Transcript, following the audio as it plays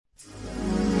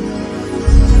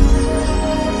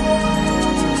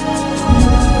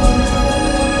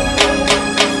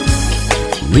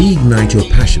reignite your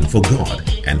passion for God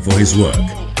and for His work.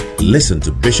 Listen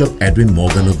to Bishop Edwin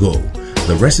Morgan Ogo,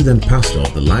 the resident pastor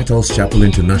of the Lighthouse Chapel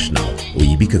International,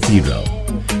 Oyibi Cathedral.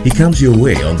 He comes your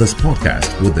way on this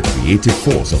podcast with the creative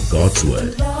force of God's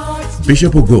Word.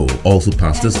 Bishop Ogo also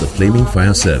pastors the Flaming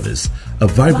Fire Service, a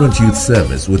vibrant youth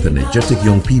service with energetic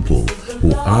young people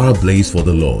who are ablaze for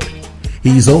the Lord.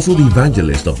 He is also the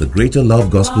evangelist of the Greater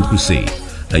Love Gospel Crusade,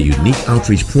 a unique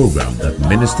outreach program that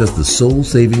ministers the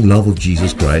soul-saving love of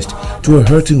Jesus Christ to a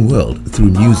hurting world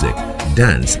through music,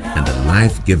 dance, and the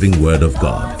life-giving Word of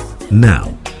God.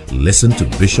 Now, listen to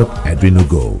Bishop Edwin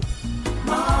Ogo.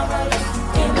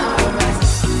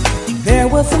 There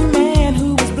was a man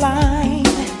who was blind.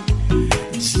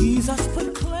 Jesus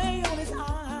put clay on his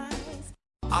eyes.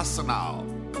 Arsenal,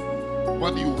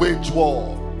 when you wage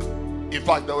war, in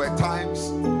fact, there were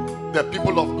times the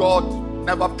people of God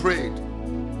never prayed,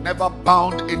 never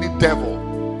bound any devil,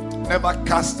 never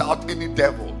cast out any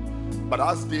devil. But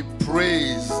as they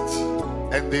praised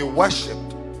and they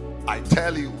worshipped, I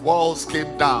tell you, walls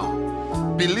came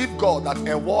down. Believe God that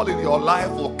a wall in your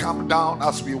life will come down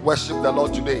as we worship the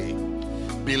Lord today.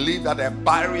 Believe that a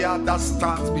barrier that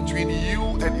stands between you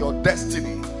and your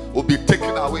destiny will be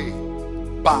taken away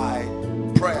by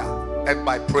prayer and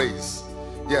by praise.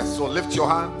 Yes, so lift your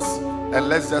hands and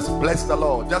let's just bless the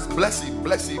Lord. Just bless Him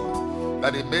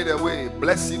that He made a way.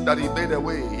 Bless Him that He made a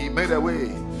way. He made a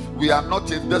way. We are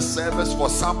not in this service for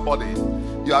somebody.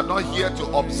 You are not here to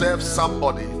observe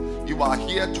somebody. You are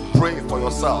here to pray for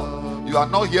yourself. You are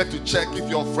not here to check if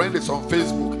your friend is on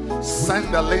Facebook.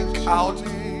 Send the link out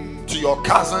to your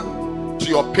cousin, to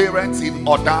your parents in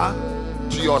Oda,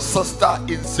 to your sister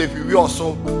in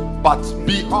Sevioso. But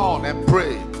be on and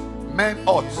pray. Men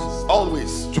ought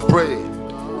always to pray.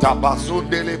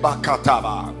 Tabasundele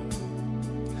bakataba.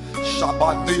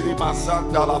 Shabbatiri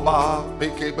masandalaba.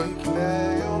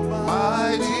 Declare your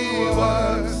mighty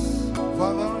works.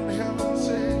 Father in heaven,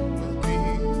 say with me.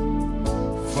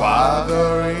 Father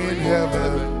in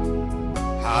heaven,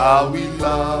 how we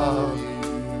love you.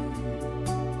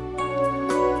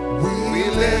 We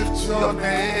lift your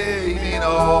name in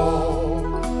all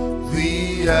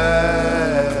the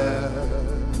earth.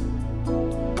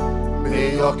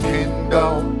 May your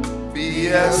kingdom be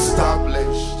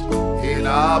established in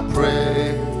our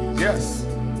praise. Yes.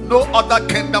 No other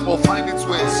kingdom will find its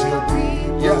way.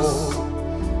 Yes.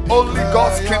 Only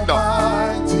God's kingdom.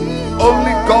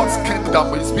 Only God's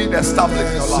kingdom is being established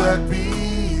in your life.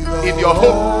 In your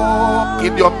home,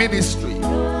 in your ministry,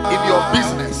 in your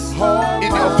business,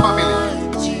 in your family.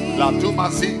 La tuma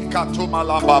zinka tuma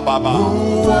la baba.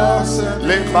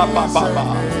 Le baba baba.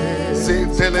 Se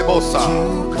telebosa.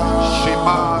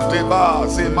 Shema deba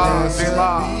zema zema.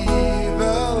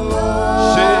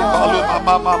 She balu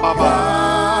mama mama.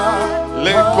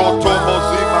 Le kotomo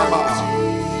zimama.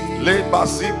 Le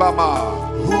basi mama.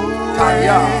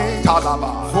 Kaya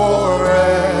talaba.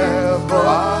 Forever.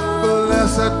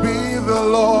 Blessed be the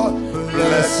Lord.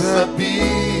 Blessed be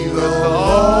the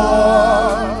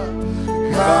Lord.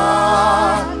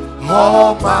 God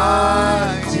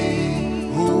Almighty,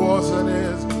 who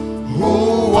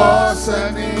was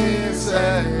and is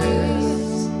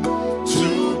to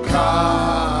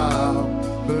come.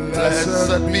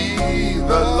 Blessed be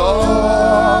the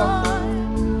Lord,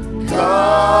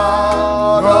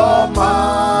 God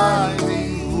Almighty,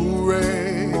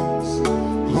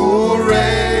 who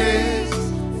reigns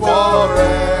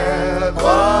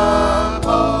forever.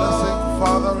 Let's sing,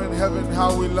 Father in heaven,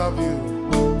 how we love you.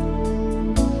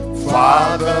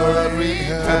 Father in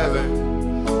heaven,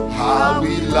 how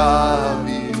we love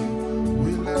you.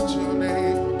 We lift your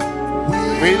name.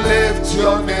 We lift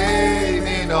your name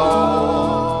in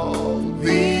all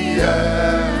the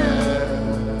earth.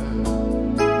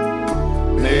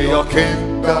 May your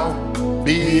kingdom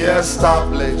be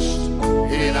established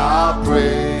in our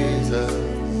praises.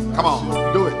 Come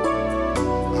on, do it.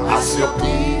 As your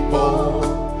people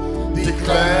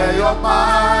declare your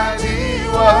mighty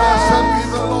works. Blessed be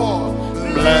the Lord.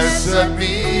 Blessed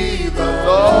be the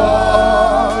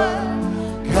Lord,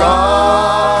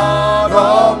 God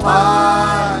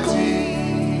Almighty,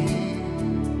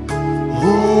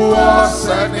 who was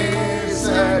and is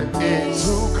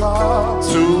to come.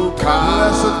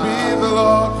 Blessed be the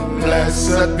Lord.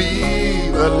 Blessed be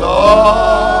the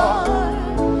Lord,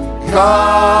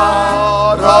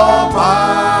 God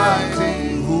Almighty,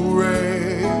 who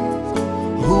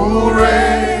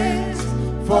reigns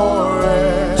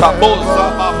forever.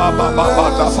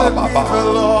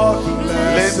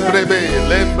 Lembrebe,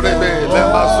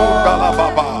 lemazunga la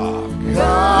baba,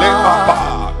 lemaba,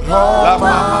 la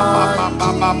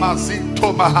mama,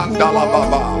 zinto mahanda la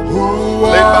baba,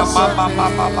 lemama,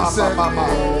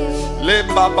 Le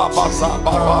baba basa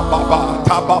baba baba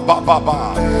taba baba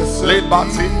baba le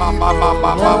bati mama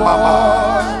mama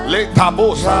mama le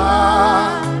tabosa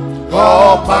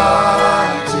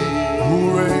Almighty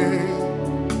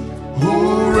who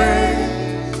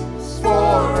reigns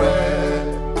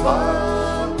forever.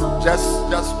 Just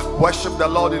worship the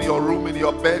Lord in your room, in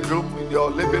your bedroom, in your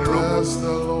living room.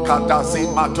 Kadasi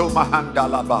matoma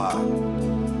handalaba.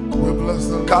 We bless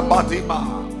the Lord.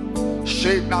 Kabadima.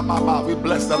 Shena mama, we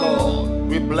bless the Lord.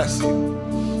 We bless him.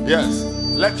 Yes,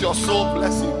 let your soul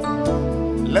bless him.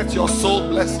 Let your soul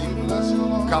bless him.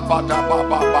 Kabada ba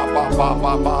ba ba ba ba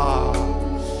ba ba.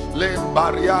 Le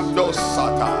bariando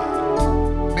sata.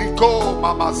 Niko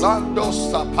mamazando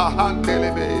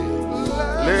sapahandelebe.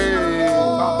 Le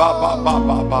ba ba ba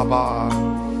ba ba ba.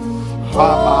 Ba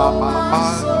ba ba.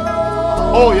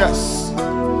 Oh yes.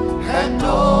 And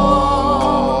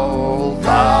all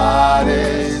God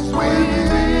is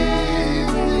within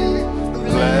me.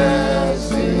 Bless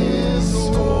his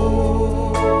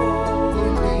holy.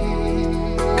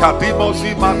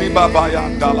 Kadimosi mani baba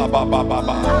yandala baba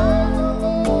baba.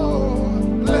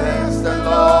 Bless the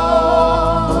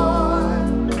Lord,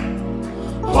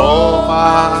 oh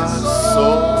my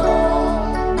soul,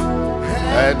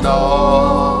 and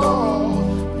all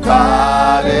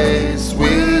God is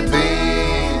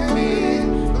within me.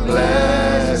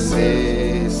 Bless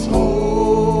his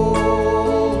holy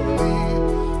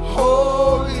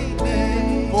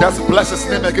name. Just bless his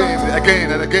name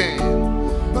again and again.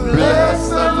 Bless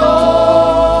the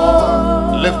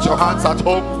Lord. Lift your hands at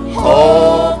home.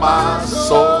 Oh my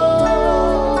soul,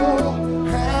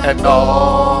 and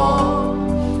all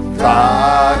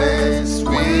that is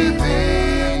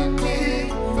within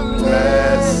me.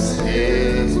 Bless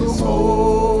his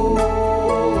holy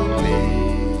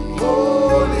name.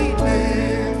 For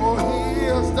he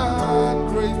has done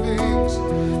great things.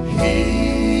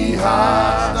 He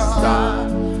has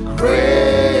done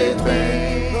great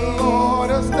things. The Lord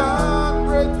has done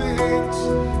great things.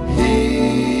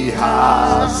 He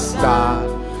has done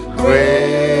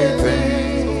great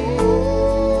things.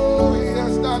 Oh, he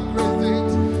has done great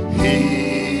things.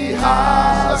 He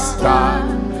has done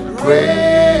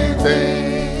great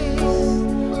things.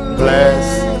 Bless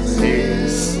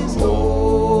his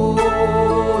holy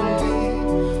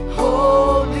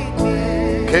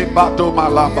name. Kebato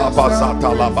malaba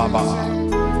basata la baba.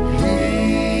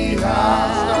 He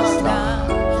has done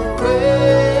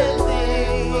great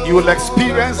things. You will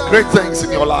experience great things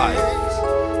in your life.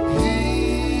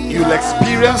 You will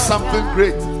experience something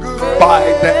great by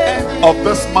the end of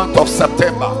this month of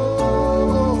September.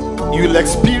 You will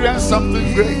experience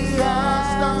something great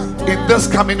in this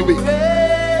coming week.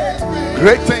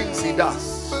 Great things he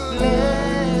does.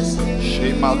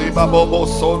 Shemaliba bobo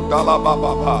sondala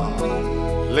baba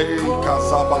le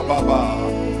kasaba baba.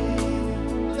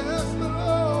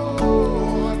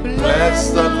 Bless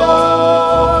the Lord,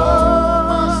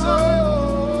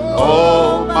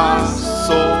 oh my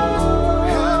soul,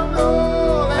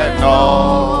 and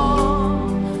all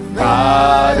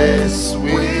that is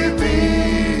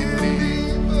within me.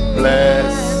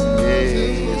 Bless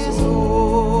his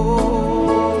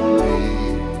holy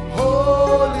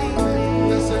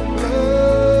name.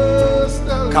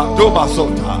 Kadoma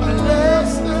sota.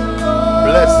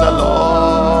 Bless the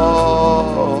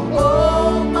Lord,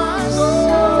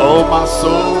 oh my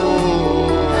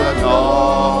soul, and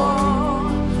all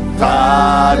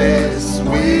that is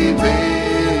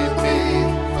within me.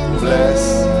 Bless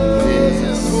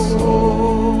his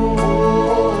holy.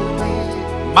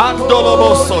 Mandolo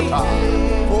bosota.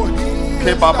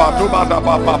 Ke baba do baba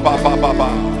baba baba baba.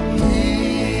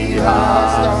 He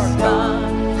has done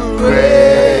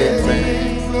great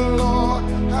things. The Lord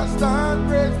has done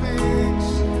great things.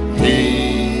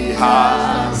 He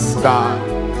has done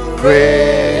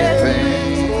great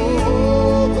things.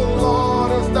 Oh, the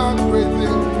Lord has done great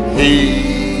things. He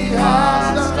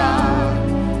has done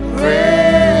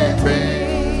great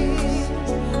things.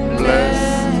 Bless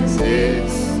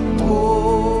his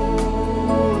holy.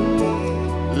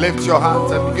 Lift your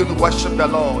hands and begin to worship the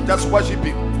Lord. Just worship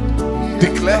him.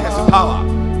 Declare his power.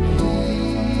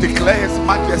 Declare his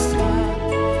majesty.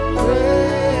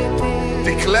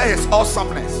 Declare his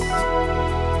awesomeness.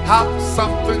 Have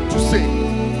something to say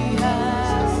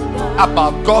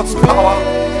about God's power,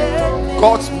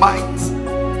 God's might,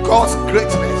 God's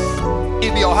greatness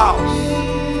in your house.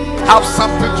 Have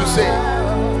something to say.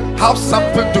 Have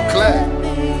something to declare.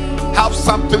 Have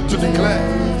something to declare.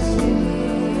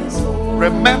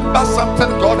 Remember something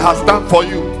God has done for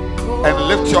you and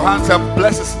lift your hands and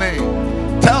bless his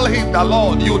name. Tell him that,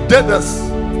 Lord, you did this.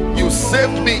 You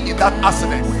saved me in that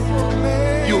accident.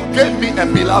 You gave me a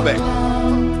beloved.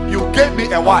 You gave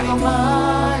me a wife.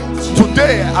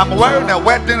 Today I'm wearing a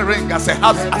wedding ring as a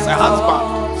husband.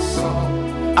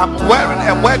 I'm wearing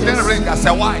a wedding ring as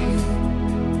a wife.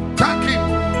 Thank him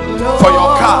for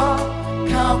your car.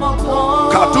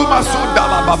 Kaduma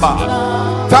Sundala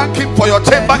Baba. Thank him for your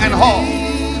chamber and hall.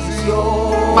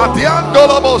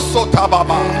 Madiandolobo Sota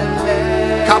Baba.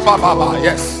 Kababa,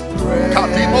 yes.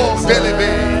 Kadimo Delebe.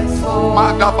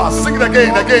 Mandaba. Sing it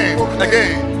again.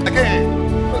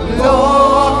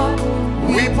 Lord,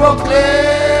 we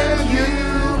proclaim you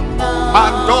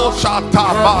Mando Shata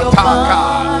Bataka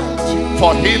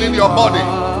for healing your body.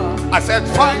 I said,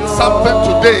 find something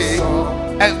today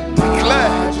and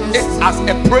declare it as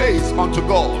a praise unto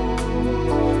God.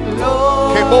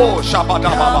 Kebo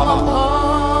Shabadababa.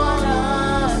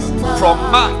 From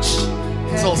March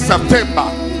till September,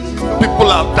 people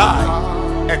have died.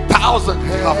 1,000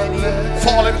 have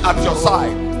fallen at your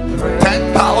side.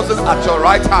 10,000 at your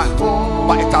right hand,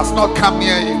 but it has not come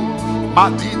near you.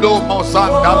 Madido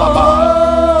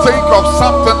Mozandalaba. Think of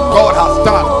something God has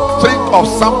done. Think of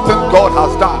something God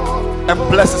has done and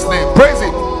bless his name. Praise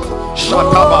him.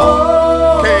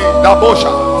 Shataba Ke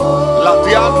Dabosha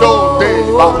Latiando de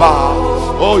Baba.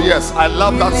 Oh yes, I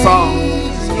love that song.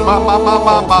 Mama.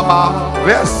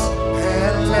 Yes.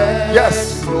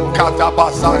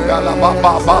 Katabasandala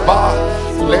Baba Baba.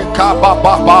 Leka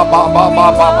Baba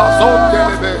Baba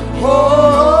Zondelebe.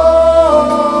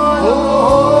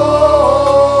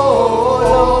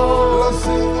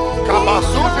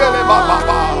 Kabasundele Baba.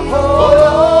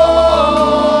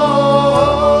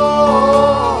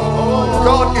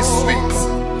 God is sweet.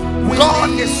 God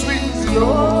is sweet.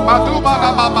 Maduma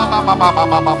mama.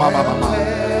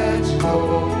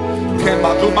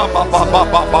 Kemaduma baba.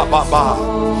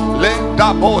 Lenda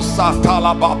bosa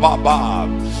tala baba.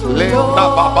 Lenda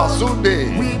baba sunde.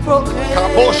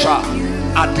 Kabosha.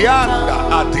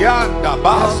 Adianda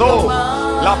bazo.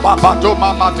 La baba do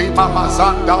mama di mama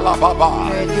zanda la baba.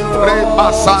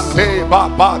 Reba sande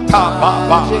baba ta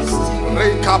baba.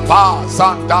 Rekaba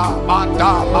zanda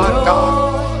manda.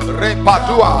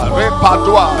 Repadua.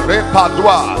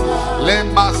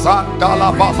 Lema zanda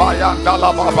la baba yanda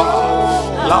la baba.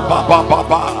 La baba.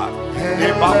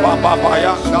 Baba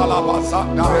yanda la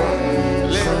basanda.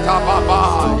 Leta baba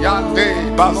yande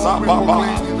basa baba.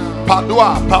 Padua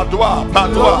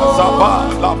zaba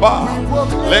laba.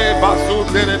 Le basu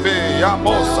derebe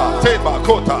yamosa teba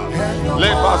kota. Le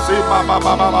basi mama.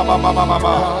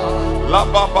 La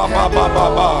baba.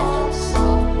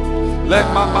 Le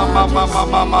mama.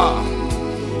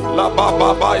 La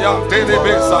baba yande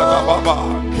derebe sada baba.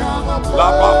 La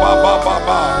baba.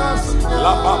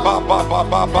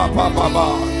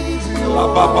 La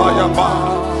baba yaba.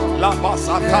 La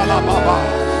basata la baba.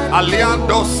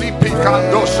 Aliando si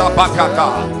picando shabakata.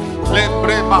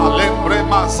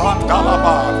 Lembrema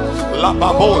sandalaba. La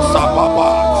babosa baba.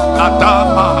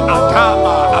 Adama.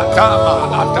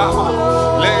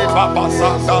 Le baba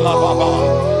sandala baba.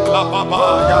 La baba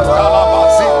yandalaba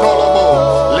sitolobo.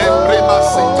 Lembrema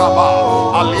sitaba.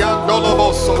 Aliando lobo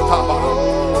sotaba.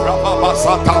 Rababa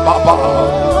sata baba.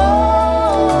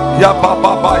 Ya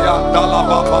baba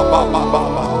yandalaba baba.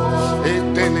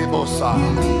 Etelebosa.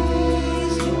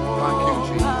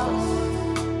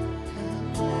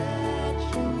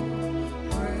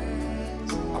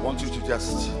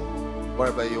 Just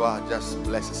wherever you are, just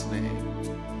bless his name.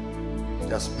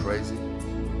 Just praise him.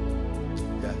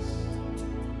 Yes.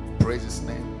 Praise his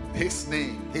name. His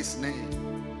name.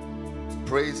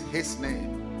 Praise his name.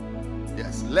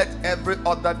 Yes. Let every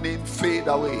other name fade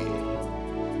away.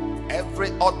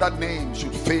 Every other name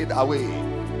should fade away.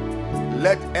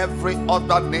 Let every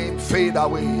other name fade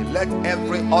away. Let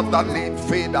every other name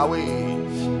fade away.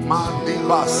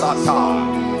 Mandiba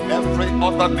Sata. Every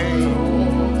other name.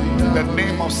 The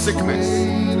name of sickness,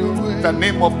 the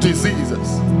name of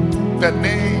diseases, the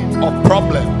name of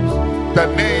problems, the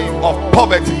name of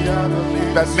poverty,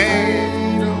 the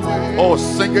name, oh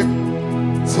sing it,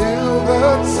 till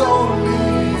that's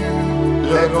only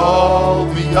you. Let all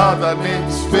the other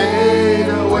names fade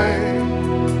away.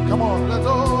 Come on, let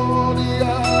all the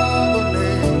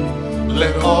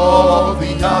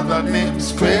other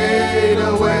names fade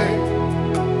away.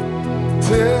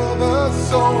 Till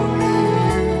that's only you.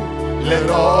 Let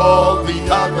all the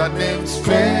other names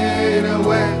fade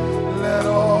away. Let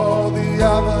all the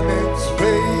other names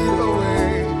fade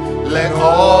away. Let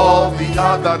all the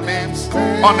other names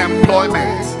fade.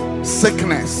 Unemployment,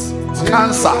 sickness,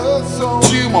 cancer,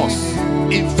 tumors,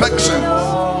 infections,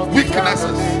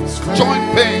 weaknesses,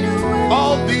 joint pain.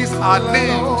 All these are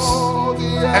names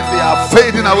and they are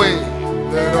fading away.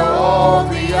 Let all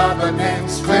the other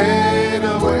names fade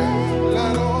away.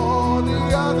 Let all the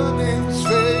other names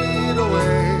fade away.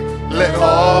 Let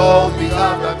all the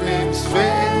other names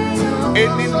fade.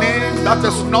 Any name that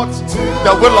is not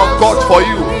the will of God for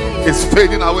you is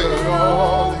fading away.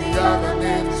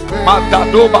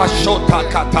 Madadoba shota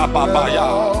katababaya.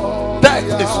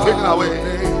 Death is fading away.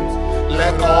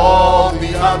 Let all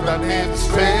the other names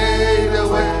fade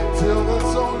away till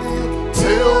there's only you.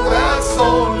 Till there's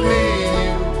only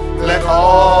you. Let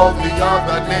all the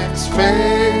other names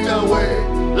fade away.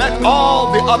 Let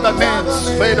all the other names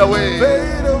fade away.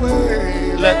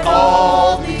 Let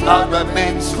all the other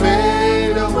names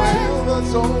fade away.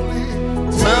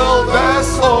 Till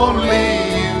there's only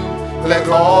you. Let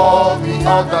all the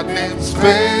other names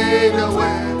fade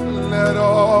away. Let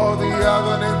all the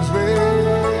other names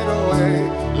fade away.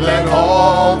 Let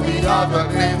all the other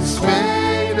names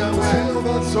fade away.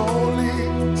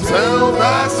 Till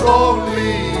there's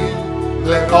only you.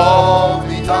 Let all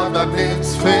the other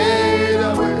names fade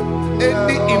away.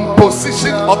 Any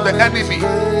imposition of the enemy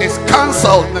is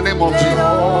cancelled in the name of Jesus.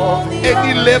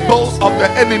 Any labels of the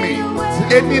enemy,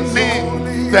 any name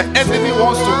the enemy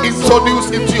wants to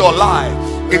introduce into your life,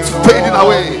 it's fading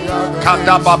away.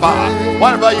 Kadababa.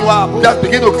 Wherever you are, just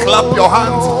begin to clap your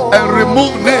hands and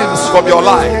remove names from your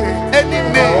life. Any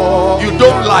name you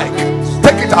don't like,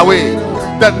 take it away.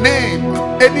 The name,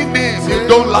 any name you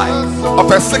don't like,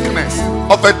 of a sickness,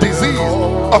 of a disease,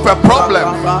 of a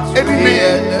problem, any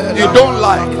name you don't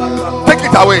like, take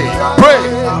it away. Pray.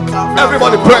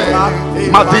 Everybody pray.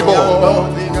 Madibo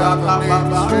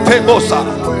Tebosa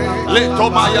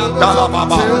Letomaya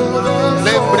Dalababa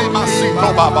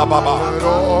Lembrimasito Baba Baba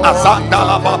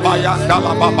Azandala Baba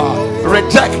Yandala Baba.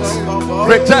 Reject.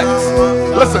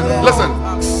 Listen.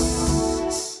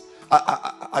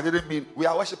 I didn't mean we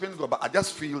are worshiping God, but I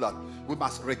just feel that we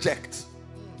must reject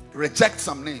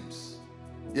some names.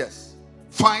 Yes.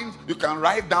 You can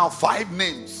write down 5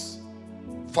 names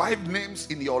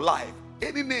in your life.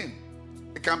 Any name.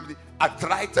 It can be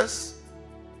arthritis,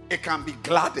 it can be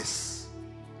Gladys.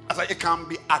 It can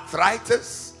be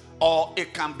arthritis or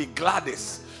it can be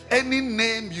Gladys. Any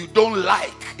name you don't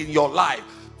like in your life,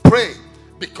 pray,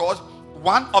 because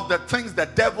one of the things the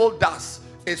devil does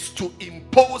is to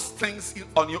impose things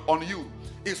on you,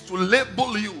 is to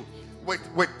label you with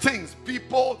things,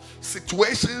 people,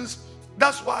 situations.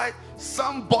 That's why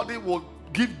somebody will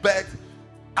give birth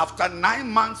after 9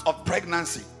 months of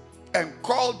pregnancy and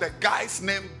call the guy's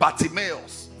name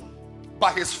Bartimaeus,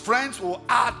 but his friends will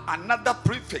add another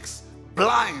prefix,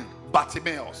 blind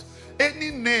Bartimaeus.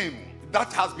 Any name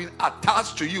that has been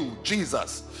attached to you,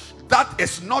 Jesus, that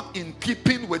is not in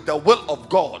keeping with the will of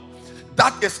God,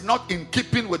 that is not in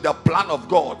keeping with the plan of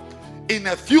God. In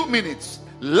a few minutes,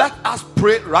 let us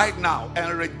pray right now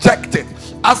and reject it.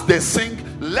 As they sing,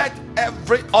 let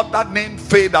every other name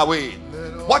fade away.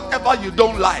 Whatever you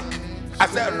don't like, I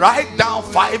said write down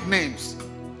 5 names,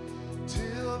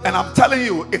 and I'm telling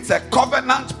you, it's a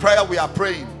covenant prayer we are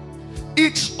praying.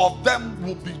 Each of them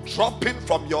will be dropping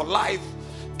from your life.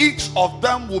 Each of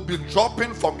them will be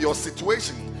dropping from your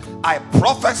situation. I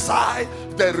prophesy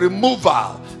the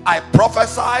removal. I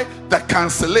prophesy the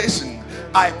cancellation.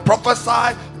 I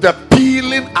prophesy the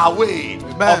peeling away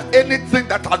of anything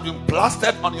that has been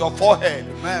plastered on your forehead.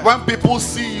 When people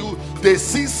see you, they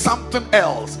see something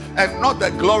else and not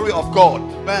the glory of God.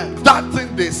 That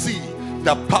thing they see,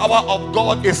 the power of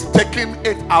God is taking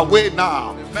it away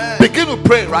now. Begin to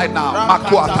pray right now.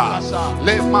 Makuata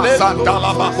Lema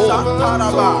Sandala Babo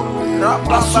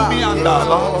Asumi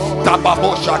Andala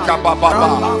Tababo Shaka Baba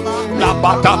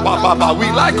Labata Baba. We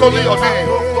like only your name.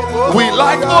 We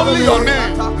like only your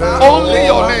name. Only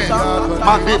your name.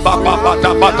 Mandi Baba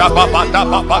Baba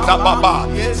Baba Baba Baba.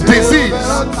 Disease,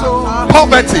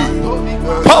 poverty,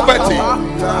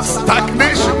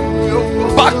 stagnation,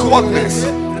 backwardness.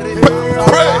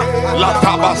 Pray. La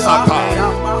Tabasata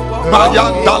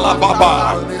Mayanda La Baba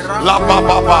La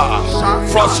Baba.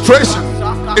 Frustration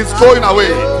is going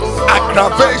away.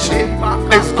 Aggravation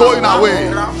is going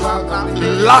away.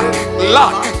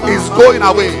 Lack is going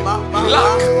away.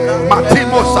 Lack.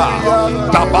 Matimosa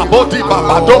Tababodi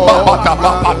Babadoba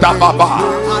Baba.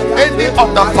 Any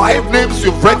of the 5 names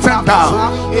you've written down,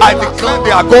 I declare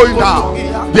they are going down.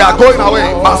 They are going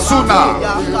away. Masuna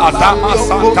Adama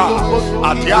Santa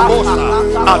Adiamosa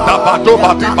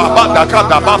Adabadoba Di Babada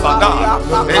Kadababada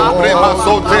Emprema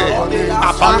Sote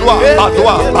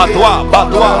Abadua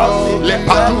Badua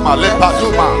Lepatuma,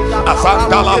 Lepatuma,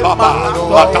 Asantala Baba,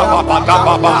 Atababa,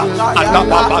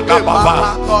 Atababa,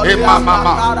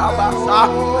 Emamama,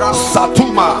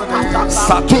 Satuma,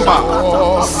 Satuma,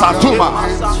 Satuma,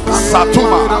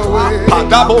 Satuma,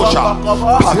 Padabosha,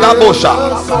 Padabosha,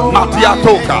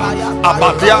 Matiatoka,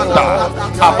 Abadianda,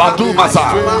 Abadumaza,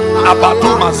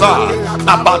 Abadumaza,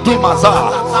 Abadumaza,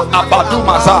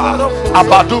 Abadumaza,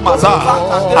 Abadumaza,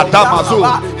 Adamazu,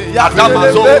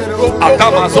 Adamazo,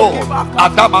 Adamazo,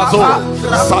 Adamazo,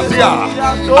 Sadia,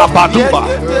 Abaduba,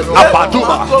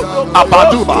 Abaduba,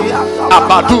 Abaduba,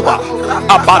 Abaduba,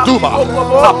 Abaduba,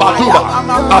 Abaduba,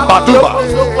 Abaduba,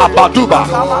 Abaduba,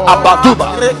 Abaduba,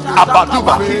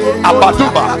 Abaduba,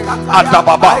 Abaduba,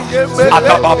 Adababa,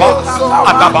 Adababa,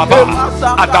 Adababa,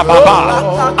 Adababa,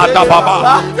 Adababa,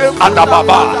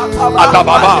 Adababa,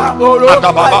 Adababa,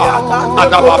 Adababa,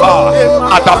 Adababa,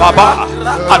 Adababa,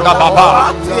 Adababa,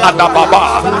 Adababa,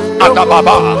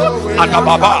 Adababa,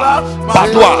 Adababa,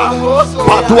 Padua,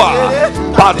 Padua,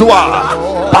 Padua,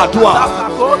 Padua,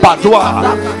 Padua,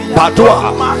 Padua,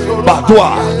 Padua,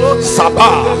 Saba,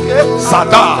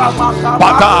 Sada,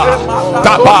 Bada,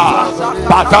 Daba,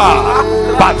 Bada,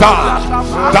 Bada,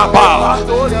 Daba,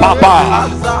 Baba,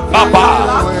 Baba,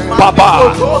 Baba,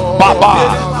 Baba,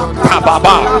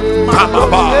 Tababa,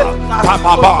 Tababa,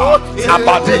 Tababa,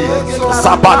 Abadi,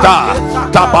 Sabada,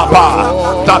 Tababa,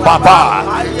 Tababa,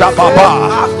 Tababa,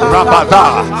 Rabada,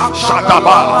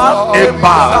 Shadaba,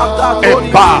 Emba,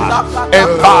 Emba,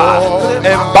 Emba,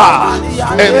 Emba,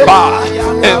 Emba,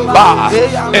 Emba,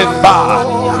 Emba,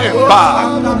 Emba,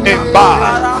 Emba,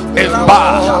 Emba,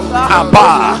 Abba,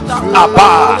 Abba,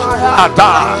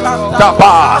 Ada,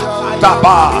 Daba,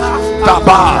 Daba,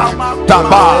 Daba,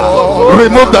 Daba.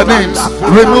 Remove the names,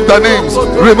 remove the names,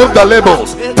 remove the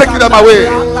labels, take them away,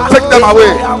 take them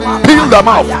away, peel them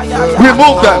out,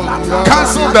 remove them,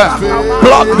 cancel them,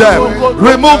 block them,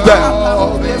 remove them.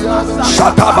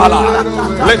 Shatabala,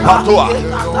 Lepatua,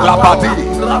 Labadi,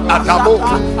 Adamo,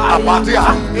 Abadia,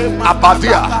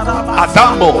 Abadia,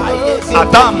 Adamo,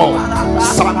 Adamo,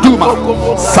 Sanduma,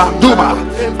 Sanduma,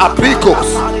 Apricos,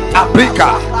 Aprica,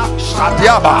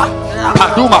 Shadiaba,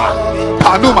 Paduma,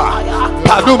 Paduma,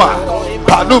 Paduma,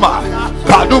 Paduma,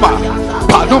 Paduma,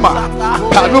 Paduma,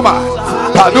 Paduma,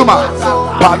 Paduma,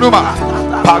 Paduma,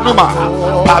 Paduma,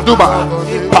 Paduma,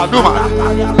 Paduma,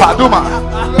 Paduma,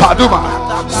 Paduma,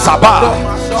 Sabah,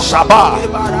 Shabah,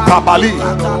 Kabali,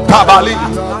 Kabali,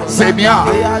 Semia,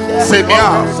 Semia,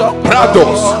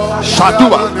 Prados,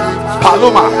 Shadua,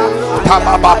 Paloma,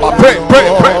 Tababa, pray, pray,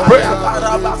 pray, pray.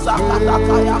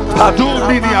 Tadu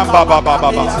Nini Baba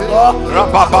Baba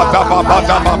Rababa Baba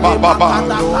Baba Baba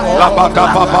Labata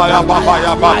Baba ya Baba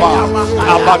ya Baba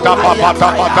Abata Baba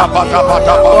Baba Baba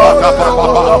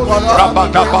Baba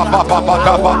Rabata Baba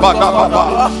Baba Baba Baba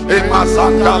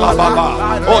Emasandala Baba.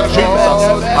 Oh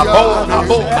Jesus,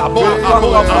 Abo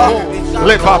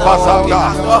Le Papa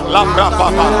Sanda, Lambra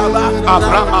Papa,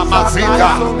 Abrama Mazika,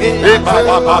 Eba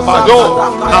Baba Yo,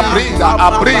 Abrida,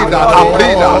 Abrida,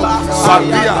 Abrida,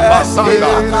 Sandia Basanda,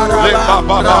 Le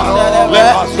Papa, Le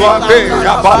Pasuande,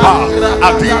 Yababa,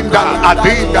 Adinda,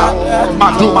 Adinda,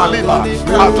 Matumaliba,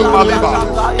 Matumaliba.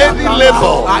 Any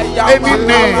label, any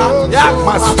name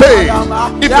must fade.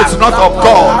 If it's not of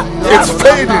God, it's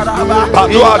fading.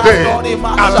 Paduade,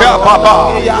 Ada Baba,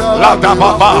 Lada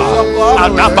Baba,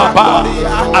 Ada Baba,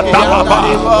 Ada Baba,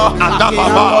 Ada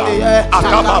Baba,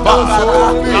 Ada Baba,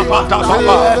 Labata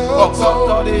Baba,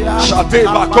 Shate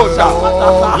Bakoda,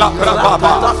 Labra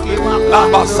Baba,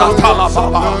 Labasatala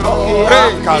Baba,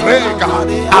 Reka, Reka,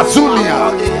 Azunia,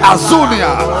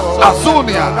 Azunia,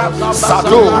 Azunia,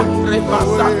 Sado.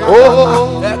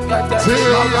 Oh,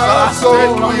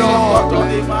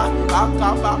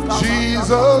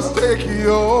 Jesus, take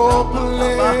your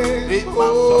place.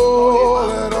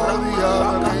 Oh,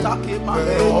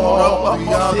 let all the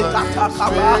other names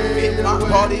fade. Let all the other names fade. Let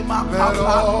all the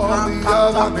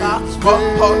other names fade.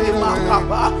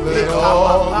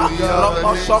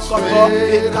 Jesus, take your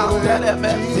place.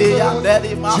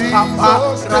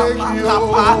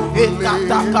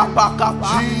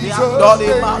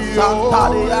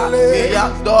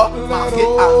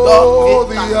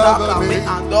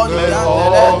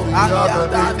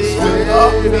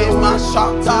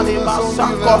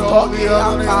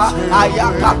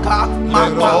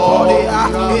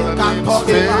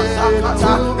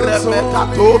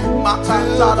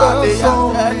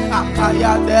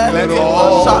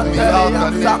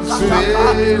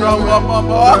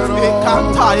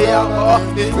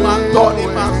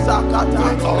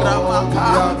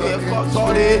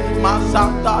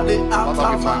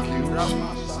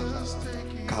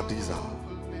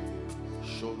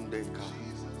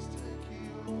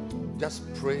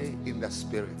 Just pray in the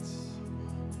spirit.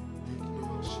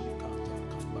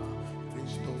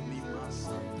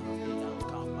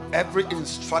 Every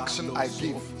instruction I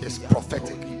give is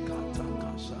prophetic.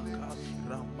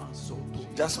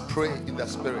 Just pray in the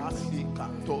spirit.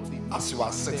 As you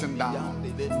are sitting down,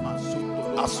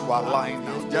 as you are lying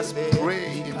down, just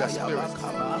pray in the spirit.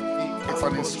 It's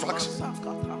an instruction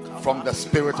from the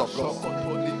Spirit of God.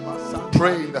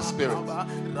 Pray in the spirit.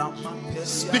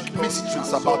 Speak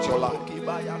mysteries about your life.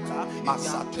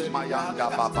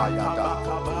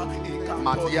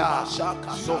 Madia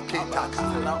Soketaka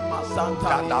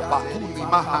Dadabakuni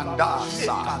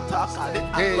Mahandasa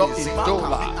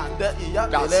Ezidola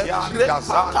Dasian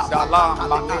Gazan Dalam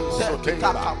Mani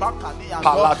Sotela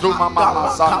Paladuma Mama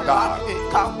Zanda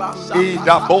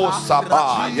Ida Bosaba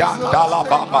Yandala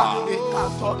Baba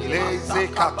Leze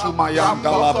Katuma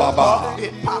Yandala Baba.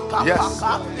 Yes,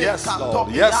 yes,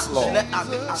 Lord, yes, Lord.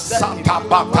 Santa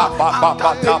Bata Baba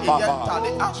Bata Baba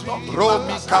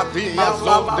Romi Kadima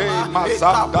Zonde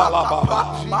Mazandala Baba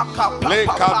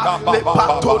Lekada Baba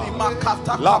Baba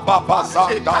La Baba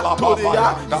Zandala Baba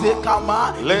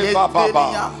Le Baba.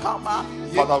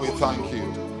 Father, we thank you.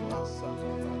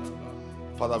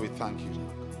 Father, we thank you.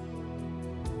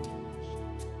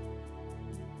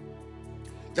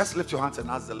 Just lift your hands and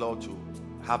ask the Lord to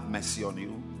have mercy on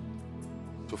you,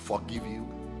 to forgive you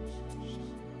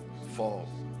for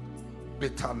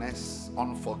bitterness,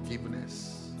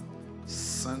 unforgiveness,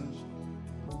 sin,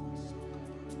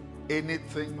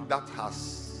 anything that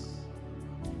has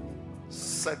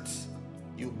set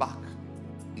you back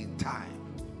in time.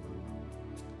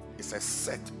 It's a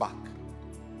setback.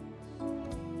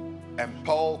 And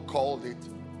Paul called it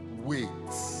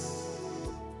weights.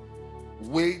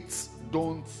 Weights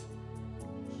don't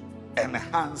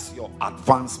enhance your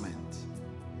advancement.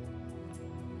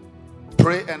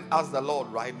 Pray and ask the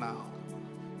Lord right now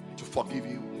to forgive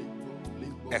you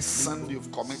a sin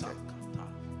you've committed,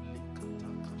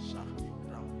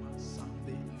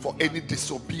 for any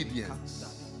disobedience,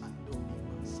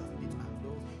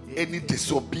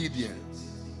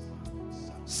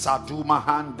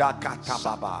 Sadumahanda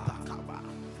katababa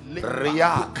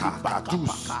Riaka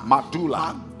Kadus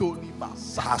Madula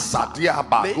Hasadia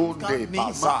Bagunde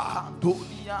Baza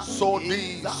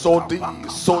Sodi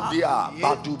Sodia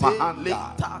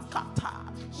Badumahanda.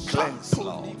 Cleanse,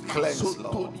 Lord. Cleanse,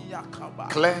 Lord.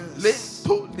 Cleanse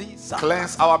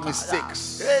our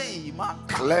mistakes.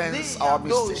 Cleanse our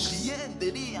mistakes.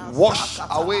 Wash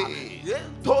away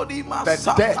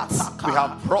the debt we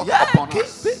have brought upon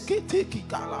us.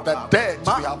 The debt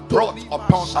we have brought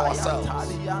upon ourselves.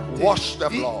 Wash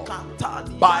them, Lord.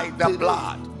 By the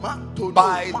blood.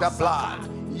 By the blood.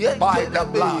 By the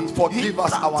blood, forgive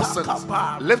us our sins.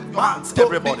 Lift your hands,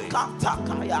 everybody.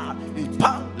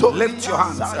 Lift your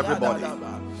hands, everybody.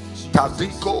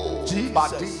 Tadiko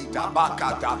Badida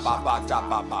Bakada Babada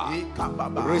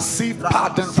Baba. Receive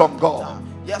pardon from God.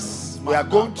 Yes, we are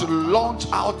going to launch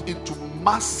out into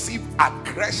massive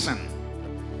aggression.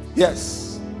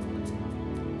 Yes,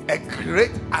 a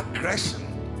great aggression.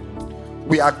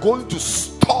 We are going to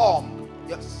storm.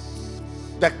 Yes.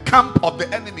 The camp of the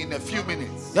enemy in a few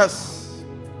minutes. Yes.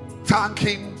 Thank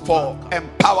him for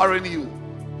empowering you.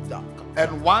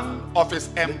 And one of his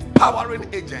empowering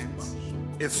agents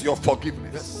is your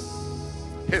forgiveness. Yes.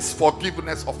 His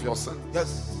forgiveness of your sins.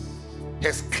 Yes.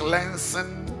 His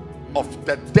cleansing of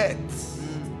the debt,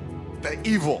 the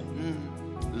evil.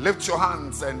 Lift your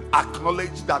hands and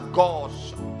acknowledge that God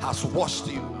has washed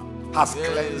you, has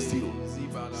cleansed you.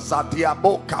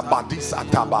 Zadiaboka Badisa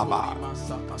Tababa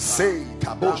Say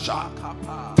Tabosha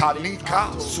Tanika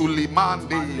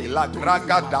Sulimandi La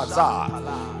Graga Daza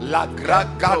La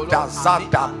Graga Daza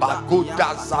Da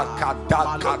Baguda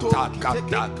Zakata Kata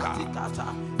Kataka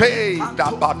Pay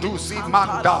Da Badusi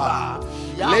Manda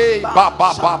Le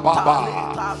Baba Baba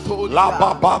La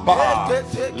Baba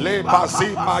Le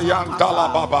Basima Yanta La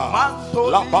Baba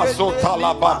La Basota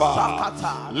La Baba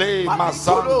Le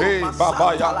Masande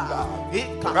Baba Yanda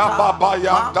Rababa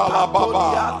Yanda La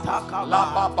Baba La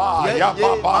Baba Ya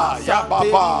Baba Ya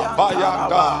Baba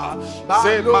Bayanda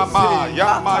Se Mama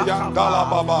Yama Yanda La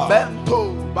Baba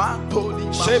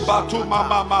Sheba tu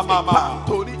Mama Mama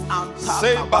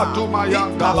Seba tu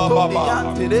Mayanda La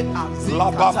Baba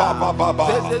La Baba Baba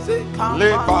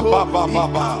Le Baba Baba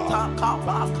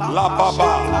La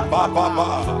Baba Baba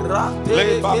Le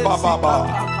Baba Baba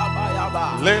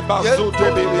Le Basute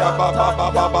Bilia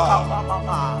Baba Baba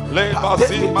Le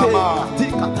Basi Mama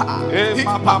E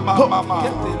Mama Mama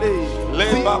Le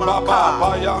Thank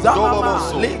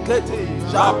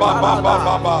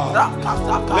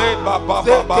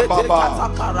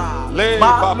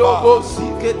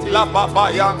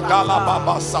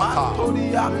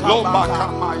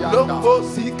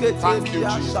you,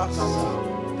 Jesus.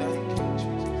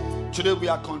 Today we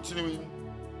are continuing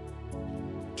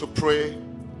to pray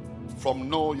from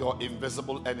Know Your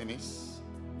Invisible Enemies.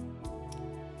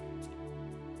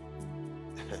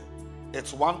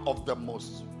 It's one of the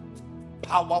most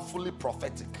powerfully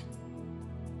prophetic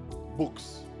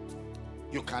books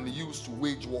you can use to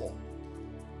wage war.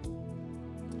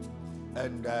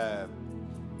 And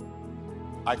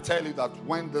I tell you that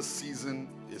when this season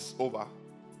is over,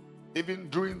 even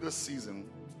during this season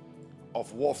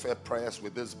of warfare prayers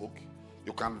with this book,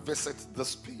 you can visit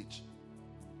this page,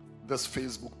 this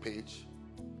Facebook page,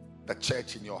 the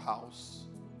Church in Your House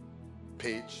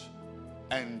page,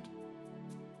 and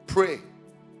pray.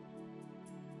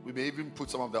 We may even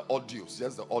put some of the audios,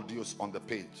 just the audios on the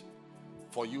page,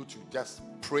 for you to just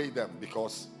pray them,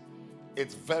 because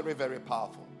it's very, very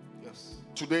powerful. Yes.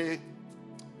 Today,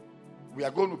 we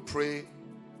are going to pray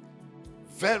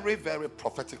very, very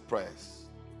prophetic prayers.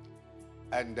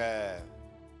 And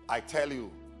I tell you,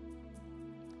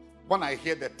 when I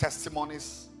hear the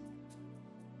testimonies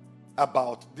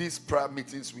about these prayer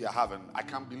meetings we are having, I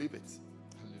can't believe it.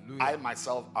 Hallelujah. I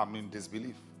myself am in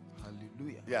disbelief.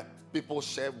 Hallelujah. Yeah, people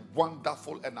share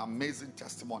wonderful and amazing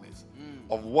testimonies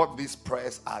of what these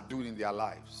prayers are doing in their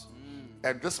lives.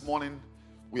 And this morning,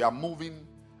 we are moving.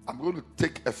 I'm going to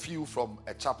take a few from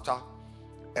a chapter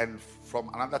and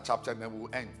from another chapter, and then we'll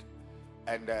end.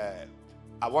 And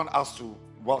I want us to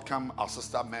welcome our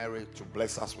sister Mary to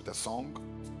bless us with a song,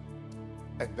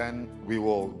 and then we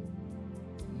will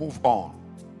move on.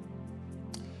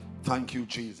 Thank you,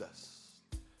 Jesus.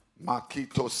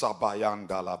 Makito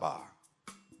Sabayandalaba.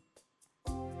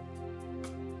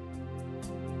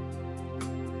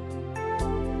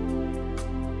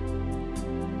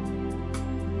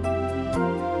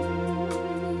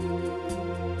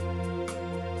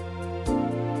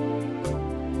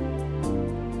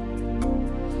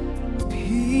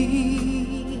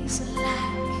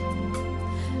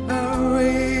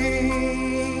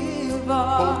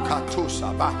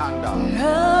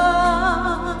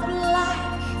 Love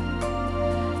like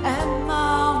a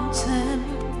mountain,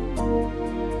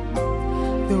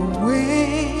 the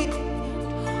wind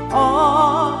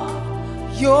of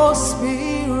your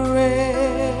spirit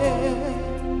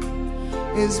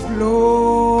is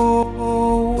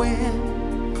blowing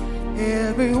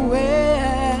everywhere.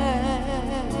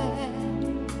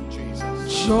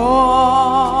 Jesus.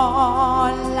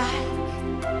 Joy like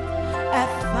a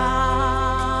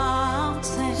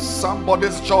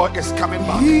somebody's joy is coming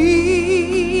back.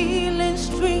 Healing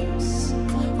streams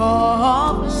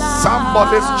of life.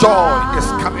 Somebody's joy is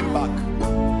coming back.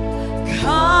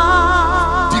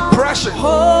 Depression,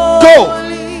 go.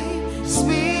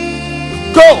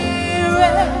 Spirit, go.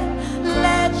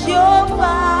 Let your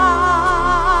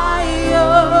fire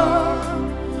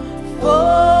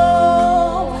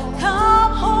fall.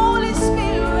 Come, Holy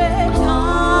Spirit,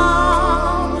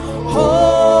 come,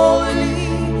 Holy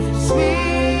Spirit.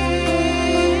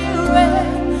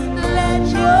 Let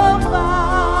your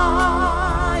fire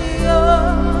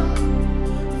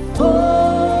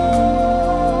fall.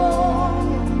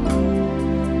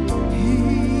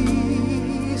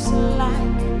 Peace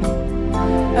like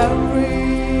a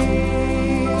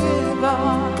river,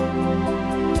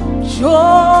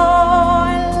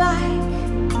 joy like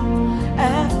a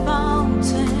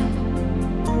fountain.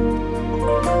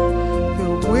 The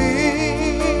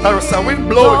wind, there is a wind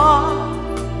blowing.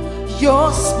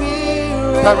 Your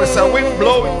spirit, there is a wind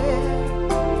blowing.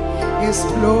 Is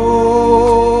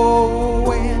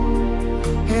blowing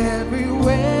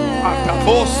everywhere.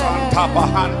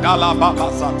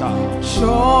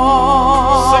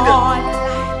 Joy like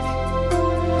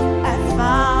a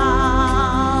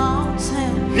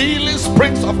fountain. Healing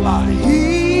springs of life.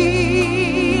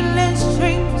 Healing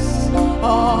springs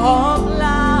of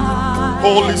life.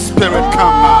 Holy Spirit,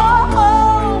 come now.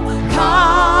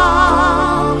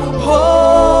 Come,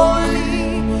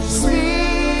 Holy Spirit,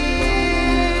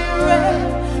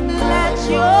 let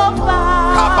your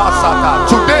fire.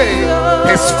 Today,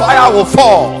 His fire will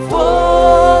fall.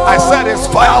 I said His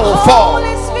fire will fall.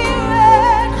 Holy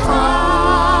Spirit,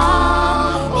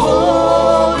 come,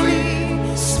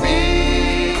 Holy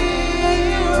Spirit,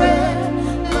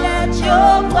 let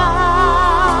your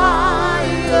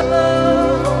fire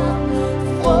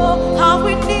fall. How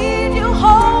we need you,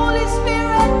 Holy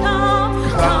Spirit, come,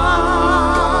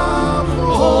 come,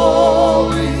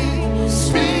 Holy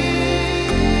Spirit,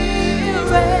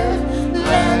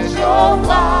 let your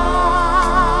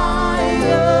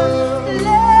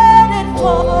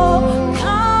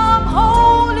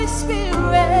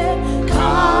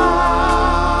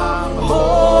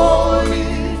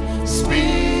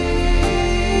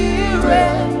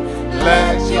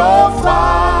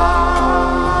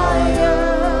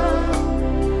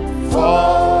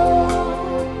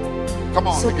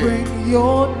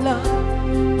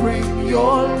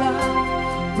your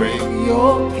love, bring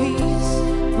your peace,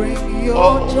 bring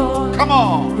your joy. Come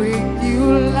on. Bring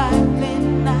you life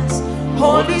in us.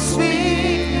 Holy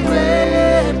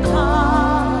Spirit,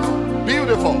 come.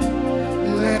 Beautiful.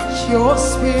 Let your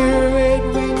spirit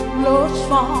wind blow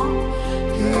strong.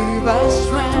 Give us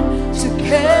strength to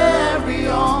carry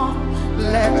on.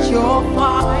 Let your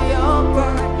fire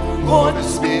burn. Holy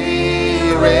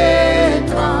Spirit,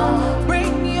 come.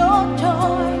 Bring your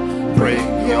joy,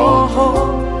 bring your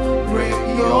hope,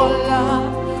 bring your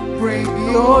love, bring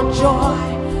your joy,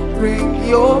 bring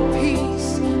your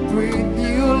peace, bring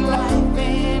you life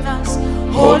in us.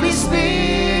 Holy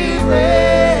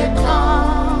Spirit,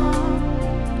 come.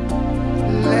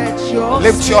 Let your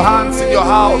Lift your hands in your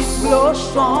house. blow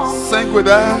strong. Sing with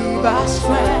them. Give us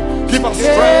strength. Give us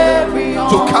strength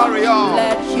to carry on.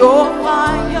 Let your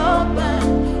fire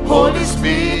burn. Holy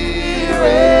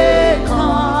Spirit,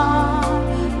 come.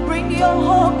 Bring your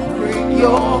hope, bring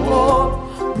your hope,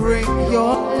 bring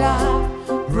your love,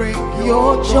 bring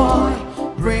your joy,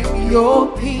 bring your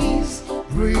peace,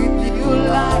 bring you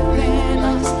life in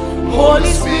us.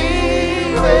 Holy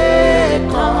Spirit,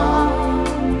 come.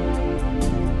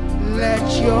 Let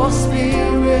your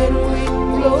spirit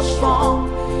wind blow strong.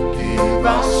 Give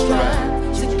us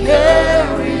strength to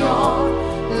carry on.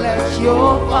 Let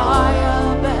your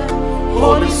fire burn.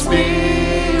 Holy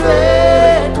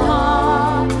Spirit,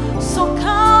 come. So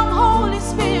come, Holy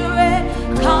Spirit,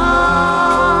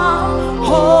 come.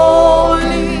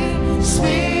 Holy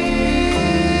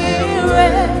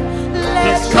Spirit, let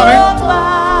He's coming.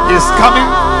 He's coming.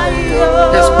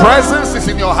 His presence is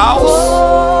in your house.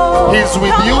 He's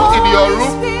with you in your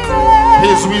room.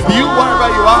 He's with you wherever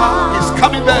you are. He's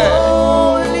coming there.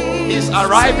 He's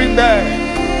arriving there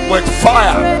with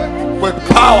fire, with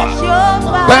power,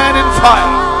 burning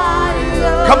fire.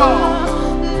 Come on.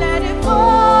 Let it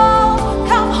fall.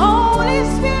 Come, Holy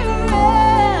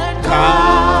Spirit.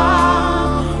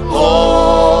 Come,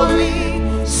 Holy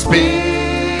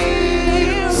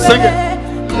Spirit. Sing it.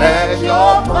 Let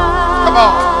your fire. Come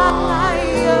on.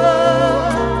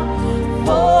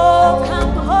 Oh,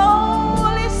 come,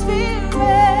 Holy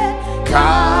Spirit.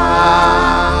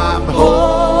 Come,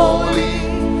 Holy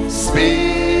Spirit.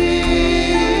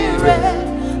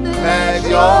 Let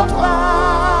your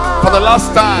fire. For the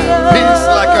last time, peace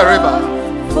like a river.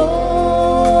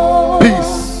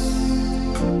 Peace.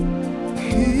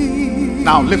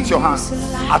 Now lift your hands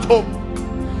at home.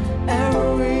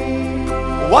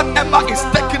 Whatever is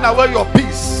taking away your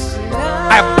peace,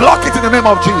 I block it in the name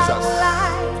of Jesus.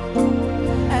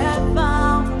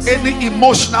 Any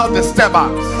emotional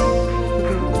disturbance,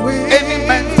 any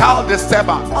mental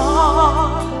disturbance,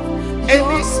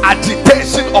 any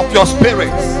agitation of your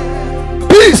spirit,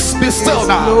 peace be still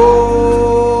now.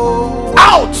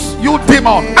 Out, you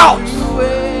demon, out.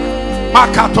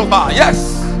 Makatoba,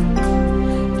 yes.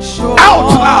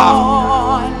 Out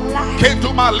now.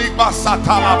 Ketuma liba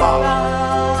satalaba.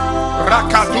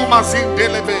 Rakatuma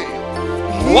zindelebe.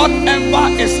 Whatever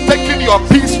is taking your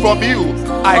peace from you,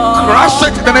 I crush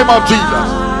it in the name of Jesus.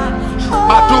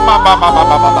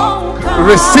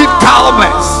 Receive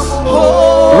calmness.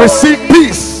 Receive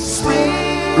peace.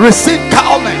 Receive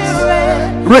calmness.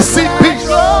 Receive peace.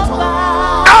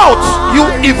 Out, you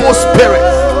evil spirit.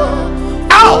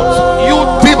 Out, you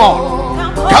demon.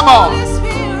 Come on.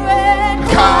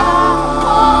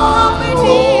 Come.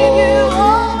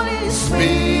 Holy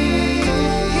Spirit,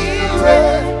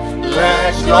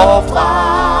 let your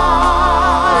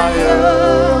fire.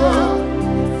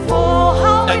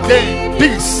 Again,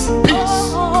 peace, peace.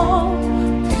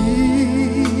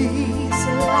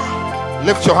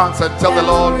 Lift your hands and tell the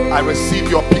Lord, I receive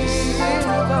your peace.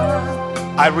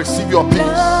 I receive your peace.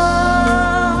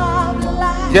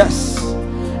 Yes.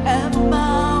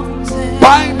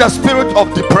 Bind the spirit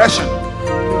of depression.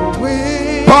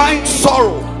 Bind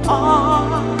sorrow.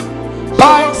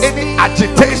 Bind any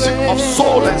agitation of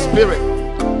soul and spirit.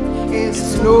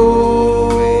 It's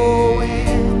flowing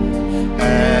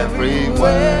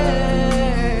everywhere.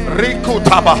 Riku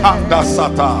tabahanda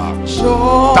sata.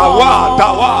 Dawa,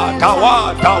 dawa,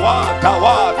 dawa, dawa,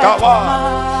 dawa, dawa.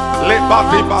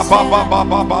 Lebati baba baba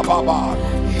baba baba.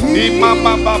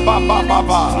 Imama baba baba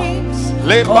baba.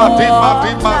 Lebati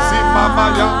mati masi mama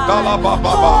yandala baba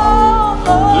baba.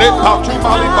 Lebati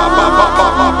mali baba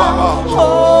baba baba.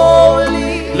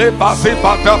 Lebati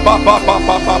baba baba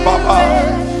baba baba.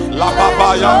 La baba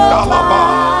yandala baba.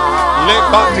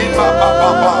 Lebati baba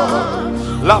baba.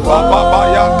 La baba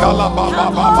yandala baba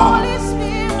baba.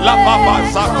 La baba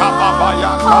saka baba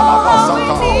yandala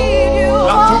baba.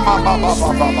 La tuma baba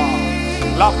baba.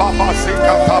 La baba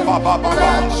sika baba baba.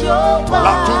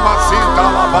 La tuma sika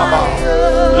la baba.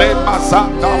 Le mas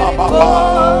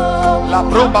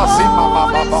Roba Sima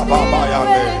Baba Baba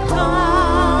Yande.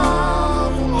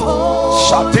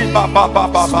 Shati Baba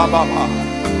Baba Baba.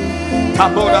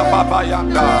 Taboda Baba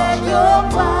Yanda.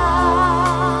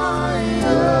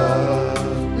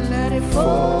 Let it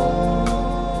fall.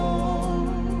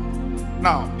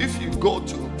 Now, if you go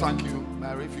to, thank you,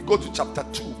 Mary, if you go to chapter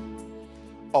 2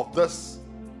 of this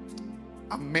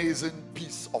amazing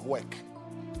piece of work,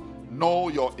 know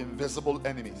your invisible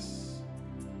enemies.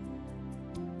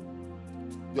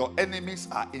 Your enemies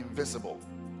are invisible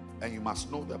and you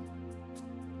must know them.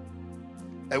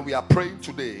 And we are praying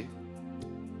today.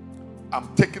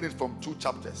 I'm taking it from 2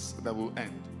 chapters that will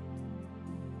end.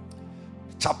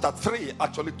 Chapter 3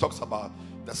 actually talks about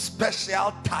the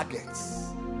special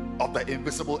targets of the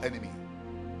invisible enemy.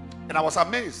 And I was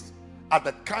amazed at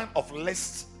the kind of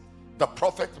list the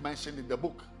prophet mentioned in the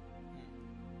book.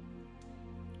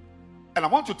 And I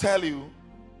want to tell you,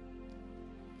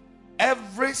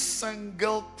 every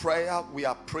single prayer we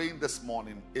are praying this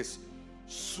morning is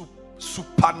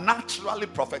supernaturally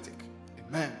prophetic.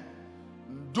 Amen.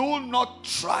 Do not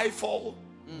trifle,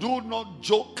 do not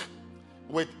joke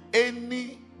with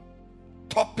any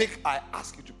topic I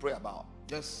ask you to pray about.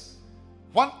 Yes.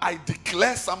 When I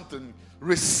declare something,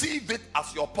 receive it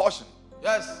as your portion.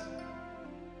 Yes.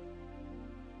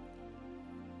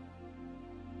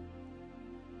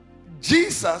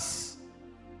 Jesus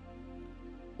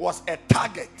was a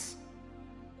target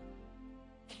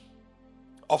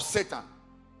of Satan.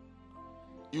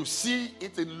 You see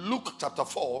it in Luke chapter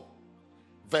 4,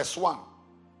 verse 1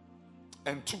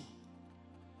 and 2.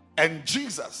 And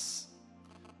Jesus,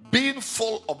 being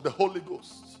full of the Holy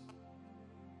Ghost,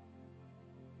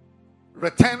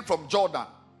 returned from Jordan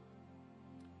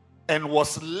and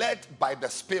was led by the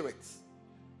Spirit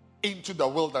into the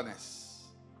wilderness.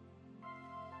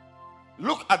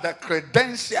 Look at the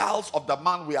credentials of the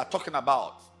man we are talking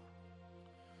about.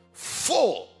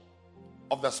 Full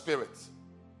of the Spirit,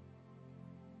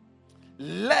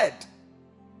 led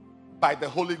by the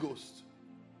Holy Ghost.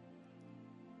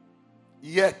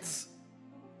 Yet,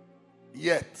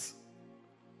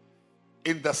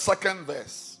 in the second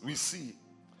verse, we see,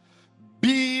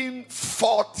 being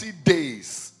 40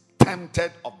 days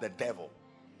tempted of the devil.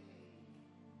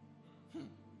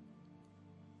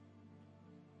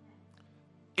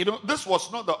 You know, this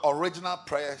was not the original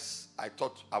prayers I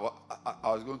thought I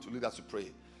was going to lead us to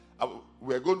pray.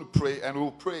 We're going to pray, and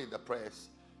we'll pray the prayers,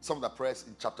 some of the prayers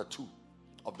in chapter 2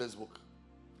 of this book.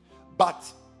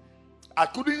 But I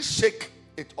couldn't shake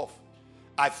it off.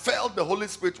 I felt the Holy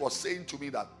Spirit was saying to me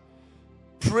that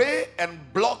pray and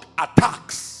block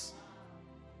attacks.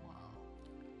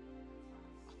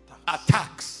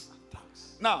 Attacks.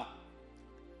 Now,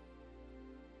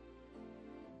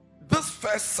 this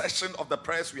first session of the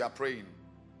prayers we are praying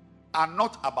are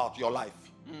not about your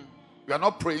life. We are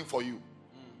not praying for you.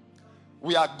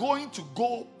 We are going to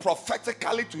go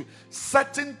prophetically to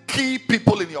certain key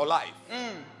people in your life.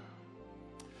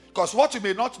 Because what you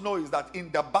may not know is that in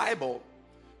the Bible,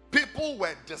 people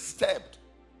were disturbed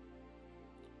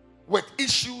with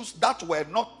issues that were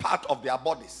not part of their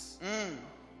bodies.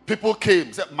 People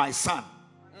came, said, my son,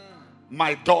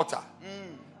 my daughter.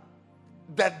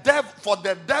 For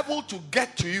the devil to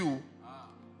get to you,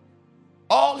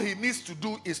 all he needs to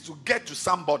do is to get to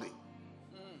somebody.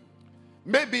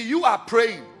 Maybe you are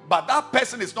praying, but that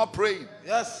person is not praying.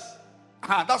 Yes.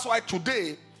 That's why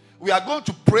today we are going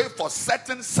to pray for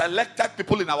certain selected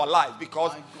people in our life,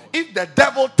 because if the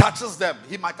devil touches them,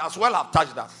 he might as well have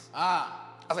touched us. I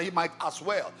said he might as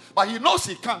well. But he knows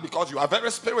he can't, because you are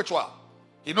very spiritual.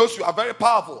 He knows you are very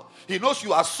powerful. He knows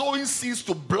you are sowing seeds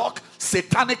to block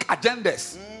satanic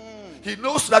agendas. He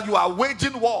knows that you are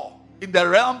waging war in the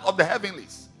realm of the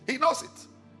heavenlies. He knows it.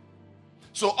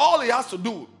 So all he has to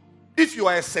do, if you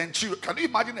are a centurion, can you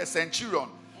imagine a centurion?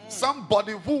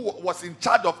 Somebody who was in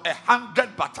charge of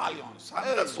 100 battalions,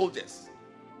 100 soldiers,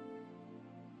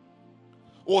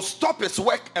 will stop his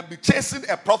work and be chasing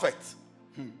a prophet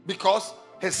because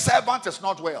his servant is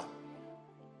not well.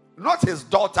 Not his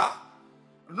daughter,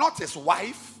 not his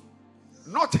wife,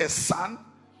 not his son,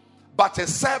 but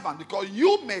his servant. Because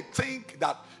you may think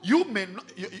that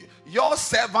your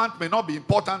servant may not be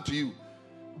important to you,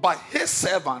 but his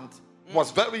servant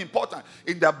was very important.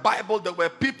 In the Bible, there were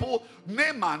people,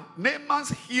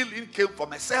 Naaman's healing came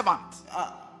from a servant.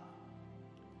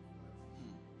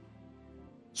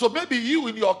 So maybe you,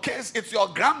 in your case, it's your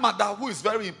grandmother who is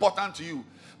very important to you.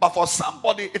 But for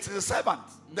somebody, it is a servant.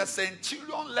 The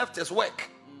centurion left his work.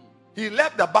 He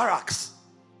left the barracks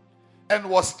and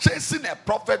was chasing a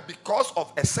prophet because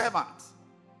of a servant.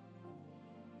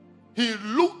 He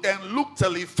looked and looked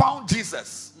till he found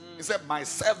Jesus. He said, my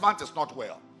servant is not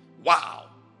well. Wow.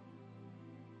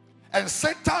 And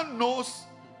Satan knows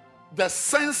the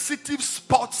sensitive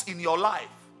spots in your life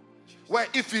where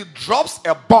if he drops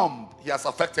a bomb, he has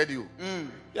affected you.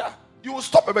 Yeah. You will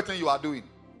stop everything you are doing.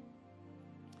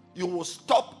 You will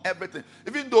stop everything.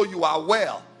 Even though you are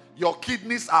well, your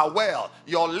kidneys are well,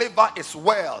 your liver is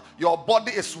well, your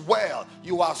body is well,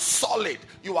 you are solid,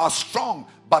 you are strong,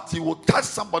 but you will touch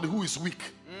somebody who is weak.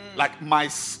 Like my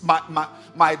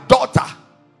daughter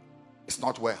is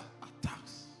not well.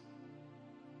 Attacks.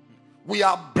 We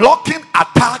are blocking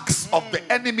attacks of the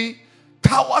enemy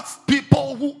towards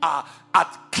people who are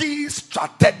at key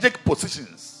strategic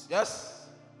positions. Yes.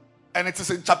 And it is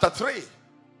in chapter 3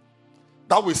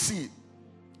 that we see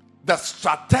the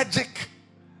strategic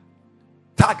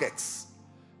targets,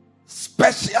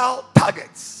 special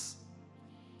targets.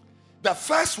 The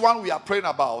first one we are praying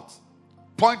about,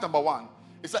 point number 1,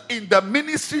 is that in the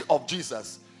ministry of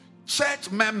Jesus, church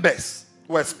members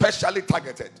were specially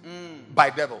targeted by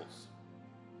devils.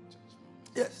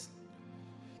 Yes.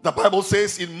 The Bible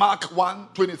says in Mark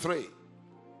 1:23,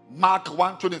 Mark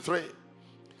 1:23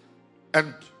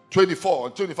 and 24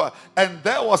 and 25, and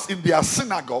there was in their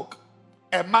synagogue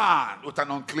a man with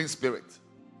an unclean spirit,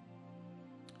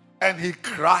 and he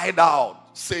cried out,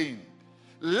 saying,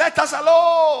 "Let us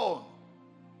alone.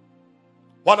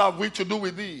 What have we to do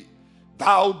with thee,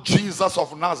 thou Jesus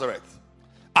of Nazareth?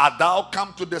 Art thou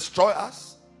come to destroy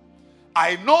us?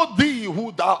 I know thee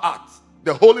who thou art,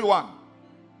 the Holy One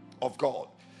of God."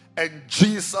 And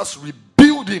Jesus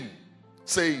rebuked him,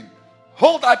 saying,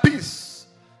 "Hold thy peace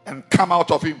and come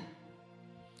out of him."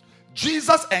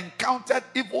 Jesus encountered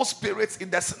evil spirits in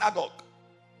the synagogue.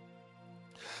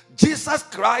 Jesus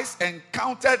Christ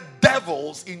encountered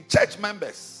devils in church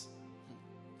members.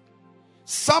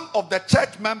 Some of the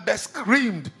church members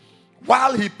screamed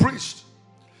while he preached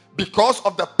because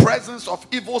of the presence of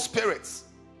evil spirits.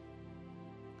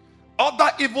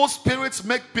 Other evil spirits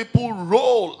make people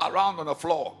roll around on the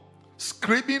floor,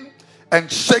 screaming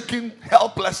and shaking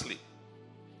helplessly.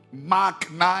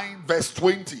 Mark 9 verse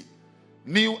 20,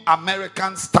 New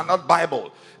American Standard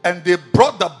Bible. And they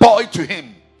brought the boy to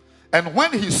him, and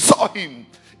when he saw him,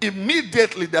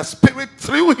 immediately the spirit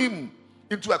threw him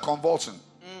into a convulsion,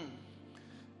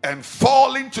 and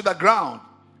falling to the ground,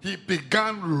 he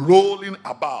began rolling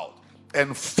about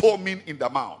and foaming in the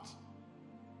mouth.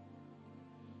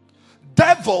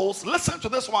 Devils, listen to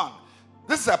this one.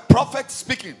 This is a prophet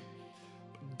speaking.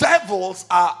 Devils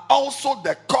are also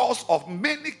the cause of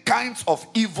many kinds of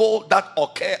evil that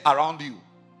occur around you.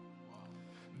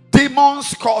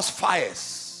 Demons cause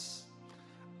fires,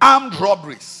 armed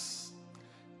robberies,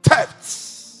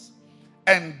 thefts,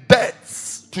 and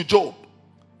deaths to Job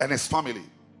and his family.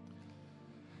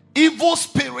 Evil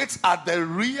spirits are the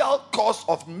real cause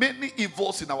of many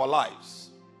evils in our lives.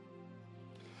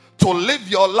 To live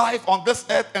your life on this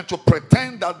earth and to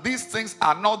pretend that these things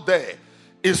are not there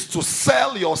is to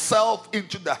sell yourself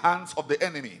into the hands of the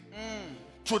enemy.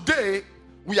 Today,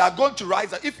 we are going to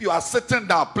rise. If you are sitting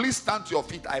down, please stand to your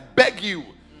feet. I beg you.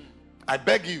 I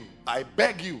beg you. I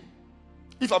beg you.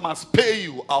 If I must pay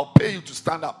you, I'll pay you to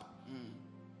stand up.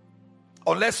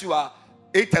 Unless you are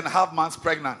 8.5 months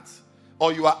pregnant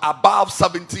or you are above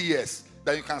 70 years,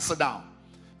 then you can sit down.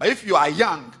 But if you are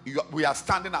young, we are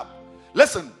standing up.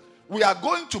 Listen, we are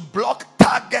going to block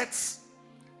targets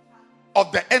of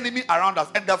the enemy around us.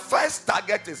 And the first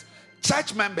target is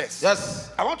church members. Yes.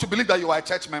 I want to believe that you are a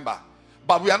church member.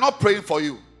 But we are not praying for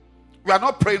you. We are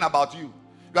not praying about you.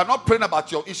 We are not praying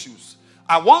about your issues.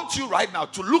 I want you right now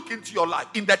to look into your life.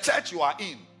 In the church you are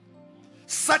in,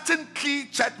 certain key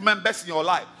church members in your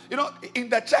life. You know, in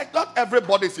the church, not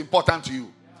everybody is important to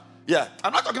you. Yeah.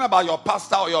 I'm not talking about your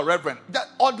pastor or your reverend. They're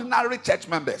ordinary church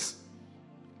members.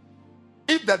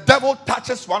 If the devil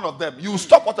touches one of them, you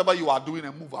stop whatever you are doing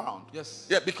and move around. Yes.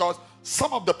 Yeah, because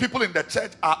some of the people in the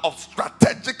church are of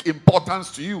strategic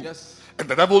importance to you. Yes. And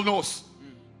the devil knows.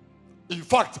 In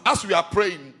fact, as we are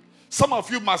praying, some of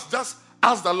you must just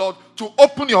ask the Lord to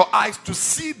open your eyes to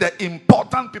see the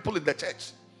important people in the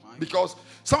church. Because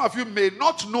some of you may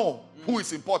not know who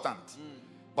is important.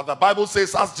 But the Bible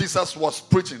says, as Jesus was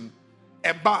preaching,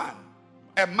 a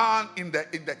man in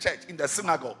the church, in the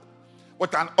synagogue,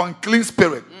 with an unclean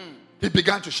spirit, he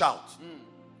began to shout.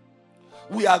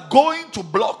 We are going to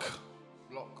block.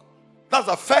 That's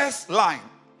the first line.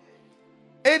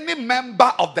 Any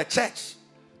member of the church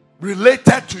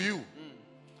related to you,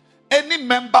 any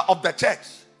member of the church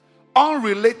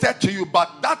unrelated to you,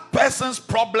 but that person's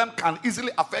problem can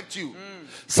easily affect you.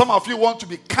 Some of you want to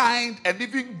be kind and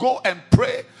even go and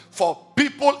pray for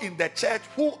people in the church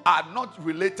who are not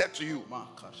related to you.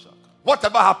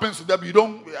 Whatever happens to them,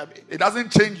 it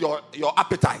doesn't change your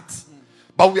appetite.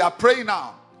 But we are praying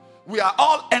now. We are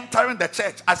all entering the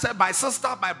church. I said, my sister,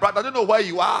 my brother, I don't know where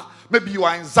you are. Maybe you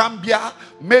are in Zambia.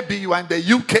 Maybe you are in the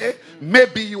UK.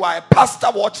 Maybe you are a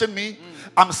pastor watching me.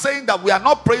 I'm saying that we are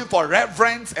not praying for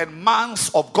reverends and mans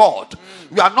of God.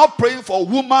 We are not praying for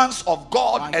women of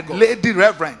God and lady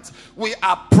reverends. We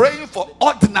are praying for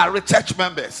ordinary church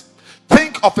members.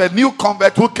 Think of a new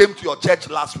convert who came to your church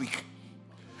last week.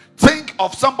 Think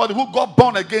of somebody who got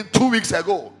born again 2 weeks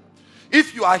ago.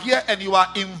 If you are here and you are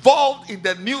involved in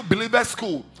the new believer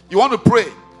school, you want to pray.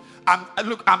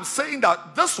 I'm saying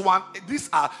that these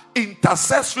are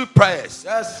intercessory prayers.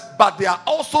 Yes. But they are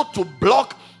also to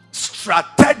block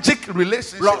strategic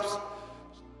relationships.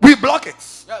 We block it.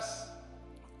 Yes.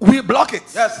 We block it.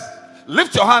 Yes.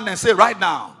 Lift your hand and say right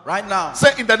now. Right now.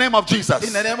 Say in the name of Jesus.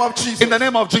 In the name of Jesus. In the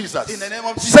name of Jesus. In the name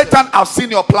of Jesus. Satan, I've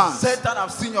seen your plans. Satan,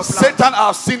 I've seen your plans. Satan,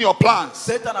 I've seen your plans.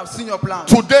 Satan, I've seen your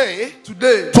plans. Today,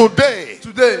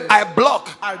 I block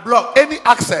any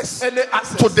access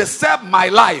to disturb my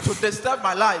life.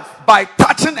 By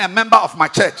touching a member of my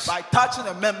church. I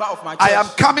am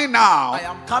coming now.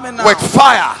 With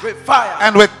fire.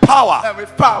 And with power.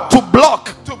 To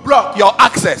block your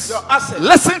access.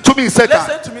 Listen to me, Satan.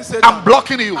 I'm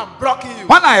blocking you.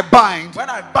 When I bind,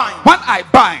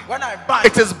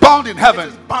 it is bound in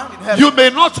heaven. You may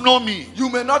not know me,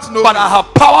 but I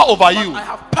have power over you.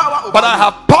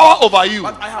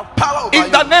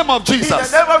 In the name of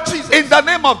Jesus. In the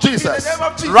name of Jesus.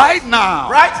 Right now,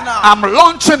 I'm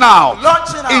launching out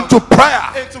into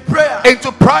prayer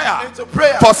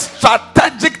for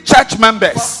strategic church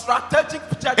members.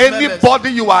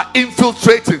 Anybody you are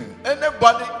infiltrating.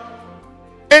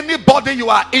 Anybody you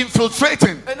are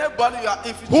infiltrating,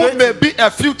 who may be a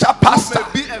future pastor,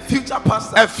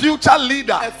 a future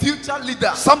leader,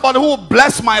 somebody who will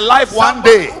bless my life one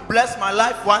day,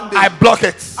 I block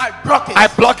it.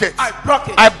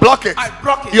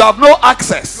 You have no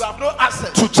access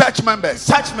to church members.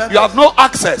 You have no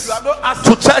access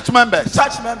to church members.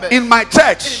 In my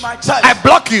church, I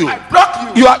block you.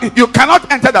 You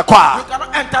cannot enter the choir.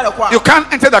 You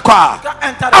can't enter the choir.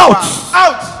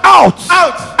 Out.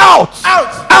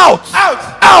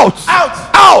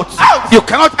 You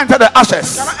cannot enter the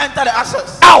ashes.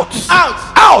 Out.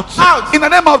 In the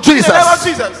name of Jesus.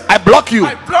 I block you.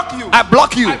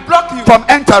 From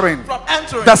entering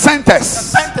the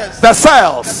centers, the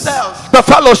cells, the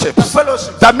fellowships,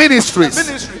 the ministries.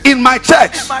 In my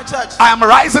church, I am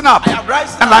rising up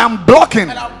and I am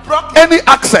blocking any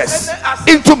access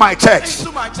into my church.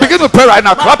 Begin to pray right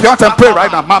now. Clap your hands and pray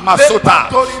right now. Mama Sota.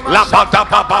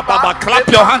 Clap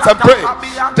your hands and pray.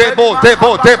 Debo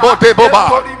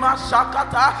ba.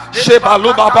 Sheba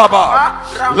luba baba.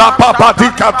 La papa di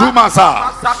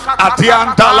kadumaza.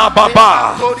 Atianda la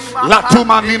baba. La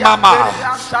tumani mama.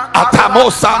 Atamo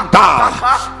santa.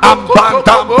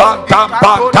 Ambandam bandam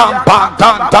bandam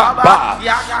bandam ba.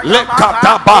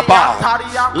 Lekata baba.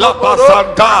 La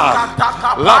basanda.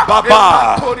 La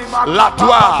baba. La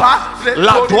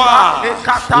doa.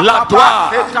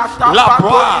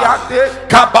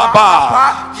 Kababa.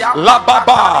 La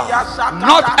baba.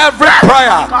 Not every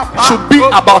prayer should be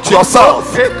about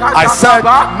yourself. I said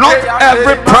not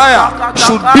every prayer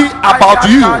should be about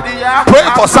you. Pray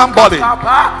for somebody.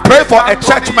 Pray for a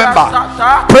church member.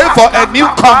 Pray for a new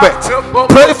convert.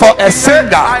 Pray for a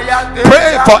singer.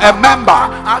 Pray for a member.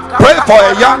 Pray for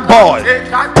a young boy.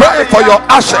 Pray for your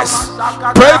ashes.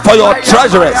 Pray for your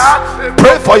treasurers.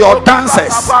 Pray for your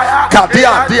dancers.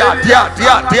 Kadia dia.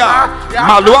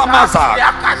 Maluamaza.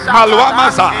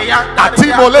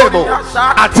 Atimolebo.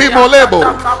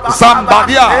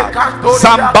 Zambadia.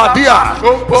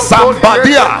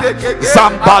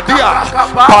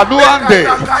 Panuande.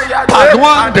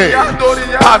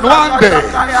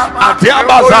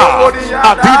 Adiabaza.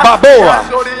 Adibaboa.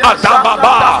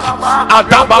 Adababa.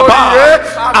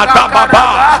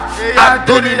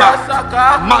 Adonima.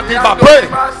 Madiba. Pray.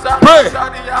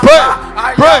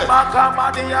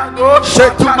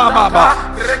 Shetuma baba.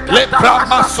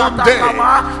 Lebrama sunde.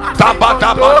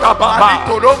 Tabadababa.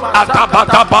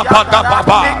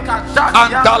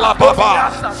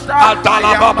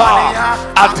 Andala baba.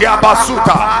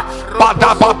 Adiabasuta.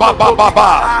 Badababa.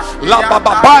 La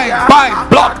baba. Bind.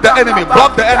 Block the enemy.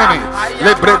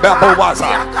 Lebrebabowaza.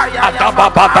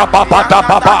 Adababa.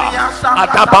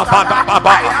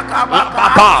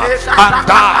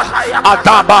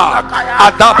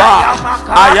 Adaba.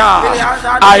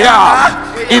 Aya.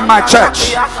 in my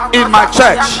church, in my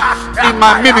church, in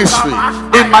my ministry,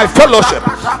 in my fellowship,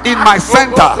 in my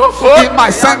center, in my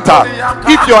center.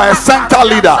 If you are a center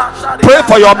leader, pray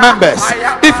for your members.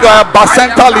 If you are a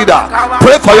center leader,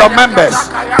 pray for your members.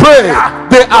 Pray.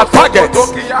 They are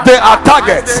targets. They are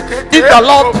targets. If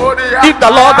the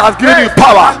Lord has given you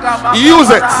power, use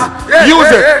it.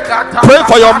 Use it. Pray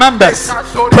for your members.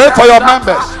 Pray for your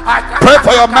members. Pray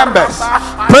for your members.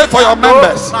 Pray for your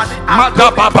members.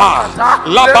 Madababa,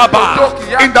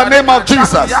 Lababa. In the name of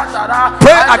Jesus.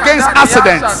 Pray against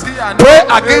accidents. Pray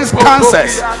against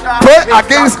cancers. Pray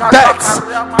against deaths.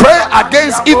 Pray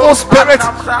against evil spirits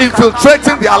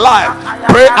infiltrating their life.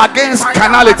 Pray against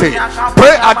carnality.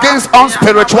 Pray against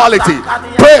unspirituality.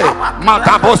 Pray.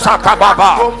 Matabosa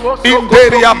Kababa.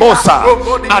 Inderia Bosa.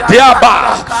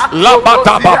 Adiaba.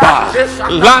 Labadababa.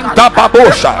 Landa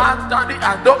Babosha.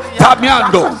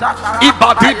 Tamiando.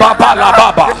 Ibadi Baba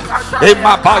Lababa.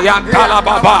 Emabayanta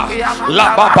Lababa.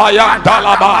 Lababayanta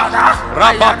Laba.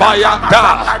 Rababayanta.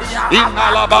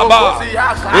 Inalababa.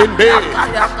 Imbe.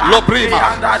 Lobrima.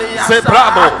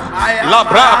 Sebrabo. La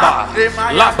Braba.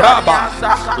 La Braba.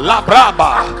 La Braba.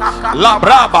 La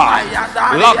Braba.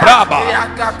 La Braba.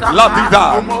 La Vida.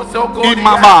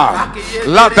 Imama.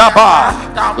 La Daba.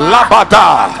 La Bada.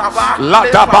 La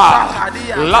Daba.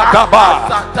 La Daba.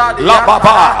 La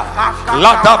Baba.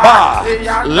 La Daba.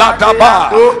 La Daba.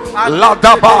 La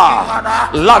Daba.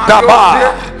 La Daba.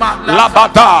 La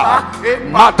Bada.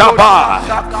 Madaba.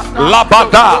 La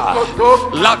Bada.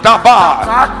 La Daba.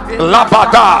 La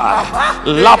Bada.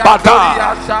 La Bada.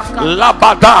 La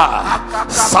Bada.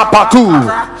 Sapatu.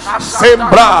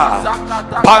 Sembra.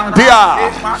 Bandia.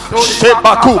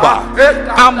 Shebakuba.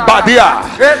 Ambadia.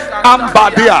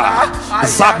 Ambadia.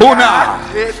 Zabuna.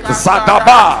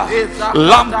 Zadaba.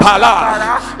 Lampala.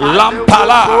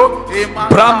 Lampala.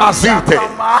 Bramazite.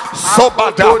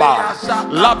 Sobadaba.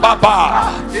 Lababa.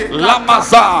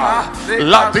 Lamaza.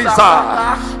 Ladiza.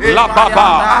 Lababa.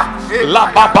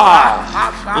 Lababa.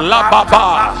 Lababa.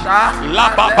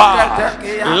 Lababa.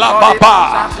 Lababa.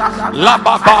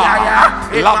 Lababa.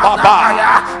 Lababa.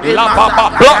 Lababa.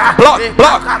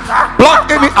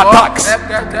 Block any attacks.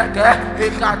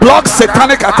 Block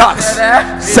satanic attacks.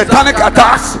 Satanic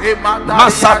attacks.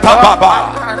 Masata Baba.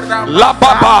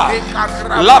 Lababa.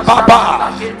 Lababa.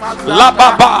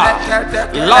 Lababa.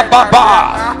 Lababa.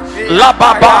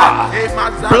 Lababa.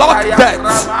 Block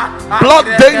deaths. Block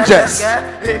dangers.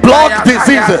 Block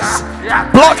diseases.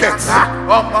 Block it.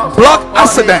 Block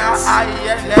accidents.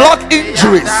 Block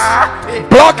injuries.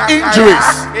 Block injuries.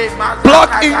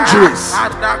 Block injuries.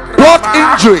 Block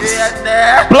injuries.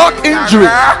 Block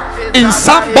injuries in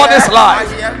somebody's life.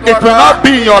 It will not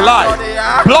be in your life.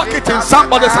 Block it in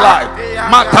somebody's life.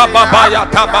 Matababa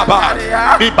yatababa.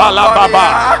 Ibala baba.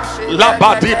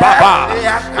 Labadi baba.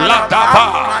 Ladaba.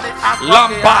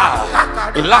 Lamba.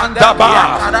 Landaba.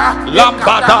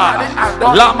 Lambada.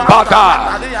 Lambada.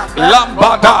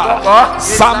 Lambada.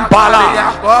 Sambala.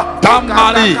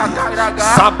 Damani.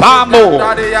 Sabamo.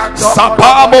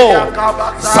 Sabamo.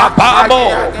 Sabamo.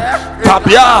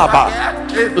 Tabiaba.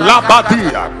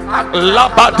 Labadia.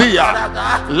 Labadia.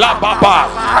 Lababa.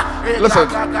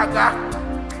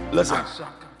 Listen.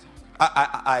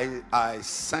 I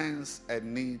sense a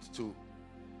need to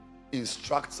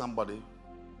instruct somebody.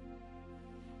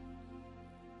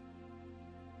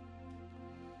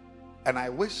 And I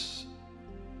wish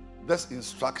this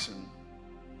instruction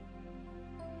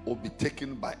will be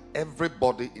taken by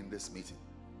everybody in this meeting.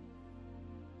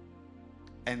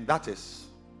 And that is,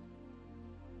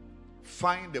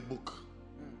 find a book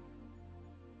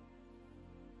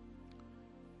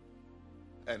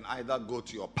and either go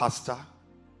to your pastor,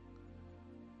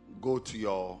 go to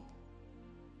your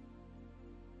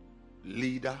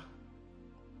leader,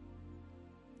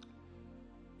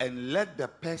 and let the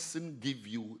person give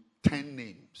you 10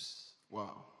 names.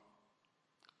 Wow.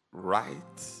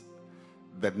 Write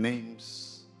the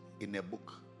names in a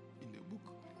book.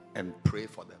 And pray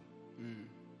for them.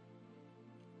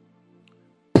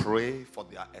 Pray for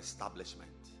their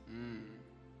establishment.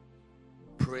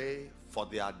 Pray for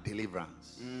their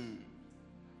deliverance.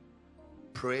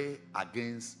 Pray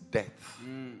against death.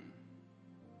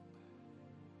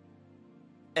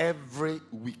 Every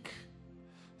week.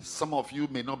 Some of you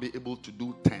may not be able to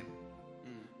do 10.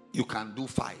 You can do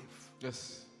 5.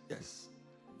 Yes. Yes.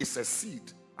 It's a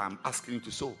seed I'm asking you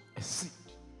to sow. A seed.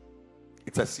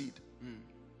 It's a seed.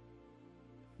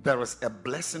 There is a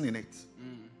blessing in it.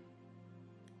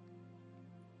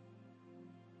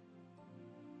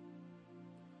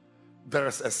 There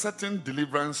is a certain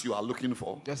deliverance you are looking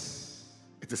for. Yes.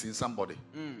 It is in somebody.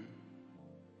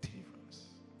 Deliverance.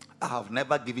 I have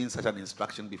never given such an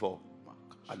instruction before.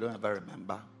 I don't ever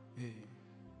remember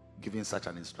giving such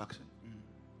an instruction.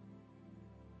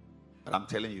 But I'm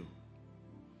telling you,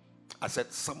 I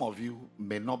said some of you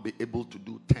may not be able to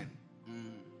do 10,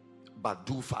 but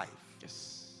do 5.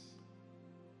 Yes.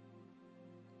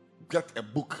 Get a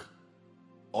book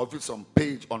or if it's some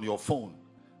page on your phone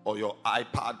or your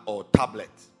iPad or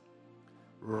tablet.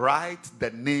 Write the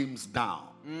names down.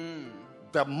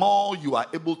 The more you are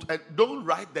able to, and don't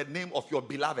write the name of your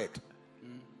beloved.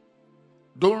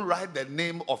 Don't write the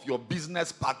name of your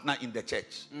business partner in the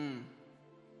church.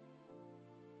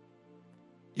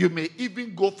 You may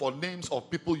even go for names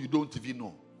of people you don't even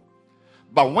know.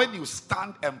 But when you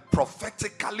stand and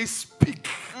prophetically speak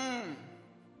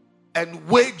and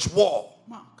wage war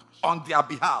on their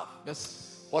behalf,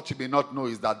 Yes. what you may not know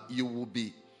is that you will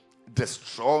be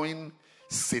destroying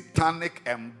satanic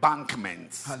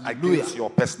embankments against your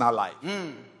personal life.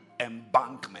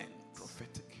 Embankment.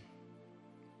 Prophetic.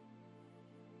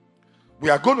 We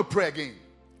are going to pray again.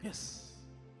 Yes.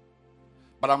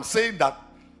 But I'm saying that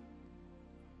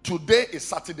today is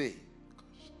Saturday.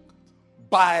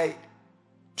 By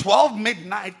 12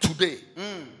 midnight today,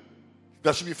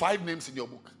 there should be 5 names in your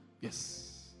book.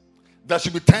 Yes. There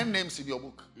should be 10 names in your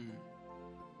book.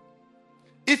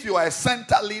 If you are a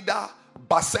center leader,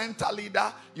 bacenta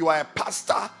leader, you are a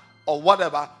pastor or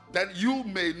whatever, then you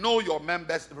may know your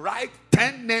members. Write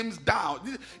 10 names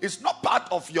down. It's not part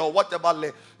of your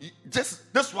whatever.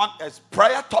 Just this one is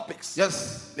prayer topics.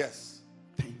 Yes. Yes.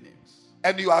 10 names.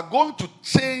 And you are going to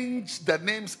change the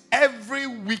names every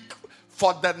week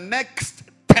for the next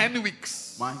 10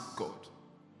 weeks. My God.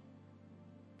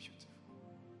 Beautiful.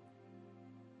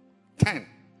 10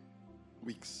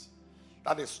 weeks.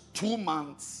 That is 2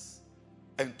 months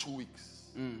and 2 weeks.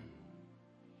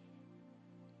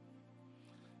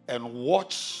 And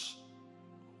watch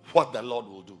what the Lord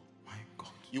will do. My God.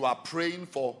 You are praying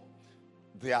for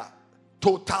their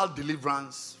total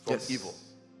deliverance from evil.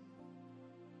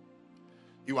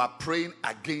 You are praying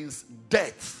against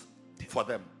death for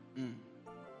them.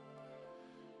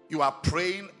 You are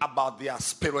praying about their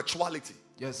spirituality.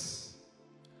 Yes.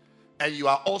 And you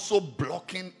are also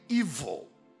blocking evil,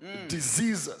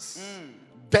 diseases,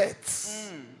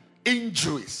 deaths,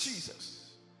 injuries.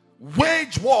 Jesus.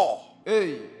 Wage war.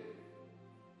 Hey.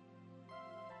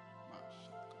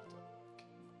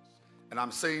 And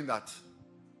I'm saying that.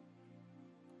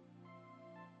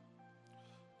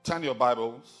 Turn your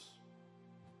Bibles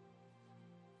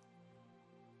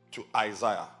to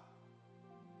Isaiah.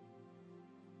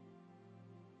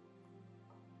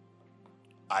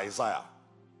 Isaiah.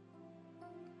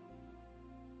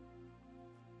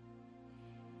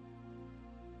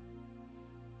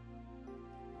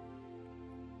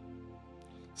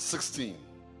 (16).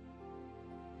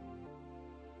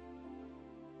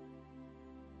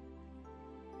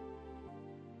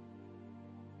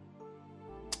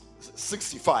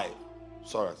 (65).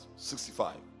 Sorry,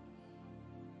 65.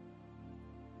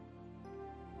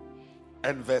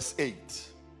 And verse 8.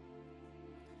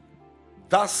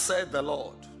 Thus said the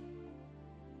Lord,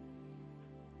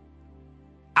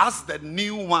 as the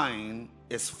new wine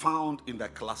is found in the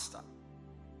cluster,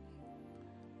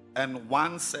 and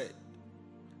one said,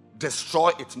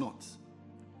 destroy it not,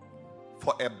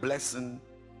 for a blessing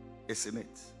is in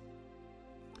it.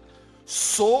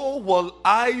 So will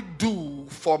I do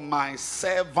for my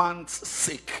servant's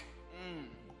sake.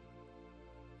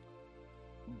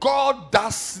 God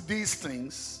does these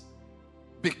things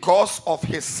because of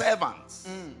his servants.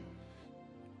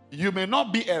 You may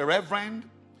not be a reverend,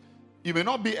 you may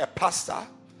not be a pastor,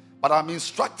 but I'm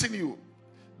instructing you.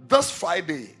 This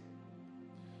Friday,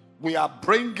 we are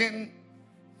bringing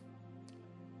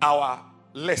our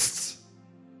lists.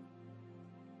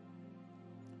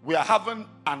 We are having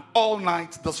an all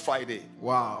night this Friday.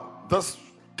 Wow. This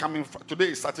coming today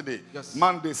is Saturday. Yes.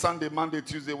 Monday, Sunday, Monday,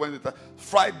 Tuesday, Wednesday,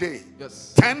 Friday.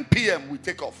 Yes. 10 p.m. we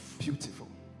take off. Beautiful.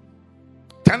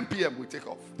 10 p.m. we take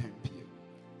off. 10 p.m.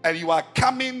 And you are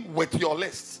coming with your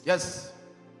list. Yes.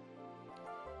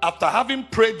 After having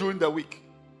prayed during the week.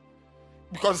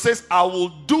 Because it says, I will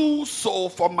do so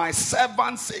for my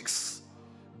servants' sakes,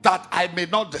 that I may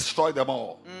not destroy them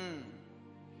all.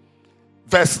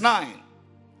 Verse 9.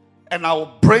 And I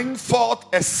will bring forth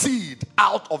a seed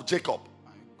out of Jacob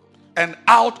and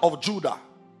out of Judah,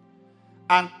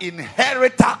 an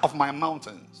inheritor of my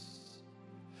mountains,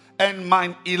 and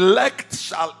mine elect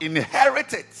shall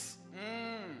inherit it,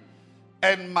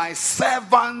 and my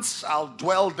servants shall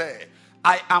dwell there.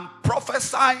 I am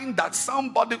prophesying that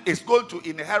somebody is going to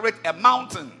inherit a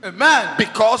mountain. Amen.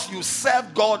 Because you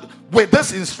serve God with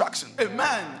this instruction.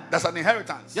 Amen. That's an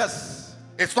inheritance. Yes.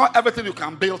 It's not everything you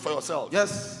can build for yourself.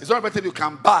 Yes. It's not everything you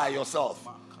can buy yourself.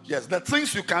 Yes, the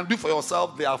things you can do for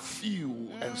yourself, they are few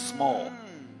and small.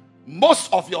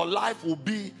 Most of your life will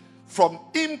be from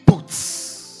inputs.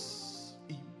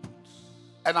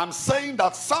 And I'm saying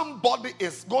that somebody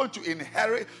is going to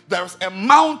inherit. There's a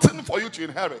mountain for you to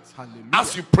inherit. Hallelujah.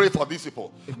 As you pray for these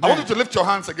people. Amen. I want you to lift your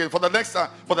hands again. For the next time,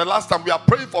 for the last time, we are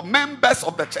praying for members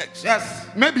of the church. Yes.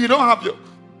 Maybe you don't have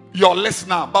your list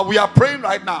now, but we are praying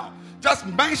right now. Just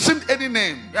mention any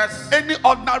name. Yes. Any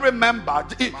ordinary member.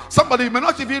 Somebody, you may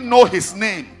not even know his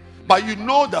name, but you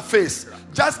know the face.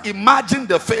 Just imagine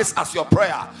the face as your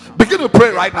prayer. Begin to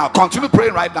pray right now. Continue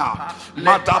praying right now.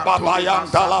 Baba,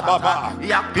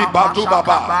 Ibadu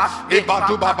Baba,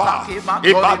 Ibadu Baba,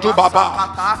 Ibadu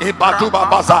Baba, Ibadu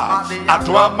Babaza,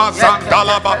 Adwama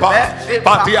Santala Baba,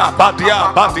 Badia,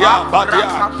 Badia, Badia, Badia,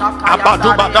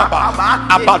 Abadu Badaba,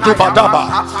 Abadu Badaba,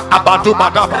 Abadu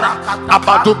Badaba,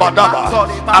 Abadu Badaba,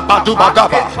 Abadu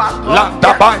Badaba,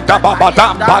 Landa Banda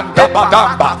Babadam, Banda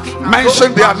Badamba.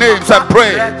 Mention their names and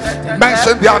pray.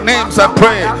 Mention their names and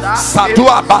pray.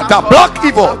 Sadua Bada, block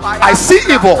evil. I see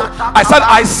evil. I said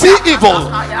I see evil.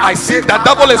 I see the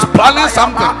devil is planning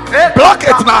something. Block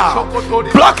it now.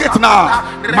 Block it now.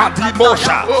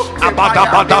 Madimosha Abada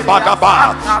Bada Bada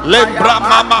Ba Lembra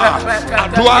Mama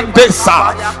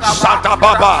Aduandesa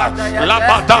Sadababa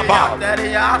Labadaba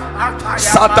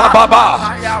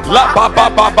Sadababa Lababa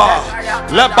Baba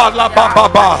Leba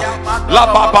Lababa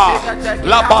Lababa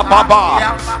Lababa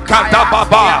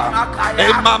Kadababa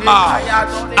Emama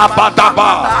Abadaba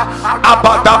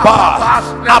Abadaba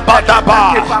Abadaba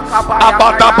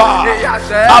Abadaba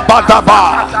Abadaba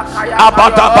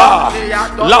Abadaba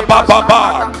Lababa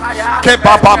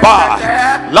Kebababa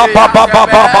Lababa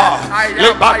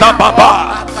Lebadababa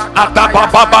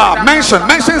Adababa.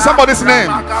 Mention somebody's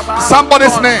name.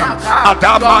 Somebody's name.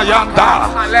 Adamayanda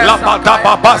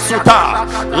Labadababa Suta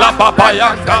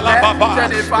Lababayanda Lababa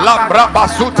Labraba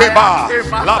Suteba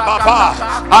Lababa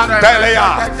Andelia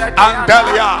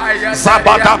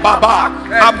Sabadababa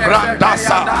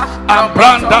Ambrandasa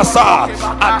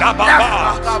Adababa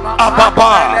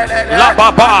Ababa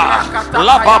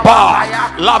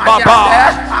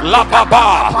Lababa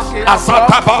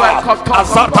Azataba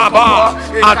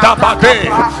Adabade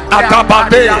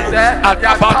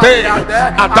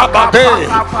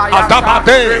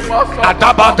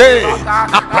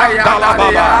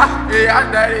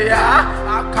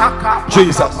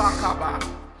Jesus.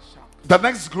 The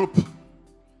next group,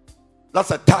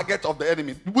 that's a target of the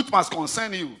enemy, which must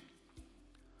concern you.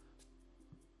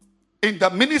 In the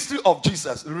ministry of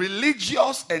Jesus,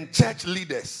 religious and church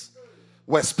leaders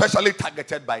were specially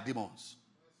targeted by demons.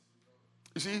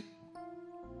 You see,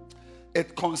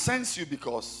 it concerns you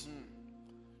because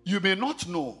you may not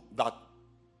know that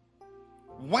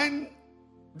when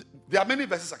there are many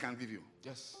verses I can give you.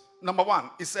 Yes. Number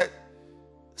one, it said,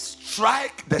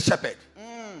 strike the shepherd,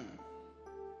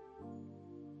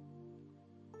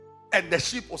 and the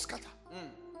sheep will scatter.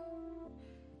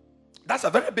 That's a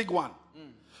very big one.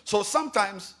 So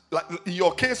sometimes, like in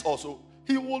your case also,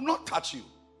 he will not touch you,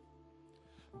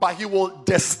 but he will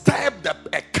disturb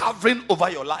a covering over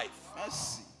your life.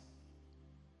 Mercy.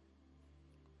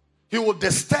 He will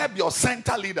disturb your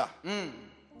center leader.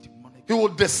 He will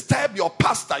disturb your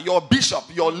pastor, your bishop,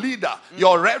 your leader,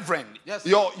 your reverend, yes,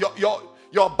 your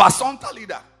basonta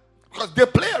leader, because they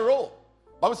play a role.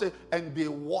 Bible says, and they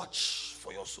watch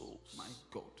for your souls. My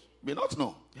God, may not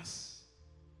know. Yes.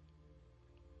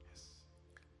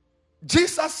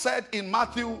 Jesus said in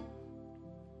Matthew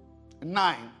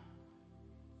 9,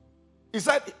 he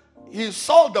said he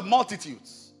saw the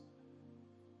multitudes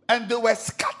and they were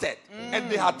scattered and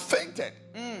they had fainted.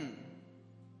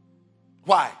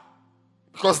 Why?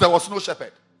 Because there was no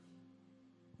shepherd.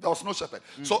 There was no shepherd.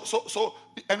 So,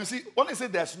 and you see, when I say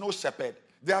there's no shepherd,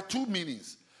 there are two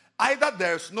meanings. Either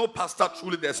there's no pastor,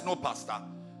 truly there's no pastor,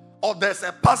 or there's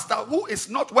a pastor who is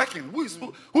not working, who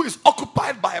is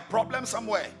occupied by a problem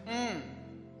somewhere.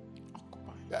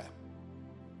 Yeah.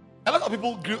 A lot of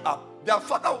people grew up. Their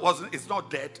father is not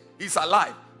dead, he's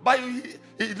alive. But he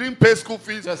didn't pay school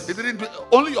fees. Yes. He didn't.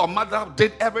 Only your mother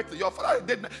did everything. Your father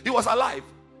did. He was alive.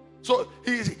 So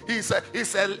he's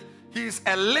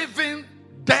a living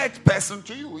dead person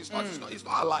to you. He's not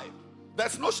alive.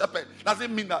 There's no shepherd.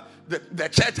 Doesn't mean that the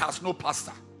church has no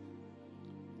pastor.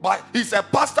 But he's a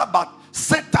pastor, but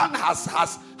Satan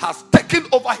has taken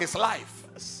over his life.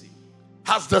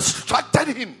 Has distracted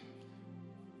him.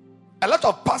 A lot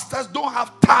of pastors don't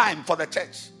have time for the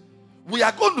church. We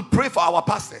are going to pray for our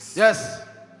pastors. Yes.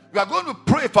 We are going to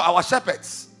pray for our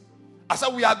shepherds. I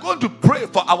said we are going to pray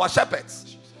for our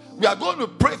shepherds. We are going to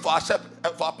pray for our shepherds,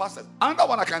 for our pastors. Another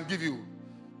one I can give you.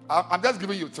 I'm just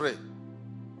giving you three.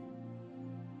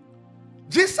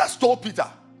 Jesus told Peter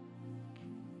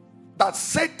that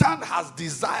Satan has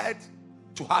desired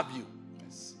to have you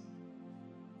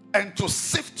and to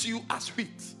sift you as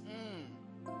wheat.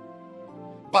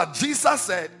 But Jesus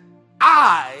said,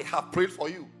 I have prayed for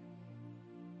you.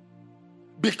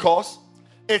 Because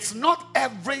it's not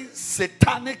every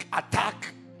satanic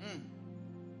attack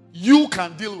you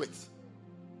can deal with.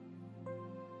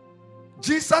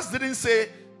 Jesus didn't say,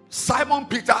 Simon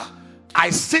Peter, I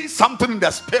see something in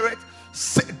the spirit.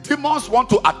 Demons want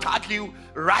to attack you.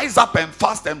 Rise up and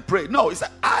fast and pray. No, he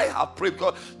said, I have prayed,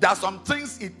 because there are some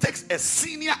things it takes a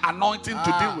senior anointing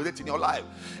to deal with it in your life.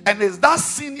 And it's that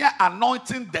senior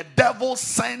anointing the devil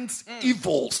sends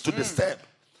evils to disturb.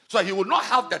 So he will not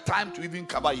have the time to even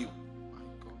cover you.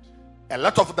 A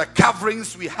lot of the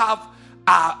coverings we have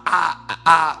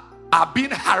are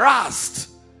being harassed.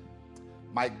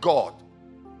 My God,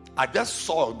 I just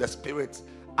saw in the spirit,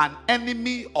 an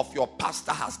enemy of your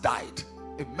pastor has died.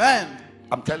 Amen.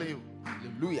 I'm telling you.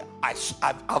 Hallelujah.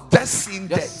 I've just seen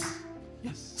death.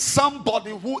 Yes.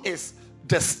 Somebody who is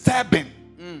disturbing.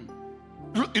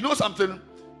 You know something?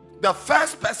 The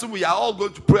first person we are all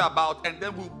going to pray about, and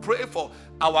then we'll pray for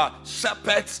our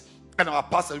shepherds and our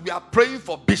pastors. We are praying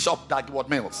for Bishop Dag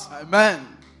Heward-Mills.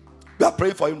 Amen. We are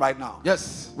praying for him right now.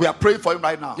 Yes. We are praying for him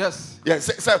right now. Yes.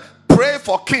 Yes. So pray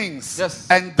for kings. Yes.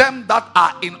 And them that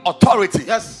are in authority.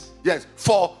 Yes. Yes.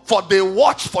 For they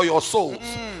watch for your souls.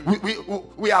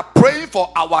 We are praying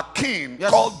for our king,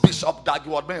 yes, called Bishop Dag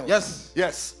Heward-Mills. Yes.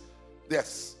 Yes.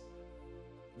 Yes.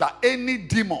 That any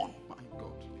demon, My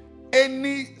God.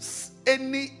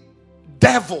 any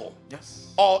devil,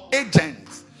 Yes, or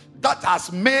agent that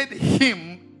has made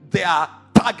him their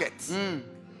target,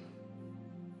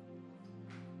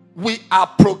 we are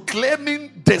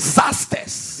proclaiming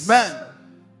disasters, amen,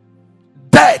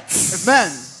 deaths,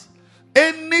 amen.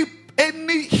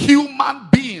 Any human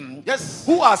being, Yes,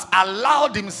 who has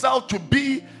allowed himself to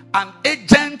be an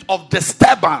agent of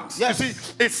disturbance. Yes.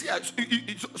 You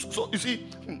see,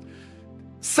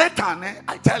 Satan,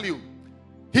 I tell you,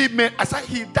 he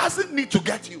doesn't need to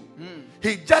get you.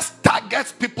 He just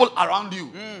targets people around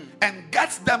you and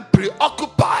gets them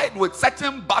preoccupied with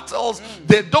certain battles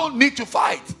they don't need to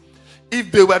fight. If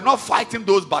they were not fighting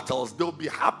those battles, they'll be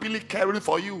happily caring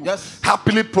for you, yes,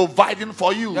 happily providing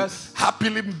for you, yes,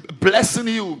 happily blessing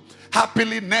you,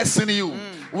 happily nursing you.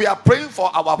 We are praying for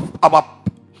our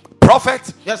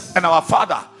prophet, yes, and our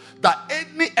father, that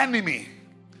any enemy,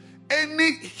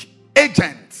 any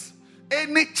agent,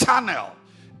 any channel,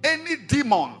 any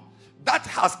demon that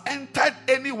has entered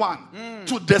anyone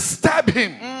to disturb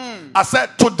him, I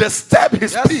said, to disturb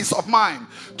his peace of mind,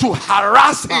 to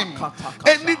harass him,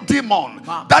 any demon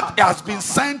that has been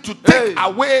sent to take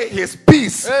away his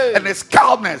peace and his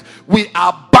calmness, we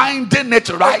are binding it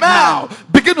right now.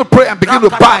 Begin to pray and begin to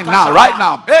bind now, right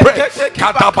now. Pray. If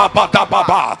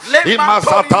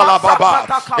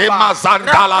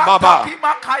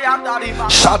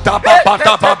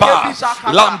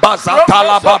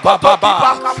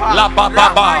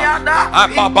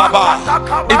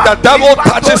the devil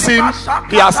touches him,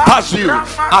 he has touched you.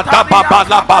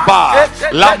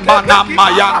 Lamana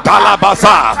mayan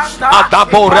talabasa,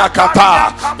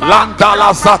 Adaborakata,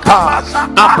 Landala Zata,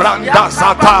 Abranda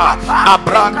Zata,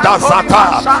 Abranda Zata,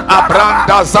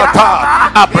 Abranda Zata,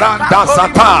 Abranda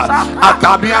Zata,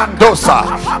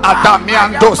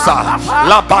 Adamiandosa,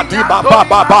 Labadiba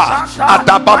Baba,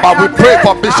 Adababa. We pray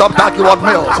for Bishop Dag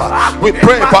Heward-Mills. We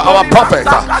pray for our prophet.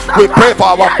 We pray for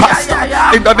our pastor.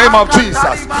 In the name of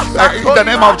Jesus. In the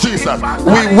name of Jesus.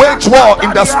 We wage war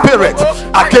in the spirit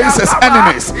against his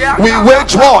enemies. We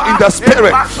wage war in the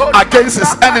spirit against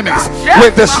his enemies.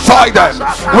 We destroy them.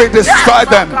 We destroy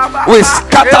them. We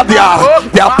scatter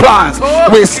their plans.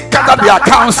 We scatter their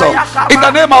counsel. In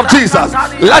the name of Jesus.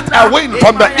 Let a wind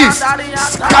from the east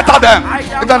scatter them.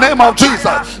 In the name of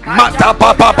Jesus.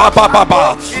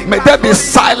 May there be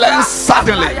silence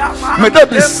suddenly. May there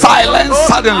be silence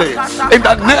suddenly. In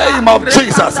the name of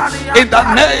Jesus. In the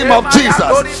name of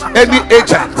Jesus. Any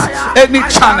agent, any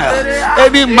channel,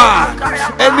 any man,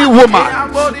 any woman,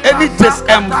 any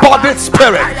disembodied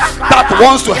spirit that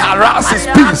wants to harass his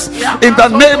peace, in the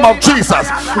name of Jesus,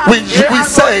 we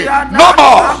say no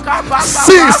more.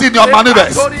 Cease in your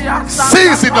maneuvers.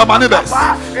 Cease in your maneuvers.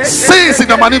 Cease in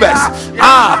your maneuvers.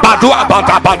 Badua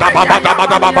bada bada bada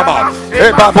bada bada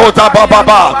bada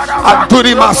baba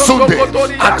Anturi Masunde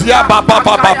Adia baba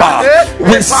baba.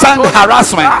 We send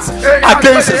harassment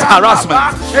against his harassment,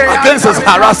 against his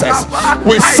harassers.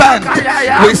 We send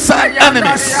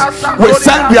enemies. We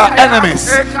send their enemies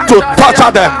to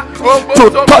torture them, to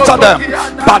torture them.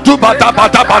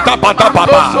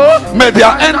 May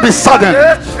their end be sudden.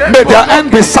 May their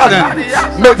end be sudden.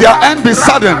 May their end be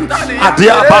sudden.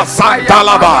 Adiaba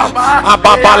Santalaba,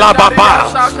 Ababalababa,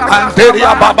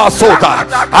 Anderia Baba Sota,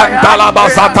 Andalaba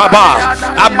Sataba,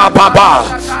 Amababa,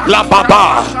 La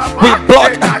Baba. We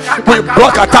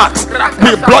block attacks.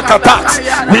 We block attacks.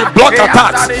 We block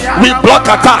attacks. We block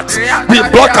attacks. We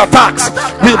block attacks.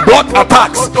 We block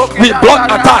attacks. We block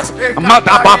attacks.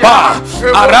 Madababa,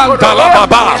 Arandala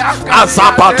Baba,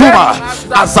 Azabaduma,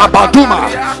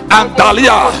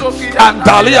 Andalia,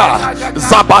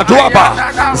 Zabaduaba,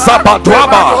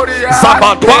 Zabadia.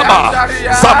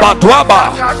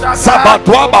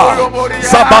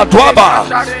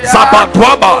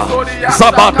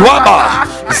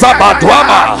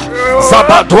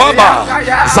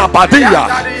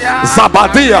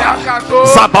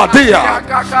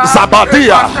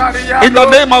 In the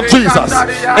name of Jesus.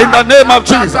 In the name of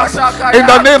Jesus. In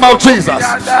the name of Jesus.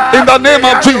 In the name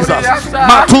of Jesus.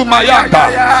 Matumayanda.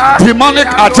 Demonic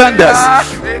agendas.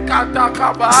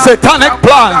 Satanic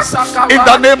plans. In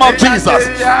the name of Jesus.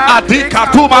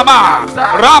 Adikatumama.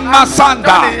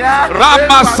 Ramasanda.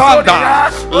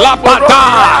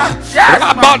 Labada.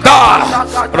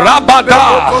 Rabada.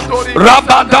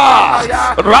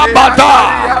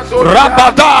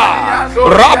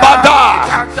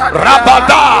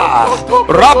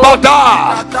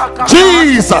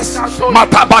 Jesus.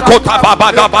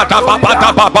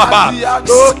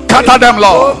 Scatter them,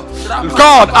 Lord.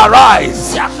 God,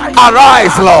 arise.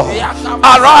 Arise, Lord.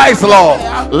 Arise, Lord.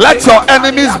 Let your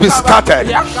enemies be scattered.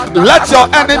 Let your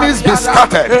enemies be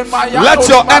scattered. Let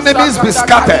your enemies be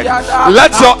scattered.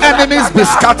 Let your enemies be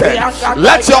scattered.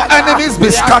 Let your enemies be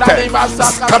scattered.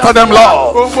 Scatter them,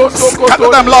 Lord. Scatter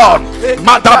them, Lord.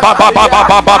 Madababa,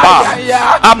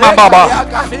 Amababa,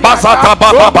 Basata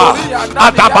Baba,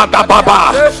 Adabada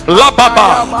Baba,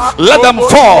 Lababa. Let them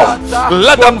fall.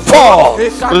 Let them fall.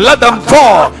 Let them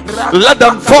fall. Let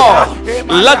them fall.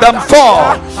 Let them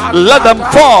fall. Let them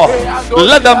fall.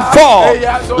 Let them fall.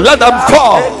 Let them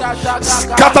fall.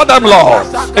 Scatter them, Lord,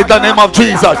 in the name of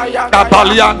Jesus.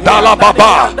 Abalian Dala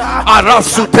Baba,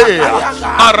 Arasutea,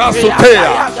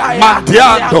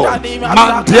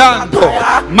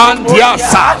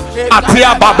 Mandiasa,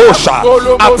 Atia Babosha,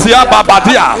 Atia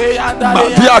Babadia,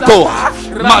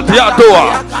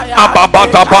 Madiadoa,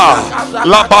 Ababadaba,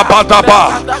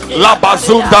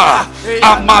 Labazunda,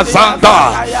 Amazanda.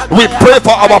 We pray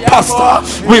for our pastor.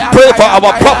 We pray for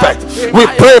our prophet. We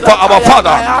pray for our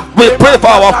father. We pray for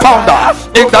our founder.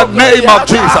 In the name of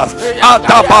Jesus.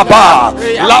 Adababa,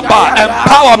 Laba,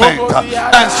 empowerment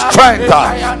and strength.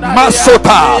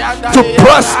 Masota, to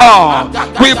press on.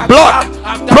 We block,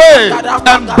 pray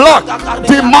and block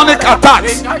demonic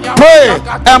attacks. Pray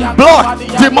and block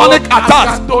demonic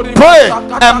attacks. Pray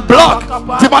and block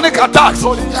demonic attacks.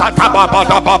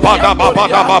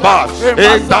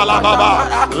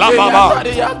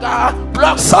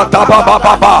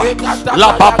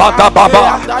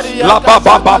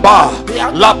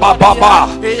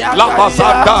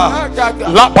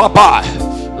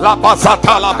 La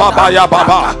basata la baba ya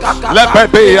baba le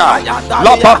bebe ya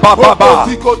la baba baba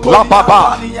la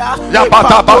baba ya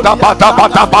bata bata bata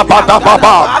bata bata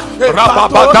baba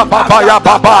rababa baba ya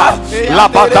baba la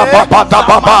bata bata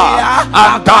baba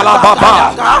antala baba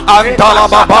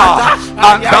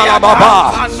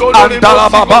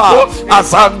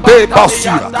azande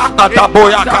basira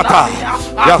adaboya kata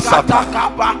yasata.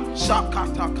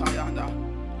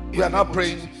 We are now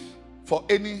praying for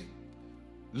any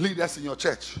leaders in your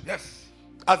church. Yes.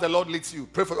 As the Lord leads you,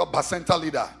 pray for your basenta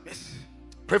leader. Yes.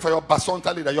 Pray for your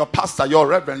basenta leader, your pastor, your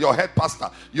reverend, your head pastor,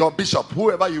 your bishop,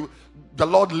 whoever the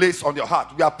Lord lays on your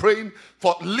heart. We are praying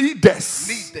for leaders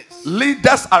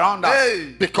around us.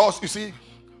 Hey. Because you see,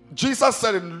 Jesus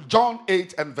said in John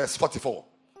 8 and verse 44,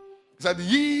 he said,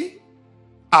 ye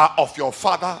are of your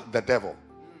father the devil,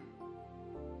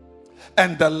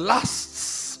 and the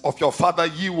lusts of your father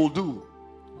ye will do.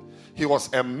 He was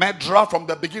a murderer from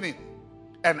the beginning,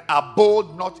 and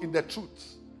abode not in the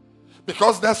truth,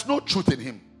 because there's no truth in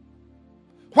him.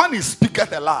 When he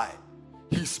speaketh a lie,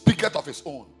 he speaketh of his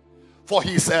own, for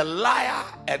he is a liar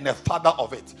and a father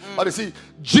of it. But you see,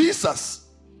 Jesus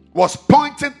was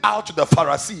pointing out to the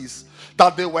Pharisees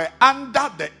that they were under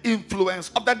the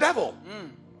influence of the devil.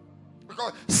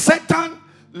 Because Satan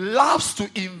loves to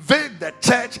invade the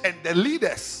church and the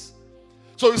leaders.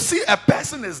 So you see, a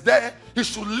person is there, he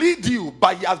should lead you,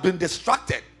 but he has been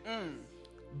distracted.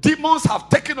 Demons have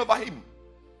taken over him,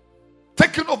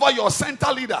 taken over your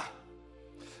center leader.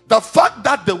 The fact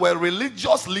that they were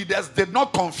religious leaders did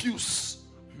not confuse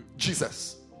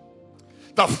Jesus.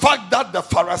 The The fact that the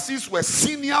Pharisees were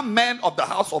senior men of the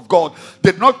house of God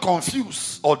did not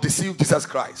confuse or deceive Jesus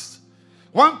Christ.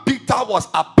 When Peter was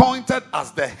appointed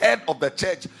as the head of the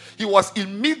church, he was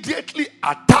immediately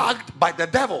attacked by the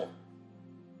devil.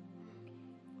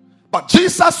 But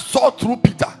Jesus saw through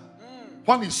Peter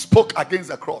when he spoke against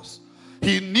the cross.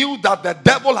 He knew that the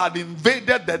devil had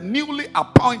invaded the newly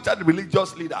appointed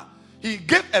religious leader. He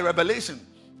gave a revelation,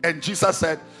 and Jesus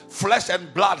said, flesh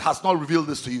and blood has not revealed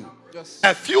this to you. Yes.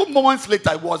 A few moments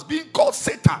later, he was being called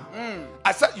Satan.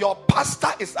 I said, your pastor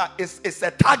is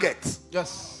a target.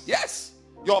 Yes. Yes.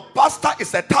 Your pastor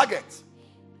is a target.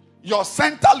 Your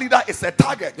center leader is a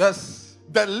target. Yes.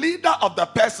 The leader of the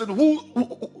person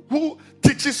who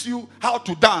teaches you how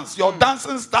to dance, your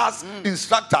dancing stars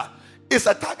instructor, is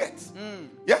a target.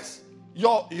 Yes.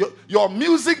 Your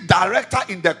music director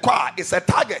in the choir is a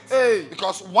target. Hey.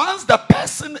 Because once the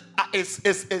person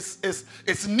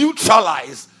is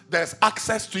neutralized, there's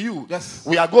access to you. Yes.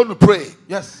 We are going to pray.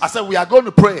 Yes. I said we are going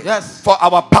to pray. Yes. For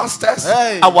our pastors,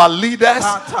 Hey. our leaders,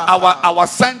 our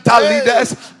center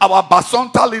leaders, our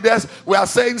basonta leaders. We are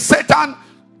saying, Satan,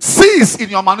 cease in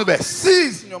your maneuvers.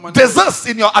 Cease in your maneuvers. Desist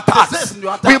in your attacks. Desist in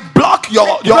your We attack. block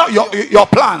your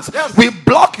plans. Yes. We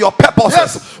block your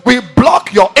purposes. Yes. We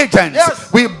block your agents.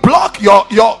 Yes. We block your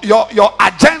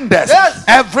agendas. Yes.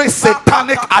 Every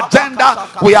satanic agenda,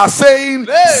 we are saying,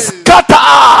 Hey. scatter.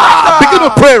 Begin to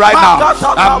pray right now.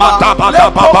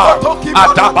 Amadabadababa,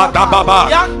 adabadababa,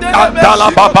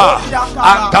 andalababa,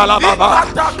 andalababa,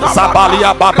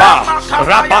 zabalia baba,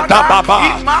 rabadababa,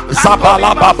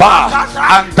 zabalababa,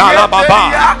 andalababa,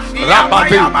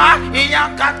 rabadi,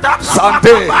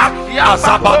 sande,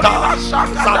 azabada,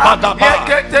 zabadaba,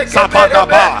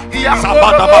 zabadaba,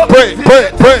 zabadaba. Pray.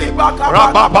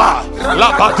 Rababa,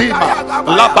 labadima,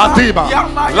 labadima,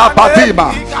 labadima,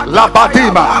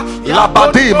 labadima,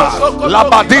 labadima,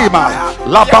 labadima,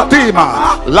 labadima,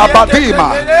 labadima,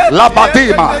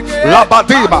 labadima,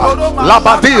 labadima,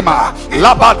 labadima,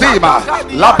 labadima,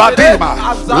 labadima,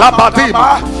 labadima,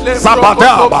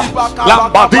 zabadaba,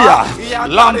 lambadia,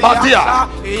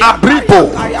 abripo.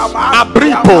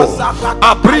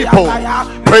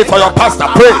 Pray for your pastor.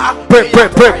 Pray.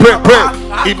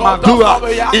 Imandura,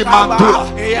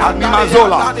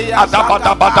 Animazola,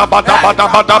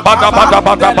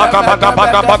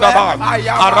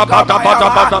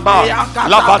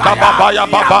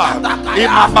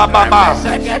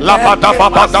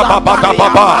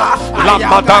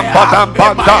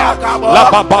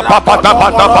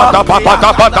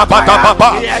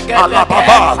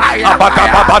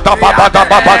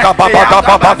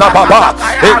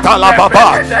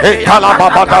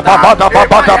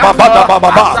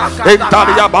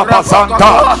 Italia Baba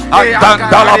Santa,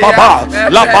 Andandala Baba,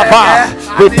 La Baba.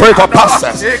 We pray for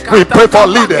pastors, we pray for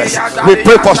leaders, we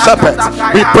pray for shepherds,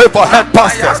 we pray for head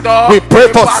pastors, we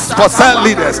pray for cell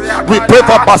leaders, we pray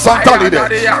for Basanta leaders,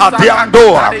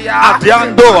 Adiandoa,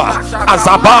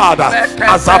 Azabada,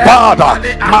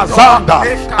 Mazanda,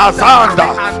 Azanda,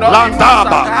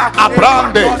 Landaba,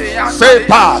 Abrande,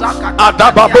 Sepa,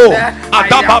 Adababo,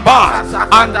 Adababa,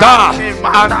 Anda,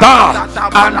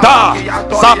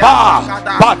 Saba,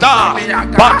 Bada,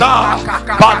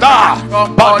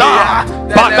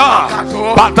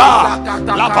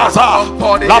 La Baza,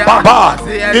 La Baba,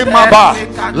 Imaba,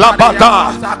 La Bada,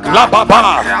 La Baba,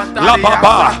 La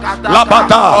Baba, La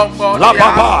Bada, La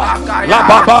Baba, La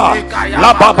Baba,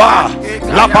 La Baba,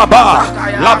 La Baba,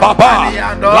 La Baba, La Baba,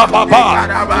 La Baba,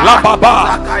 La Baba,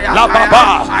 La Baba,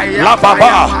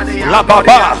 La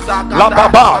Baba, La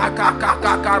Baba,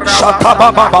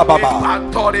 Shatababa Baba.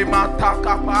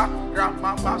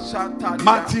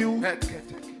 Matthew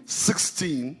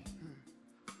 16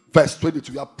 verse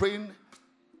 22. We are praying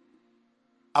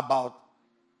about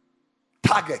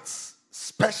targets,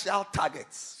 special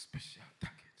targets.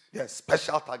 Yes,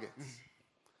 special targets.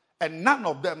 And none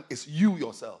of them is you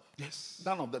yourself. Yes.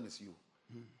 None of them is you.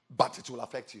 But it will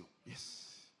affect you.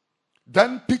 Yes.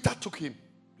 Then Peter took him.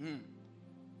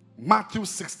 Matthew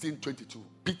 16:22.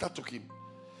 Peter took him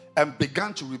and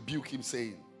began to rebuke him,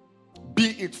 saying,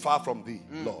 be it far from thee,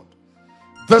 Lord.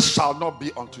 This shall not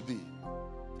be unto thee,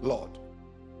 Lord.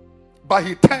 But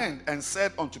he turned and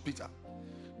said unto Peter,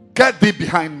 get thee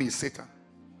behind me, Satan.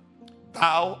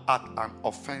 Thou art an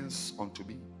offense unto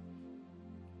me.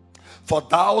 For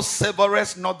thou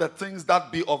savorest not the things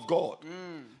that be of God,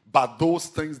 but those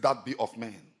things that be of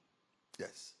men.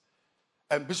 Yes.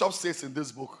 And Bishop says in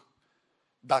this book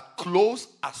that close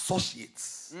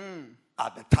associates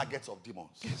are the targets of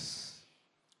demons. Yes.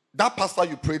 That pastor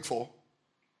you prayed for,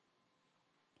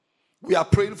 we are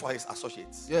praying for his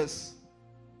associates. Yes.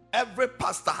 Every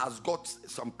pastor has got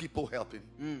some people helping.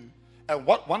 And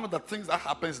one of the things that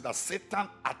happens is that Satan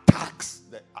attacks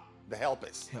the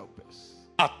helpers.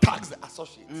 Attacks the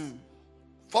associates.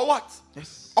 For what?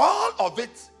 Yes. All of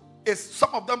it is, some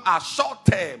of them are short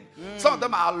term, some of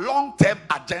them are long term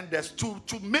agendas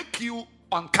to make you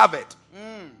uncovered,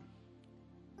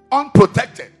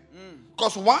 unprotected.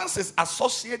 Because once his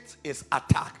associate is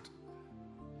attacked,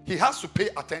 he has to pay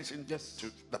attention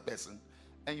to the person,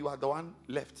 and you are the one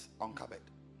left uncovered.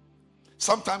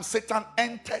 Sometimes Satan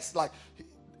enters, like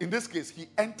in this case, he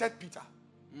entered Peter.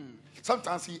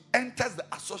 Sometimes he enters the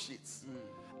associates.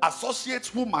 Associates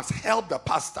who must help the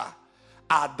pastor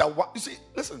are the one. You see,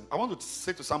 listen, I want to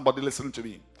say to somebody listening to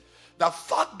me, the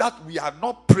fact that we are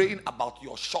not praying about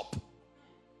your shop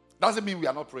doesn't mean we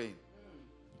are not praying.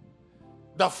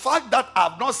 The fact that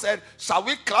I've not said, shall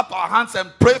we clap our hands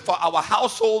and pray for our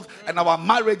household and our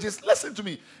marriages? Listen to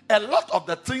me. A lot of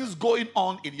the things going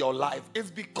on in your life is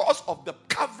because of the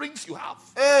coverings you have.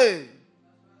 Hey.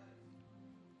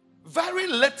 Very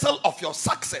little of your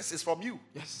success is from you.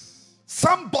 Yes.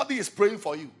 Somebody is praying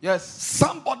for you. Yes.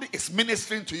 Somebody is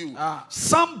ministering to you.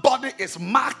 Somebody is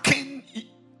marking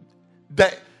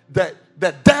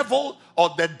the devil or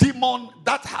the demon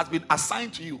that has been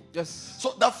assigned to you. Yes.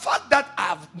 So the fact that I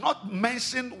have not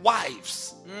mentioned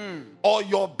wives or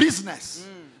your business,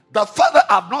 the fact that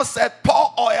I have not said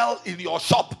pour oil in your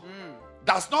shop,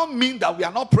 does not mean that we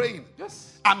are not praying.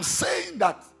 Yes. I'm saying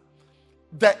that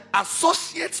the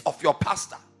associates of your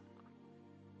pastor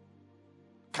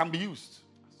can be used.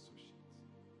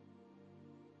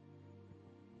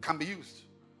 Can be used.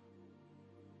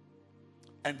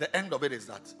 And the end of it is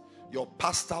that your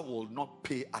pastor will not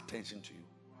pay attention to you.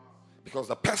 Because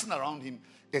the person around him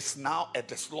is now a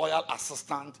disloyal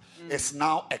assistant, is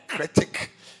now a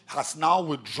critic, has now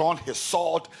withdrawn his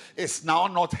sword, is now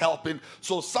not helping.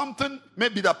 So something,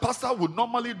 maybe the pastor would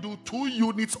normally do 2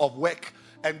 units of work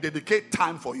and dedicate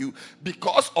time for you.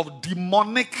 Because of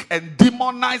demonic and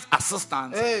demonized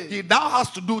assistants, he now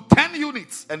has to do 10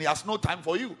 units and he has no time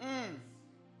for you.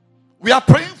 We are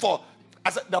praying for,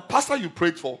 as the pastor you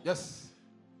prayed for. Yes.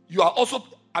 You are also,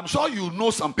 I'm sure you know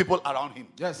some people around him.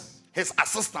 Yes. His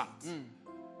assistants.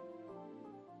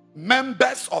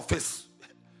 Members of his,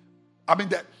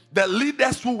 the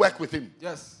leaders who work with him.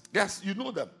 Yes. Yes, you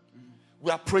know them.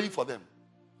 We are praying for them,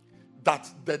 that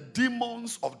the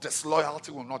demons of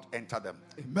disloyalty will not enter them.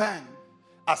 Amen.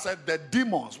 I said the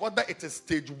demons, whether it is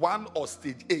stage 1 or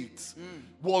stage 8,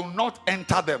 will not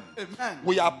enter them. Amen.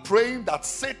 We are praying that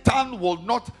Satan will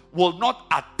not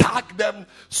attack them,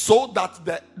 so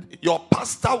that your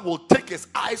pastor will take his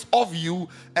eyes off you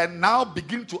and now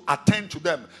begin to attend to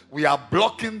them. We are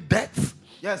blocking death.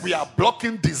 Yes. We are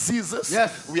blocking diseases.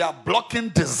 Yes. We are blocking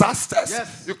disasters.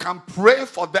 Yes. You can pray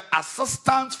for the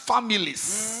assistants'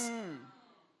 families.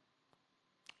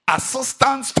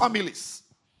 Assistants' families.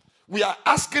 We are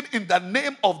asking in the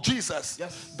name of Jesus,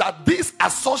 that these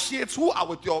associates who are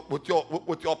with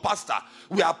your pastor,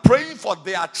 we are praying for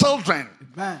their children.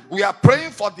 Amen. We are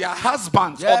praying for their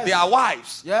husbands or their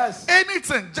wives. Yes.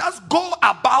 Anything, just go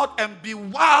about and be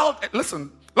wild. Listen,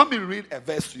 let me read a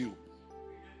verse to you.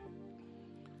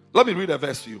 Let me read a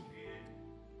verse to you.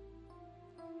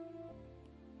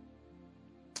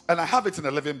 And I have it in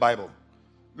the Living Bible.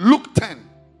 Luke 10.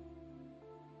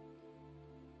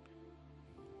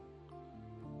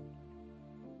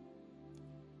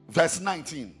 Verse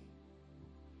 19.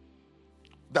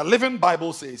 The Living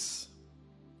Bible says,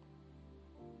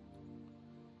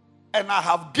 and I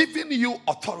have given you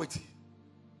authority.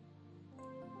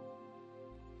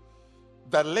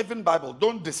 The Living Bible,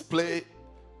 don't display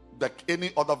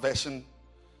any other version.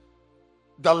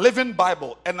 The Living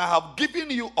Bible, and I have given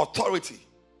you authority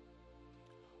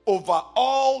over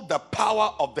all the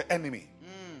power of the enemy,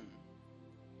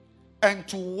 and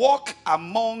to walk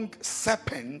among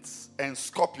serpents and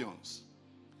scorpions,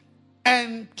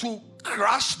 and to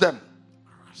crush them.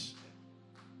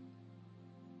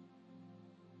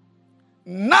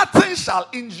 Nothing shall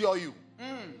injure you.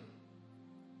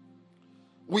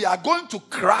 We are going to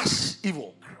crush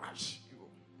evil.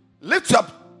 Lift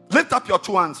up your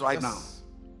 2 hands right now.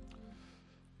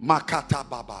 Makata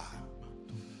Baba.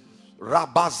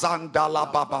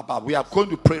 Rabazandala Baba. We are going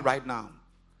to pray right now.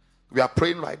 We are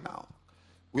praying right now.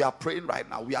 We are praying right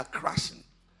now. We are crushing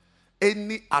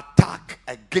any attack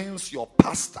against your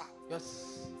pastor.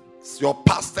 Yes. Your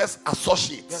pastor's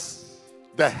associates. Yes.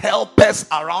 The helpers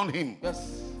around him.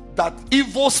 Yes. That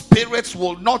evil spirits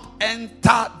will not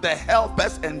enter the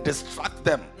helpers and distract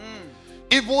them.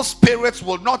 Evil spirits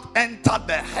will not enter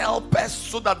the helpers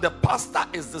so that the pastor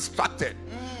is distracted.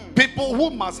 People who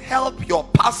must help your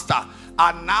pastor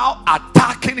are now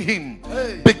attacking attacking him,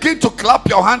 begin to clap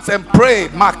your hands and pray.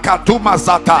 Makatuma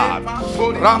Zata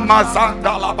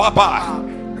Ramazanda la Baba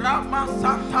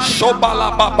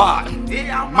Shobala Baba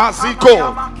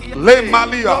Maziko Le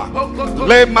Malia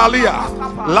Le Malia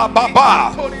La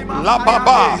Baba La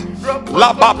Baba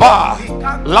La Baba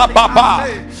La Baba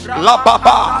La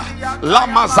Baba La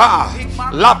Maza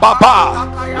La Baba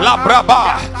La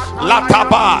Braba La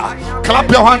Taba.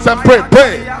 Clap your hands and pray,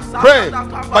 pray, pray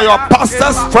for your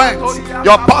pastor's friends,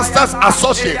 your pastor's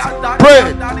associates.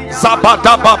 Pray.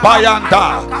 Zabada Baba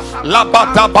Yanda La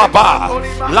Bada Baba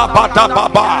La Bada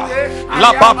Baba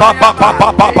La Baba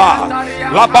Baba Baba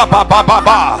La Baba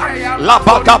Baba La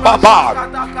Bada Baba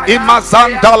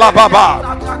Imazanda La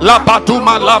Baba La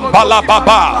Baduma Lamba La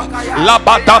Baba La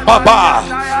Bada Baba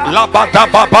La Bada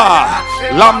Baba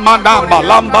Lamanamba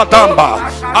Lambadamba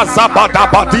Azabada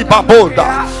Badiba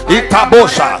Boda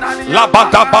Itabosha La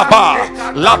Bada Baba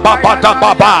La Babada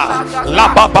Baba La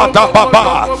Babada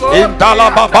Baba Indala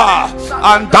Baba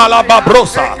Andala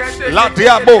Babrosa La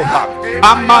Diaboha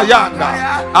Amayanda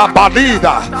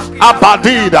Abadida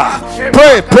Abadida.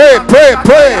 Pray, pray, pray,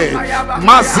 pray.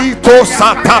 Mazito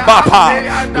Satababa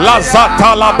La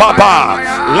Zata La Baba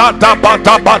La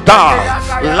Dabada Bada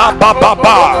La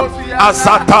Baba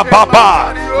Azata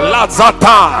Baba La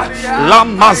Zata La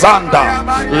Mazanda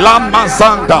La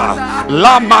Mazanda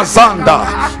La Mazanda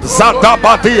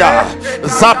Zadabadia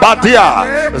Zabadia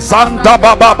Zanda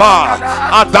Baba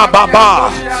Adababa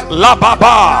La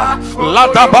Baba La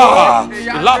Daba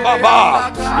La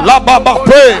Baba La Baba.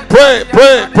 Pray, pray,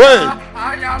 pray, pray.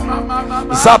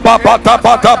 Zababata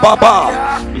Baba Baba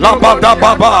La Bada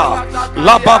Baba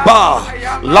La Baba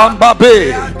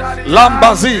Lambabe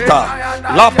Lambazita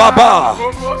La Baba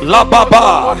La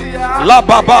Baba La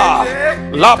Baba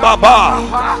La Baba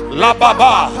La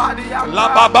Baba La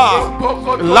Baba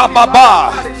La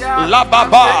Baba La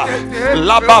Baba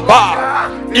La Baba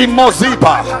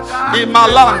Imoziba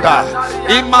Imalanda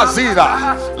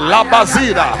Imazira La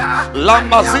Bazira La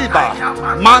Maziba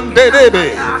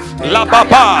Manderebe La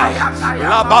Baba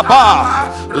La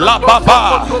Baba La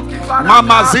Baba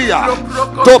Mamazia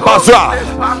Tobaza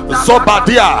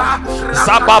Zobadia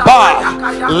Zababa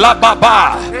La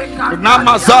Baba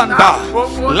Namazanda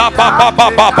La Baba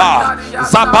Baba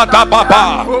Zabada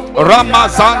Baba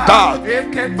Ramazanda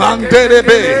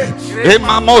Manderebe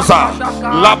Imamoza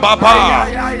La Baba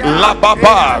La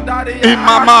Baba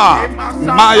Imama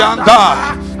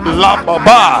Mayanda La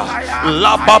Baba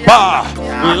La Baba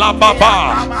La Baba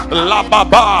La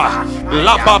Baba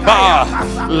La Baba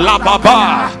La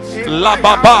Baba La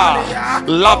Baba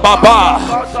La Baba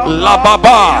La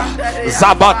Baba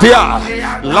Zabadia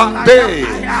Lande.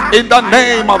 In the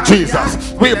name of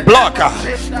Jesus, we block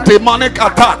demonic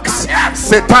attacks,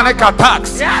 satanic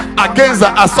attacks against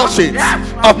the associates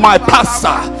of my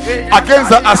pastor, against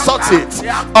the associates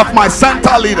of my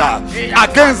center leader,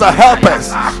 against the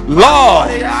helpers. Lord,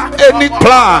 any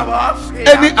plan,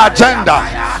 any agenda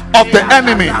of the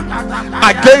enemy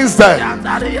against them,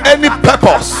 any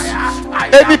purpose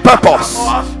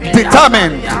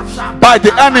determined by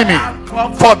the enemy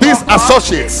for these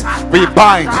associates, we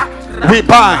bind,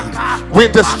 we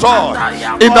destroy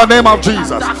in the name of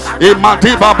Jesus.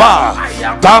 Imadi Baba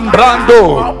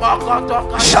Dambrando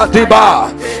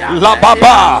Shadiba La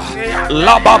Baba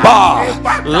La Baba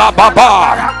La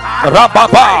Baba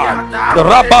Rababa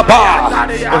Rababa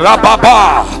Rababa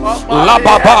La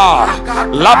Baba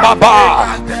La Baba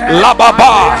La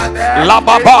Baba La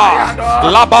Baba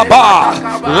La Baba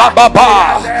La Baba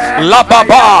La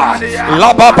Baba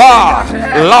La Baba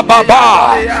La Baba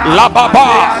La Baba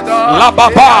La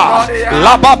Baba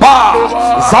La Baba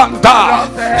Zanda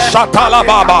Shatala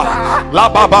Baba La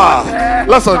Baba.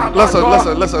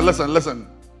 Listen.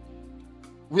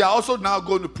 We are also now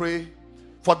going to pray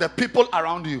for the people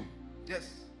around you. Yes.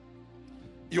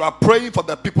 You are praying for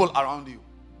the people around you.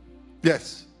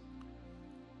 Yes.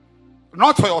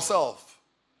 Not for yourself.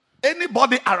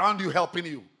 Anybody around you helping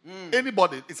you.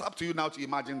 Anybody. It's up to you now to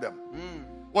imagine them.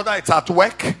 Whether it's at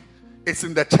work, it's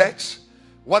in the church,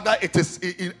 whether it is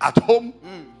at home.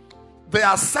 There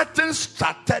are certain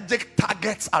strategic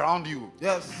targets around you.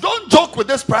 Yes. Don't joke with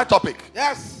this prayer topic.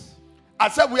 Yes. I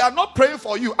said we are not praying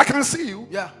for you. I can see you.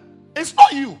 Yeah. It's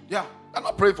not you. Yeah. I'm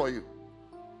not praying for you.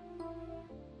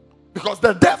 Because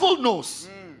the devil knows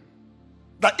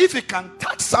that if he can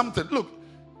touch something, look,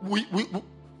 we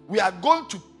are going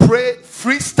to pray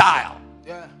freestyle.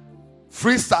 Yeah.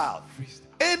 Freestyle.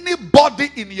 Anybody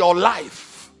in your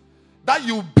life that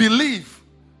you believe,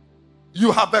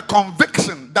 you have a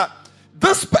conviction that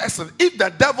this person, if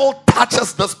the devil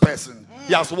touches this person,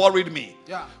 he has worried me.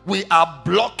 Yeah. We are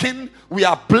blocking, we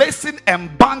are placing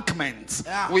embankments,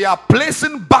 Yeah. we are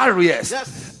placing barriers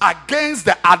Yes. against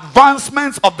the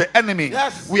advancements of the enemy.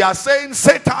 Yes. We are saying,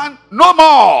 Satan, no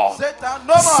more. Satan,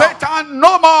 no more. Satan,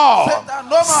 no more. Satan,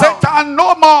 no more. Satan,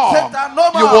 no more. Satan,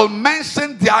 no You more. will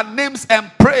mention their names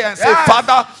and pray and say, Yes.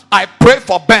 Father, I pray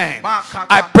for Ben.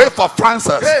 I pray for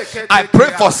Francis. I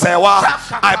pray for Sewa.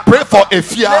 I pray for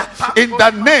Efia. In the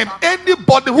name,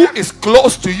 anybody who is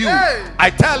close to you, I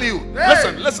tell you,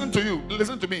 listen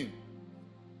to me.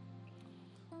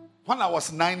 When I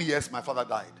was 9 years, my father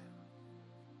died.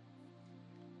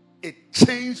 It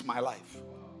changed my life.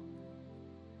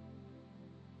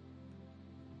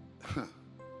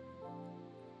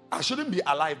 I shouldn't be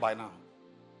alive by now.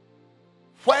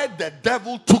 Where the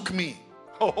devil took me,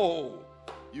 oh,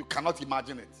 you cannot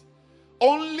imagine it.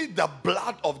 Only the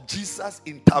blood of Jesus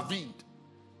intervened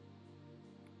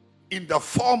in the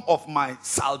form of my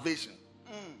salvation.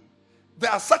 There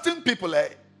are certain people,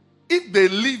 if they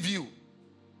leave you,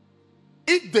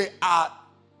 if they are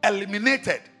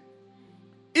eliminated,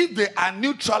 if they are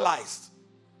neutralized,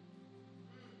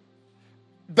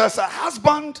 there's a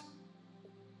husband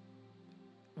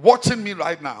watching me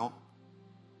right now.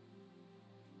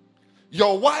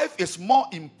 Your wife is more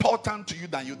important to you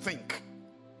than you think.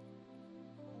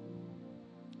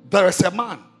 There is a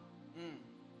man.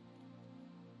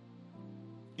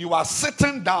 You are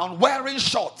sitting down wearing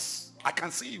shorts. I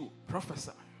can see you.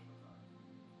 Professor.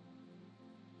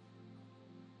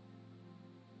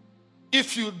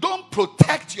 If you don't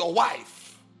protect your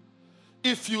wife,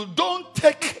 if you don't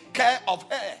take care of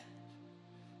her,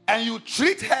 and you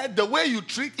treat her the way you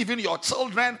treat even your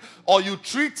children, or you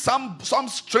treat some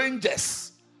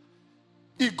strangers,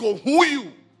 it go who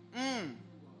you.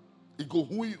 It go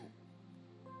who you.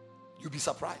 You'll be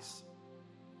surprised.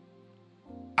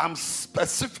 I'm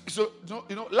specific. So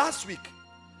last week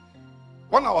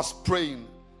when I was praying,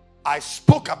 I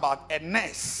spoke about a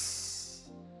nurse,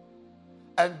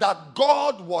 and that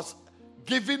God was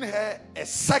giving her a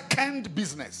second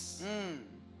business.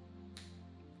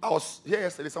 I was here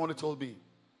yesterday, somebody told me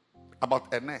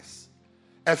about a nurse.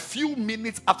 A few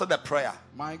minutes after the prayer,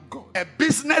 My God. a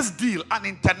business deal, an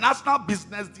international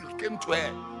business deal came to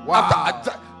her. Wow.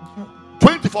 After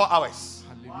 24 hours.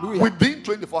 Hallelujah. Within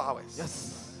 24 hours.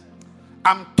 Yes.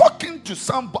 I'm talking to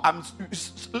somebody.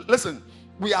 Listen,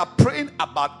 we are praying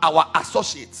about our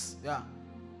associates. Yeah.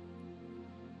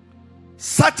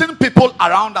 Certain people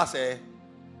around us,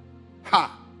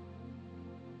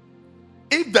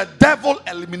 if the devil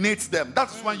eliminates them,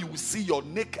 that's when you will see your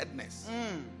nakedness.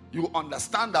 You will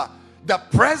understand that the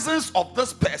presence of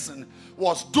this person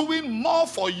was doing more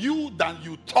for you than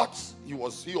you thought he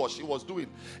or she was doing.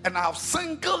 And I have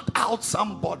singled out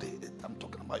somebody. I'm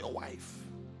talking about your wife.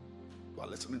 You are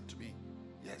listening to me.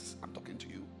 Yes, I'm talking to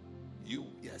you. You,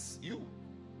 yes, you.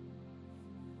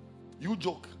 You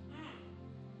joke.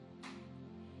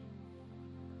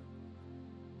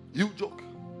 You joke.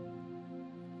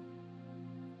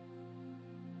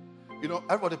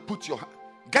 Everybody put your hand.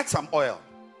 Get some oil.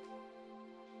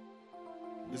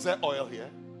 Is there oil here?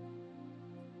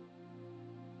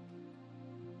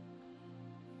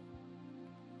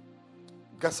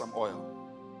 Get some oil.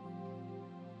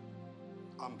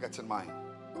 I'm getting mine.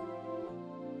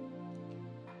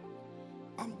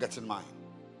 I'm getting mine.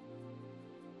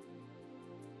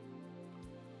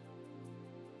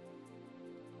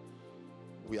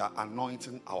 We are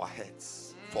anointing our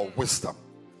heads for wisdom.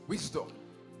 Wisdom.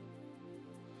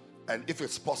 And if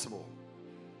it's possible,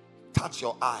 touch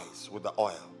your eyes with the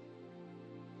oil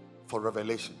for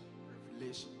revelation.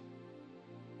 Revelation.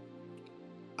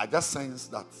 I just sense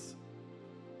that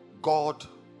God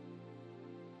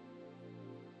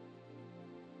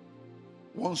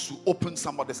wants to open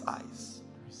somebody's eyes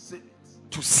Receive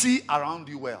it. to see around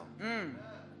you well.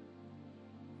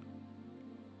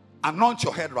 Anoint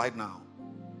your head right now.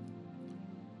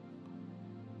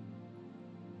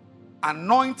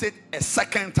 Anoint it a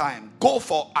second time. Go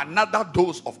for another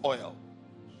dose of oil.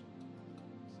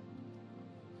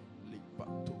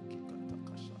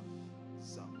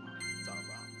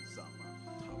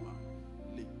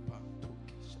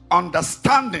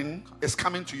 Understanding is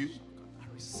coming to you. I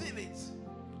receive it.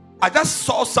 I just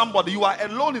saw somebody. You are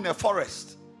alone in a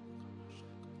forest.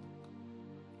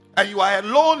 And you are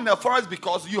alone in a forest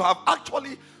because you have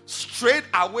actually strayed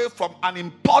away from an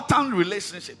important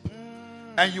relationship.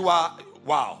 And you are,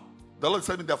 wow. The Lord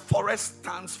said the forest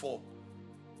stands for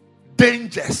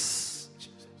dangers.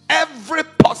 Every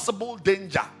possible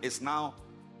danger is now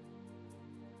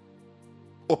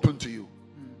open to you.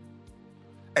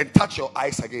 And touch your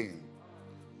eyes again.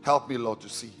 Help me, Lord, to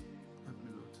see. Help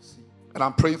me, Lord, to see. And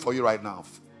I'm praying for you right now.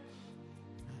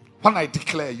 When I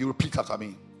declare, you repeat after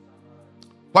me.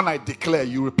 When I declare,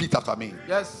 you repeat after me.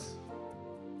 Yes.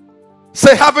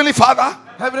 Say, Heavenly Father,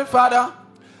 Heavenly Father,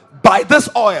 by this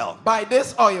oil,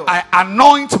 I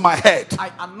anoint my head.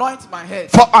 I anoint my head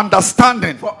For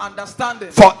understanding. for understanding,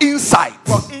 For insight.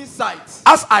 for insights.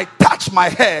 As I touch my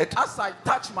head, As I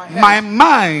touch my head, my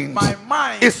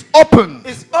mind is open.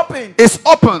 is open. Is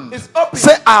open. Is open.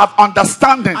 Say, I have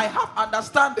understanding I have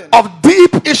understanding of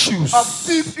deep issues of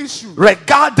deep issues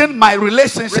regarding my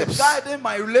relationships, regarding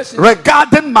my relationship,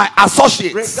 regarding my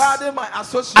associates. regarding my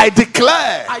associates. I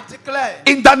declare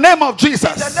in the name of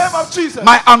Jesus, in the name of Jesus,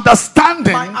 my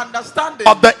understanding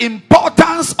of the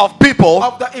importance of people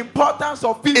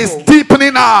is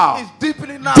deepening now. Is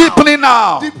deepening now. Deepening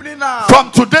now. Deepening now.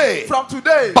 From today,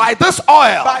 by this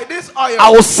oil, I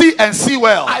will see and see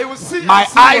well. I will see my and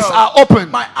see eyes well. are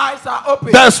open. My eyes are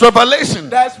open. There's revelation.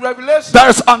 There's revelation.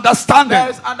 There's understanding.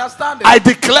 There's understanding. I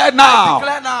declare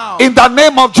now, in the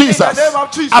name of Jesus, in the name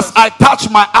of Jesus, as I touch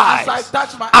my eyes, as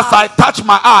I touch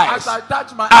my eyes,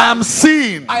 I am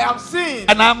seeing. I am seeing.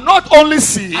 And I am not only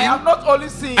seeing, I am not only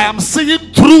seeing, I am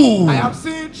seeing through. I am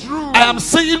seeing through. I am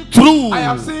seeing through. I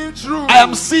am seeing through. I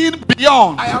am seeing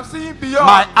beyond. I am seeing beyond.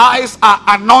 My eyes are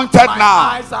anointed my now.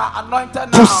 Eyes are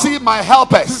anointed to now. See my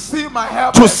helpers. To see my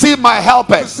helpers. To see my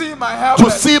helpers. To see my helpers.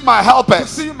 To see my helpers. To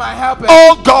see my helpers.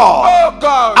 Oh God. Oh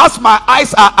God. As my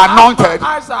eyes are anointed, my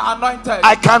eyes are anointed,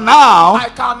 I can now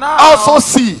also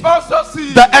see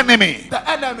the enemy. The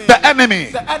enemy. The enemy.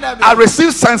 The enemy. I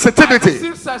receive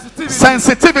sensitivity.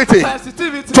 Sensitivity.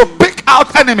 To pick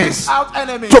out enemies.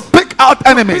 To pick out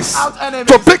enemies.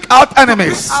 To pick out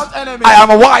enemies. I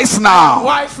am wise now.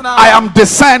 I am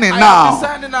discerning now.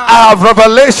 I have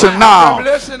revelation now.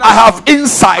 I have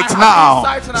insight now.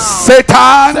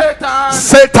 Satan,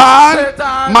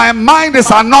 my mind is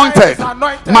anointed.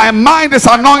 My mind is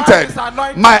anointed.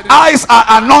 My eyes are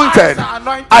anointed.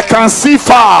 I can see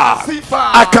far.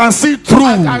 I can see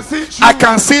through. I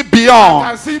can see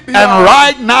beyond. And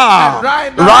right now,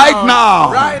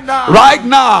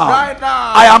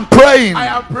 I am praying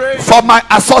for my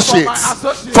associates,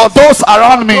 for those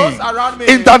around me.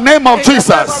 In the name of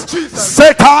Jesus,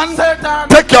 Satan,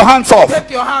 take your hands off.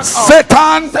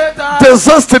 Satan,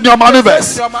 desist in your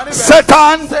maneuvers.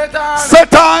 Satan,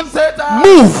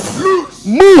 move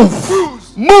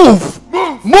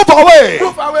away.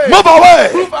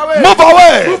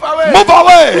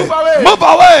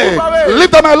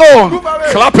 Leave them alone.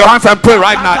 Clap your hands and pray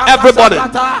right now. Everybody,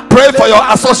 pray for your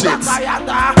associates.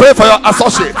 Pray for your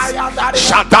associates.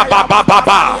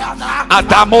 Shatabababa,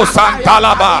 Adamo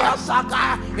Santalaba,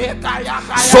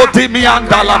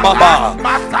 Sotimiandalababa.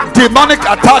 Demonic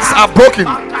attacks are broken.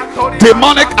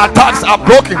 Demonic attacks are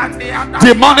broken.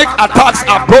 Demonic attacks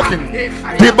are broken.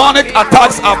 Demonic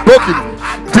attacks are broken.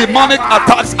 Demonic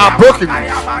attacks are broken.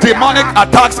 Demonic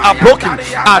attacks are broken.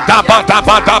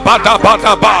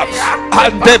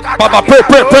 And they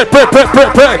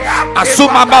pray.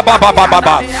 Asuma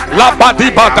baba. Labadi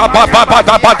baba.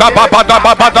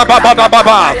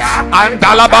 And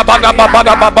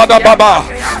baba.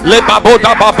 Le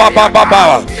baboda baba.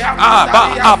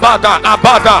 Abada.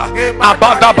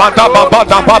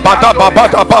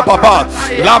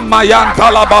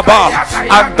 Lamayantala baba.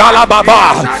 Andala baba.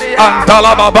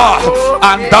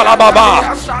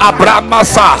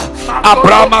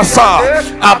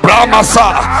 Abramasa,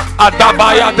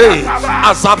 Adabayade,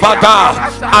 Azabada,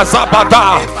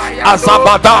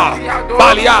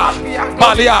 Balia,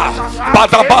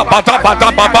 Badaba.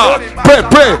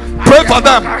 Pray for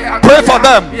them.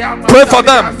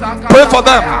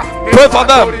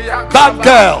 That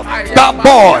girl, that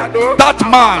boy, that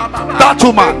man, that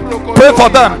woman. Pray for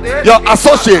them. Your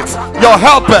associates, your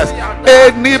helpers,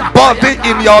 anybody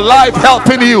in your life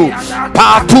helping you.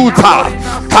 Patuta,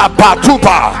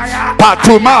 Kapatupa,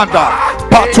 Patumanda,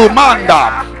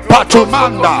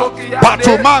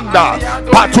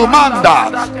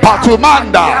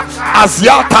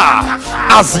 Asiata,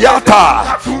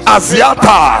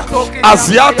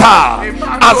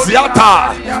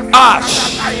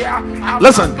 Ash.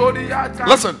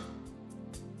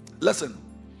 Listen.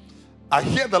 I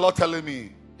hear the Lord telling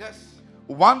me, yes,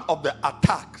 one of the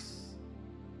attacks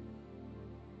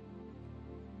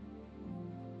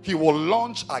He will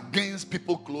launch against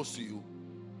people close to you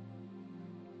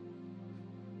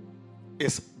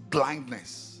is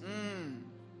blindness.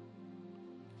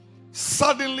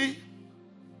 Suddenly,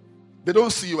 they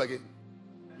don't see you again.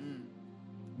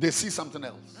 They see something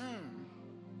else.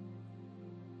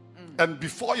 And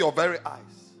before your very eyes,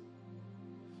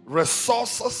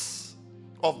 resources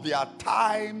of their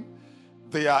time,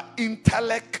 their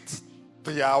intellect,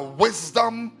 their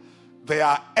wisdom,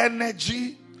 their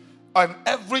energy, and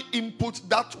every input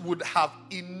that would have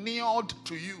inured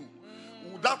to you,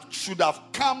 that should have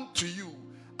come to you,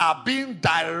 are being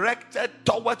directed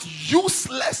towards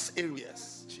useless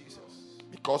areas. Jesus.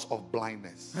 Because of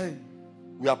blindness. Hey.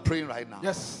 We are praying right now.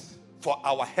 Yes. For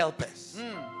our helpers.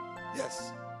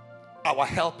 Yes. Our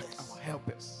helpers. Our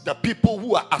helpers. The people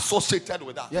who are associated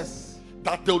with us. Yes.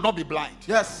 That they will not be blind.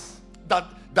 Yes. That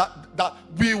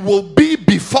we will be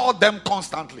before them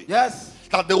constantly. Yes.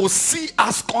 That they will see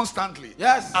us constantly.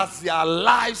 Yes. As their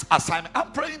lives assignment.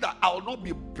 I'm praying that I will not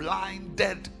be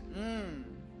blinded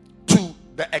to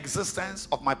the existence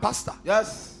of my pastor.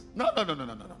 Yes. No.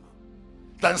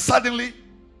 Then suddenly,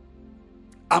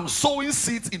 I'm sowing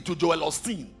seeds into Joel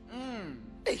Osteen.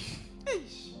 Hey.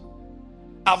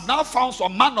 I've now found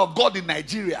some man of God in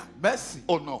Nigeria. Mercy.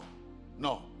 Oh no.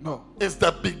 It's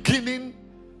the beginning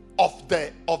of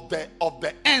the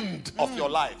end of your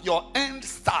life. Your end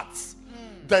starts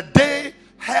the day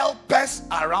helpers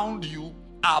around you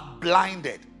are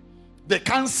blinded. They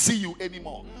can't see you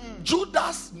anymore.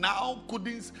 Judas now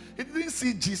didn't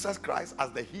see Jesus Christ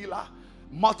as the healer,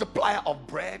 multiplier of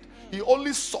bread. He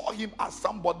only saw him as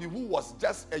somebody who was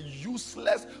just a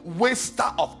useless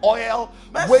waster of oil.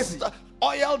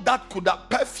 Oil that could have,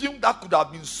 perfume that could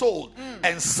have been sold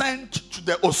and sent to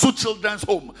the Osu children's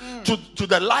home, to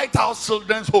the Lighthouse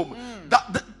children's home.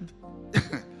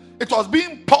 It was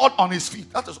being poured on his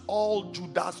feet. That is all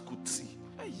Judas could see.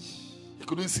 He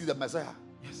couldn't see the Messiah.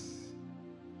 Yes.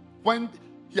 When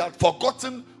he had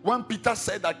forgotten, when Peter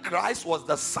said that Christ was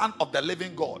the Son of the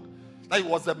living God, that he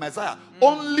was the Messiah,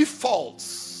 only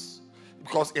false,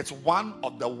 because it's one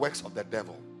of the works of the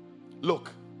devil. Look,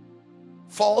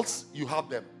 faults, you have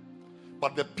them,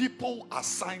 but the people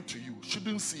assigned to you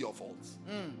shouldn't see your faults.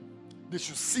 They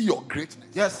should see your greatness.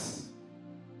 Yes.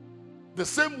 The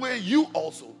same way you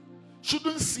also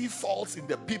shouldn't see faults in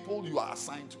the people you are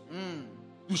assigned to.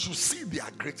 You should see their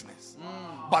greatness.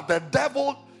 But the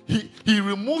devil, he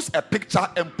removes a picture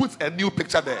and puts a new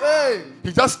picture there. Hey.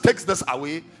 He just takes this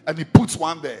away and he puts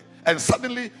one there, and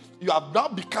suddenly you have now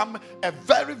become a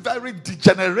very, very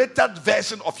degenerated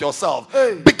version of yourself.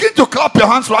 Hey. Begin to clap your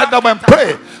hands right now and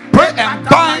pray. Pray and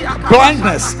bind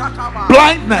blindness.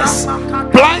 Blindness.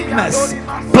 Blindness.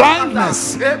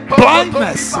 Blindness.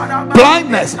 Blindness.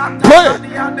 Blindness. Pray.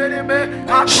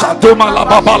 Shatuma la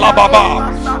baba la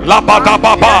baba. La bada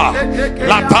baba.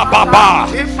 La tababa.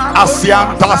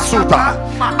 Asianta suta.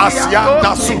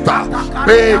 Asianta suta.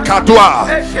 Be kadua.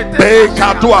 Be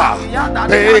kadua.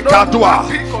 Be kadua.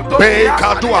 Be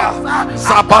kadua,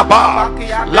 sababa,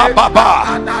 la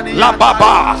baba, la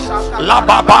baba, la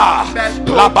baba,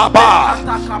 la baba,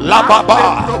 la baba,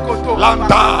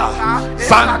 landa,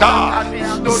 sanda,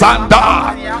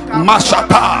 zanda,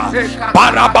 mashata,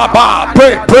 parababa,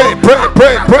 pray,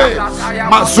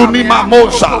 mazuni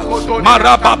mamosha,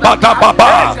 marababa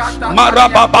baba,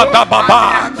 marababa baba,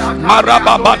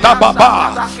 marababa baba,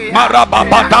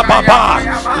 marababa baba,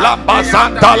 lamba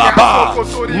zanda laba,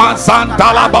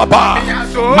 mazanda laba.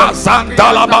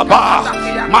 Mazandala baba,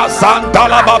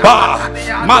 Mazandala baba,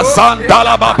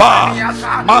 Mazandala baba,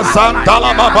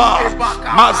 Mazandala baba,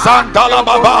 Mazandala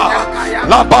baba,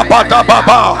 la baba da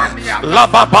baba, la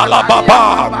baba la baba,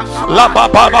 la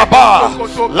baba baba,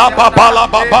 la baba la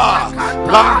baba,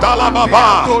 landala baba,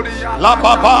 la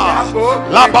baba,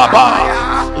 la baba,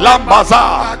 lambaza,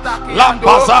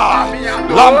 lambaza,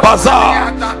 lambaza,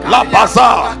 lambaza,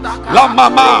 la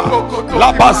mama,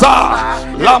 la baza.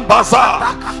 Lambaza,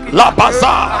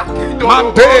 Labaza,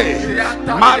 Mande,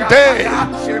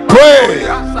 pray,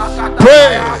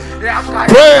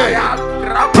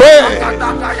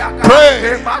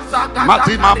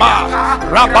 Mati mama,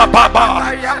 Rabababa,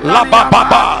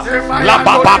 Labababa,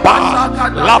 Labababa,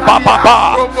 Labababa,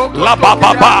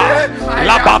 Labababa,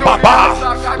 Labababa,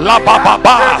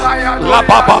 Labababa, Labababa,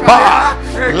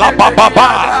 Labababa,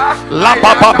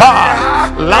 Labababa,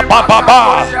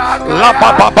 Labababa,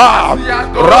 Labababa,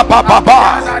 Rabababa,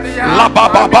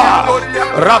 Labababa,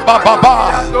 Rabababa,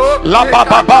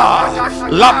 Labababa,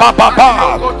 Labababa,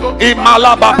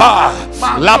 Imalababa,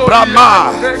 Labrama,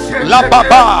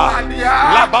 Lababa,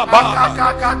 Lababa,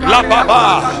 Lababa,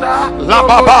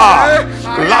 Lababa,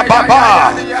 Lababa,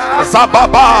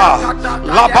 Zababa,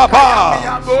 Lababa,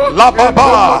 Lababa,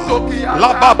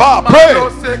 Lababa,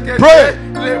 pray.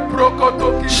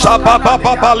 Shababa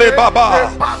baba le baba,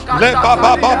 le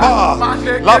baba baba,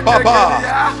 la baba,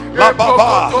 la baba,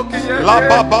 la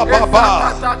baba baba,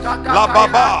 la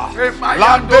baba,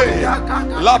 lande,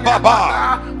 la baba,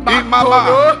 in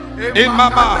mama, in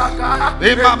mama,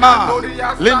 in mama,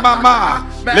 le mama,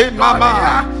 le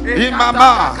mama, in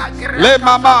mama, le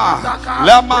mama,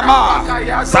 la mama,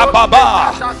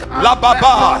 sababa, la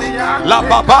baba, la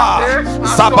baba,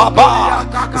 sababa,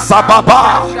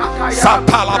 sababa,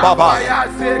 satala baba.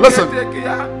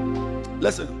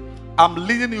 Listen, I'm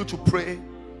leading you to pray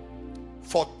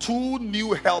for 2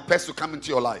 new helpers to come into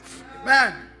your life.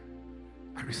 Amen.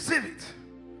 I receive it.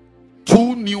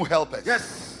 2 new helpers.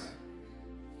 Yes.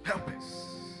 Helpers.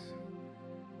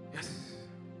 Yes.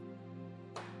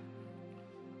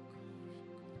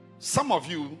 Some of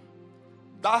you,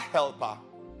 that helper,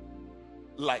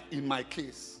 like in my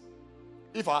case,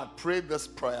 if I had prayed this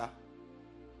prayer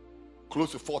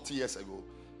close to 40 years ago,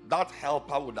 that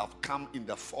helper would have come in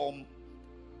the form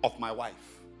of my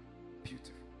wife.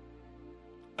 Beautiful.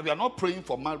 We are not praying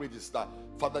for marriages that,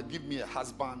 Father, give me a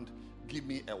husband, give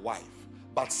me a wife.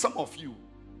 But some of you,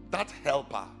 that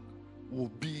helper will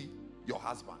be your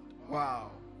husband.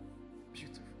 Wow.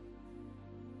 Beautiful.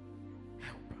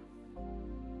 Helper.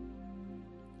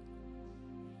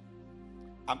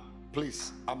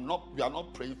 Please, we are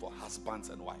not praying for husbands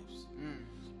and wives.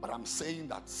 But I'm saying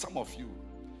that some of you,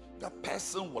 the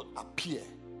person will appear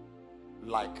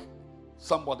like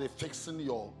somebody fixing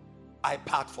your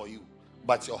iPad for you,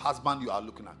 but your husband you are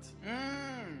looking at.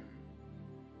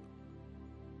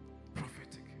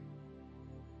 Prophetic.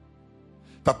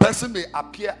 The person may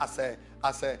appear as a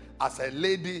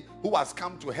lady who has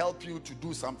come to help you to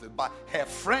do something, but her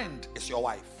friend is your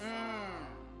wife.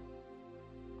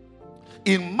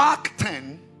 In Mark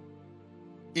 10,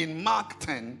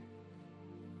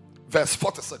 verse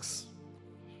 46,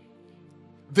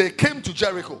 they came to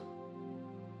Jericho.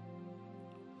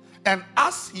 And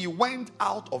as he went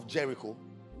out of Jericho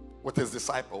with his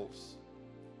disciples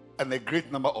and a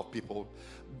great number of people,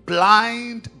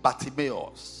 blind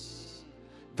Bartimaeus,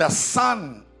 the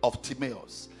son of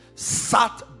Timaeus,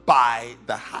 sat by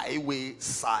the highway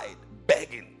side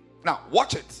begging. Now,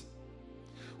 watch it.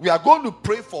 We are going to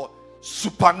pray for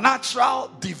supernatural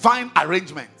divine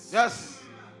arrangements. Yes.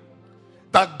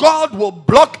 That God will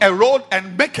block a road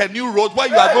and make a new road where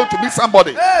you are going to meet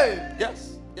somebody. Hey.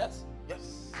 Yes, yes,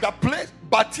 yes. The place,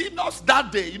 Bartimaeus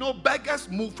that day, beggars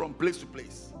move from place to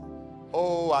place.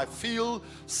 Oh, I feel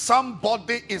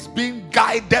somebody is being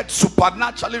guided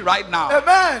supernaturally right now.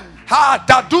 Amen. You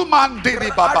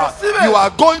are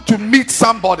going to meet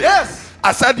somebody. Yes.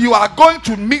 I said you are going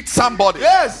to meet somebody.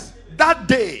 Yes. That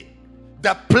day,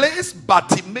 the place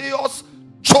Bartimaeus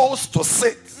chose to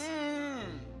sit.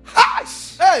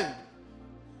 Hey.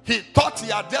 He thought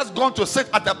he had just gone to sit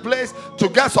at the place to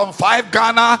get some 5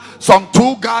 Ghana, some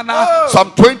 2 Ghana,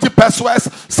 some 20 pesos,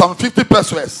 some 50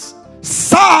 pesos.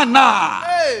 Sana.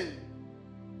 Hey.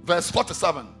 Verse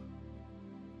 47.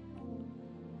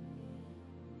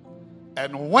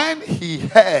 And when he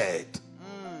heard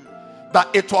that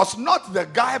it was not the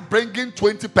guy bringing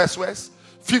 20 pesos,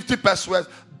 50 pesos,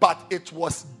 but it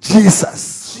was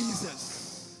Jesus.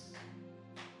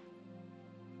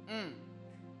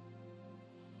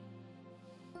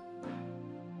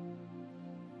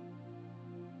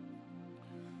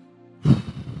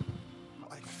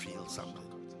 I feel something.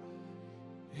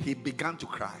 He began to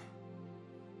cry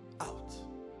out.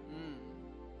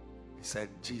 He said,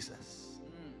 Jesus,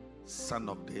 Son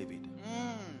of David,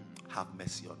 have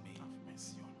mercy on me.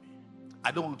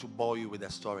 I don't want to bore you with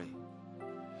a story,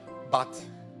 but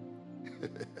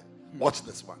watch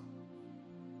this one.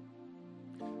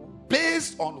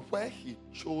 Based on where he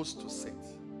chose to sit,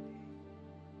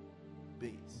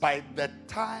 by the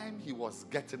time he was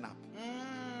getting up,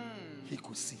 he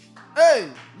could see. Hey,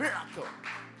 miracle.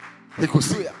 He could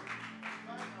see.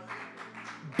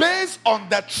 Based on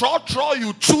the trotro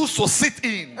you choose to sit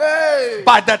in, Hey.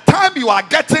 by the time you are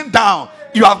getting down,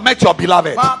 you have met your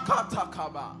beloved.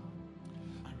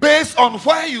 Based on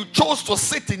where you chose to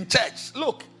sit in church.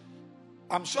 Look,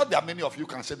 I'm sure there are many of you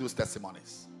can share those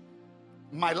testimonies.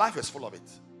 My life is full of it.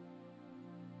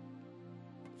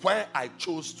 Where I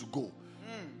chose to go,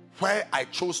 where I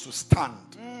chose to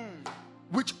stand,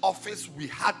 which office we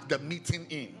had the meeting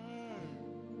in.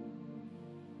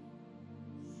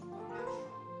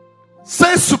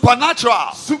 Say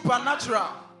supernatural. Supernatural.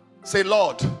 Say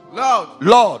Lord. Lord.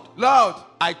 Lord. Lord.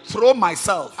 I throw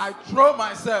myself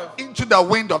into the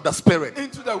wind of the Spirit.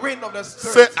 Into the wind of the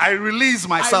Spirit. Say I release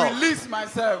myself. I release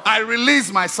myself. I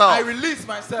release myself. I release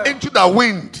myself into the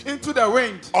wind. Into the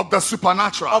wind of the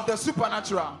supernatural. Of the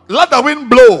supernatural. Let the wind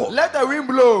blow. Let the wind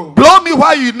blow. Blow me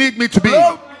where you need me to be.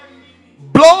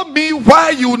 Blow me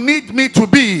where you need me to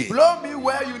be. Blow me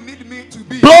where you need me to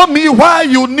be. Blow me where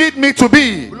you need me to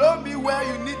be. Blow me where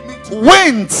you need me to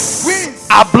Winds Winds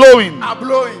are blowing. are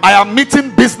blowing. I am meeting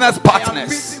business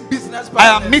partners. I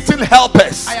am meeting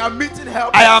helpers. I am meeting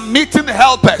helpers. I am meeting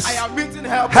helpers. I am meeting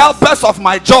helpers. Helpers of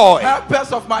my joy.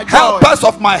 Helpers of my joy. Helpers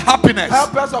of my happiness.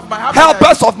 Helpers of my happiness.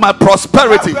 Helpers of my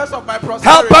prosperity. Helpers of my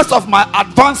prosperity. Helpers of my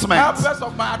advancement. Helpers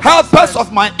of my Helpers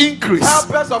of my increase.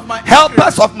 Helpers of my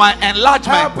Helpers of my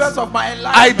enlargement. Helpers of my I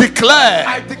enlightenment. declare.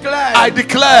 I declare. I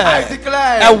declare. I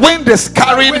declare. A wind is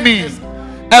carrying me.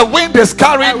 A wind is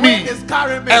carrying me.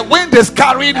 A wind is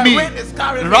carrying me.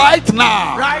 Right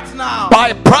now. Right now.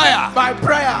 By prayer. By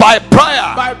prayer. By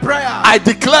prayer. By prayer. I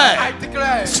declare. I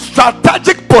declare.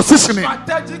 Strategic positioning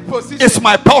Strategic position is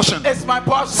my portion. It's my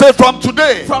portion. Say from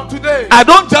today. From today. I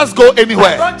don't just go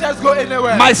anywhere. Don't just go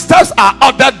anywhere. My steps are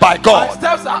ordered by My God.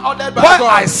 steps are ordered by Where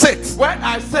God. I sit. When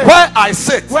I sit. Where I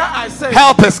sit. Where I sit.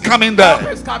 Help is coming there.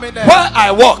 Help is coming there. Where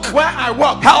I walk. Where I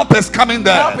walk. Help is coming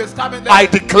there. Help is coming there. I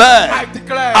declare. I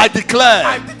declare. I declare.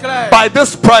 I declare. By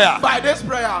this prayer. By this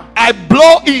prayer. I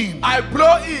blow in. I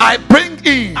blow in. I bring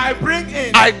in. I bring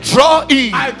in. I draw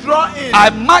in. I draw in. I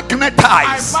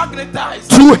magnetize. I magnetize.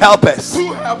 Two helpers.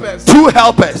 Two helpers. Two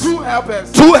helpers. Two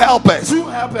helpers. Two helpers. Two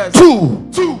helpers. Two.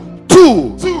 Two.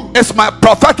 Two. Two. It's my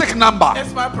prophetic number.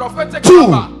 It's my prophetic Two.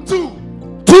 number. Two.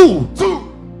 Two. Two.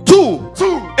 Two.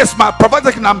 Two. It's my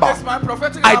prophetic number. It's my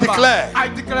prophetic I number. declare. I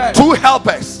declare. Two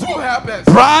helpers. Two helpers.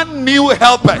 Brand new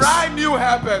helpers. Brand new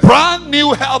helpers. Brand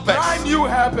new helpers. Brand new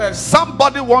helpers.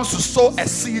 Somebody wants to sow a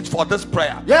seed for this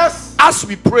prayer. Yes. As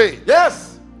we pray,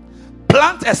 Yes.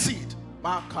 plant a seed.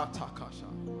 Makatakasha.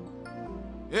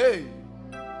 Hey.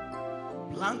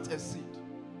 Plant a seed.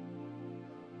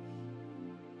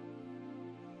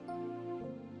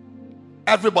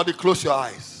 Everybody close your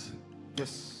eyes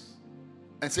Yes.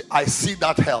 and say, I see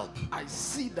that help. I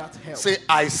see that help. Say,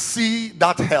 I see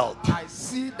that help. I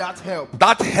see that help.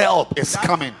 That help is That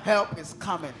coming. Help is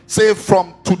coming. Say,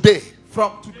 from today.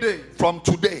 From today. From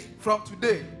today. From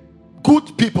today.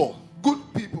 Good people. Good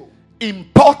people.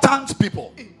 Important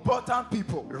people. Important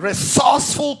people.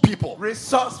 Resourceful people.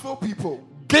 Resourceful people.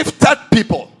 Gifted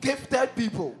people. Gifted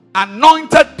people.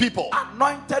 Anointed people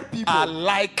Anointed people. are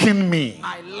liking me.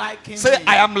 I like him. Say,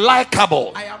 I am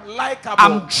likable. I am likable.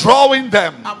 I'm drawing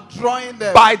them I'm drawing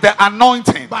them by the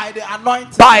anointing, by the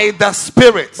anointing, by the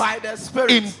spirit. by the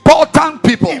spirit. Important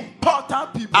people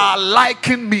Important people are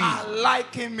liking me. are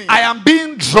liking me. I am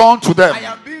being drawn to them. I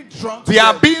am being drawn to They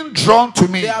are them. being drawn to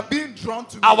me. They are being drawn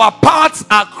to me. Our paths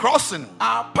are crossing.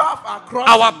 Our path across.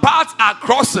 Our paths are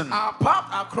crossing Our path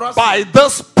across. by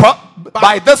this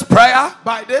prayer.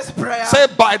 By this prayer. Say,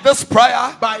 by this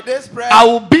prayer, By this prayer. I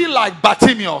will be like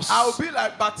Bartimaeus. I will be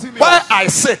like Bartimaeus. Where I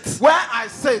sit, Where I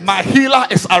sit. my healer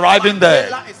is arriving there.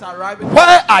 healer is arriving.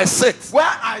 Where I sit, Where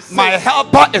I sit. my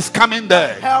helper is coming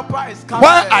there. helper is coming.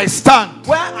 Where there. I stand,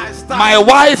 Where I stand. my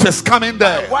wife is coming My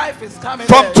there. wife is coming.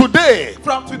 From there. today,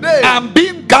 From today. I'm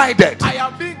being guided I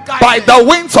am being guided by the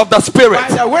winds of the by Spirit.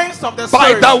 the wings of the By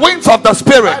Spirit. the winds of the By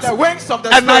Spirit. the wings of the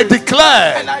And I Spirit.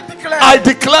 declare, And I declare. I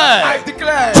declare, I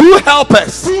declare. two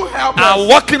helpers Two helpers are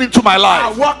walking into my are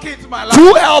life. walking into my life.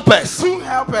 Two helpers Two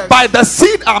helpers by the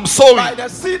seed I'm by sowing. the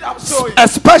seed I'm sowing. A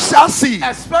special seed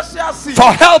A special seed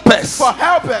for helpers, for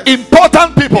helpers.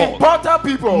 important people, Important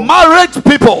people. married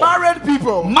people, Married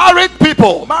people. married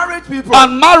people, Married people.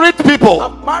 unmarried people,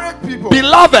 Married people.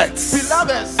 beloveds.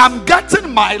 Beloveds. I'm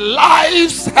getting my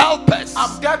life's helpers.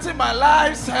 I'm getting my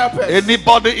life's helpers.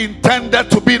 Anybody intended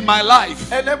to be in my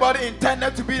life Anybody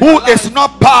intended to be in who my is life,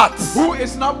 not part who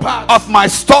is not part of my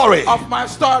story, of my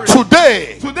story.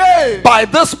 today, Today, by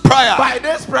this prayer, by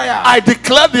this prayer, I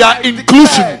declare their I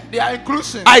inclusion. declare their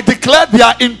inclusion. I declare their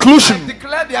I inclusion.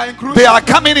 declare their inclusion. They are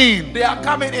coming in. They are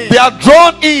coming in. They are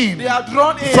drawn in They are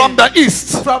drawn in from the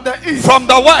east, from the east, from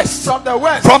the west, from the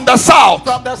west, from the south,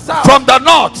 from the south, from the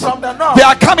north. from the north. They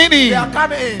are coming They are in.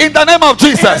 coming in. In the name of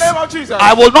Jesus, In the name of Jesus.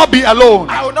 I will not be alone.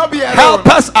 I will not be alone.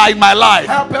 Helpers are in my life.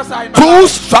 Helpers are in my Two life.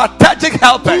 strategic Two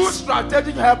helpers.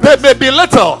 strategic They helpers. may be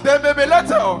little, They may be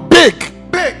little, big,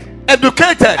 big,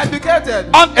 educated, educated,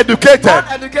 uneducated,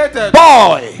 uneducated,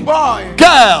 boy, boy,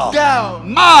 girl, girl,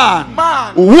 man,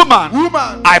 man, woman.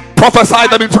 woman. I prophesy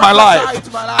them into my prophesy life.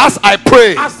 into my life. As I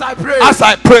pray, As I pray, as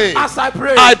I pray, as I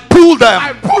pray, I pull them.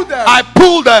 I pull them. I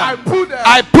pull them. I pull them.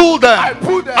 I pull them. I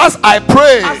pull them. As I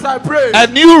pray, As I pray, a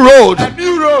new road a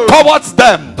new road towards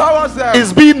them towards them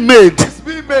is being made. is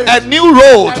being made. A new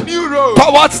road A new road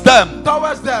towards them.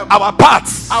 towards them. Our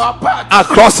paths Our paths are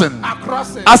crossing. are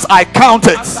crossing. As I count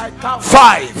it, As I count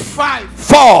 5, 5,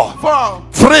 4, 4,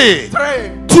 3,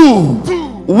 3, 2, 2,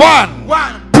 1.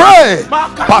 1. Pray.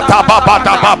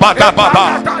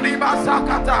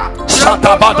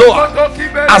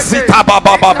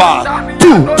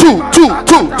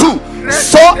 Two.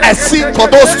 Sow a seed for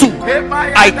those two.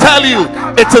 I tell you,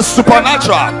 it is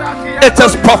supernatural. It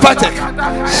is prophetic.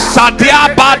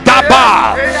 Sadia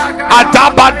badaba,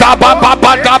 adaba daba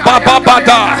baba daba baba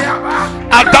da,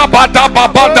 adaba daba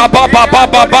baba baba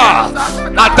baba,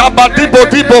 adaba dibo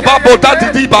dibo babo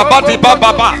dadi di baba di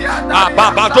baba baba,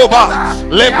 ababa doba,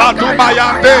 lebadu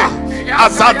mayande,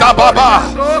 azada baba,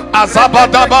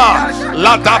 azabadaba,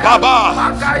 lada baba,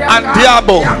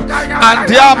 andiamo,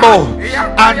 andiamo,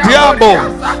 andiamo,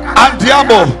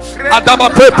 andiamo. Adama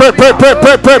pray.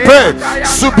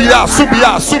 Subia.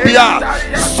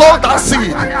 Sow that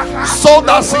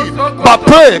seed. But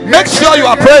pray. Make sure you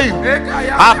are praying.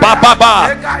 Baba.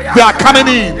 They are coming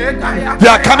in.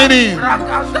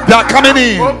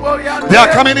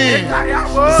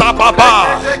 Zababa.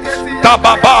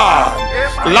 Dababa.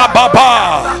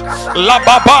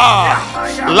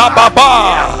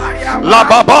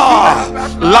 Lababa.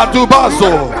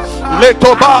 Ladubazo.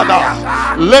 Letobana.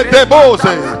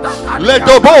 Ledebose. Les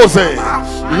dobose,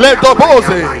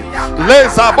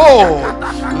 les abo,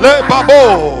 les babo,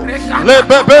 les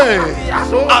bébés,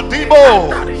 adibo,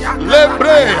 les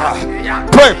brea.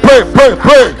 Pray.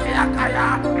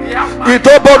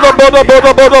 Idobo,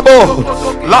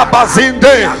 la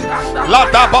bazinde, la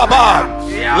dababa,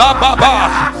 la baba,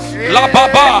 la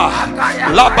baba,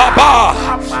 la baba,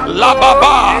 la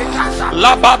baba,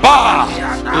 la baba,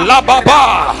 la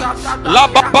baba, la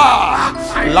baba,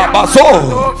 la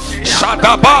bazo,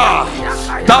 shadaba,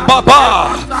 dababa,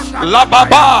 la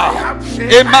baba,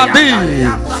 emandi,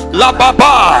 la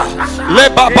baba, le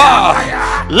baba,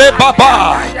 le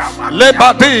baba, le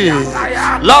badi,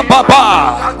 la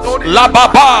baba, la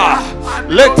baba,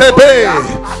 le tebe,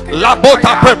 la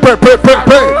bota pre.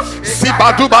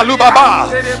 Sibadu balu baba,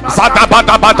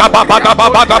 zadabada baba,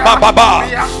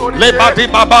 le badi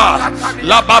baba,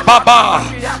 la baba,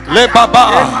 le baba,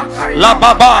 la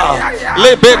baba,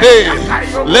 le bede,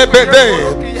 le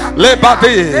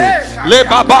badi, le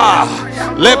baba,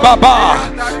 la baba,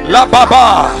 la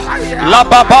baba, la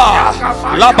baba,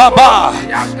 la baba,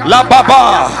 la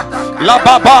baba, la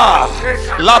baba,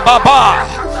 la baba,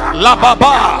 la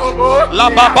baba, la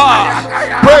baba.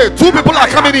 Pray. Two people are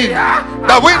coming in.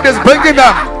 The wind is bringing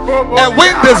them. A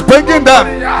wind is bringing them.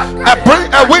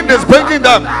 A wind is bringing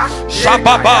them.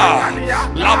 Shababa,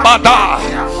 labada,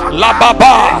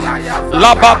 lababa,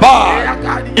 lababa,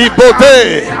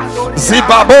 ibode,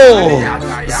 zibabo,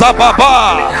 zababa,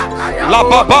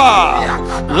 lababa,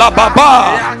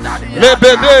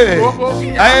 lebede,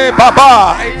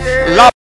 baba,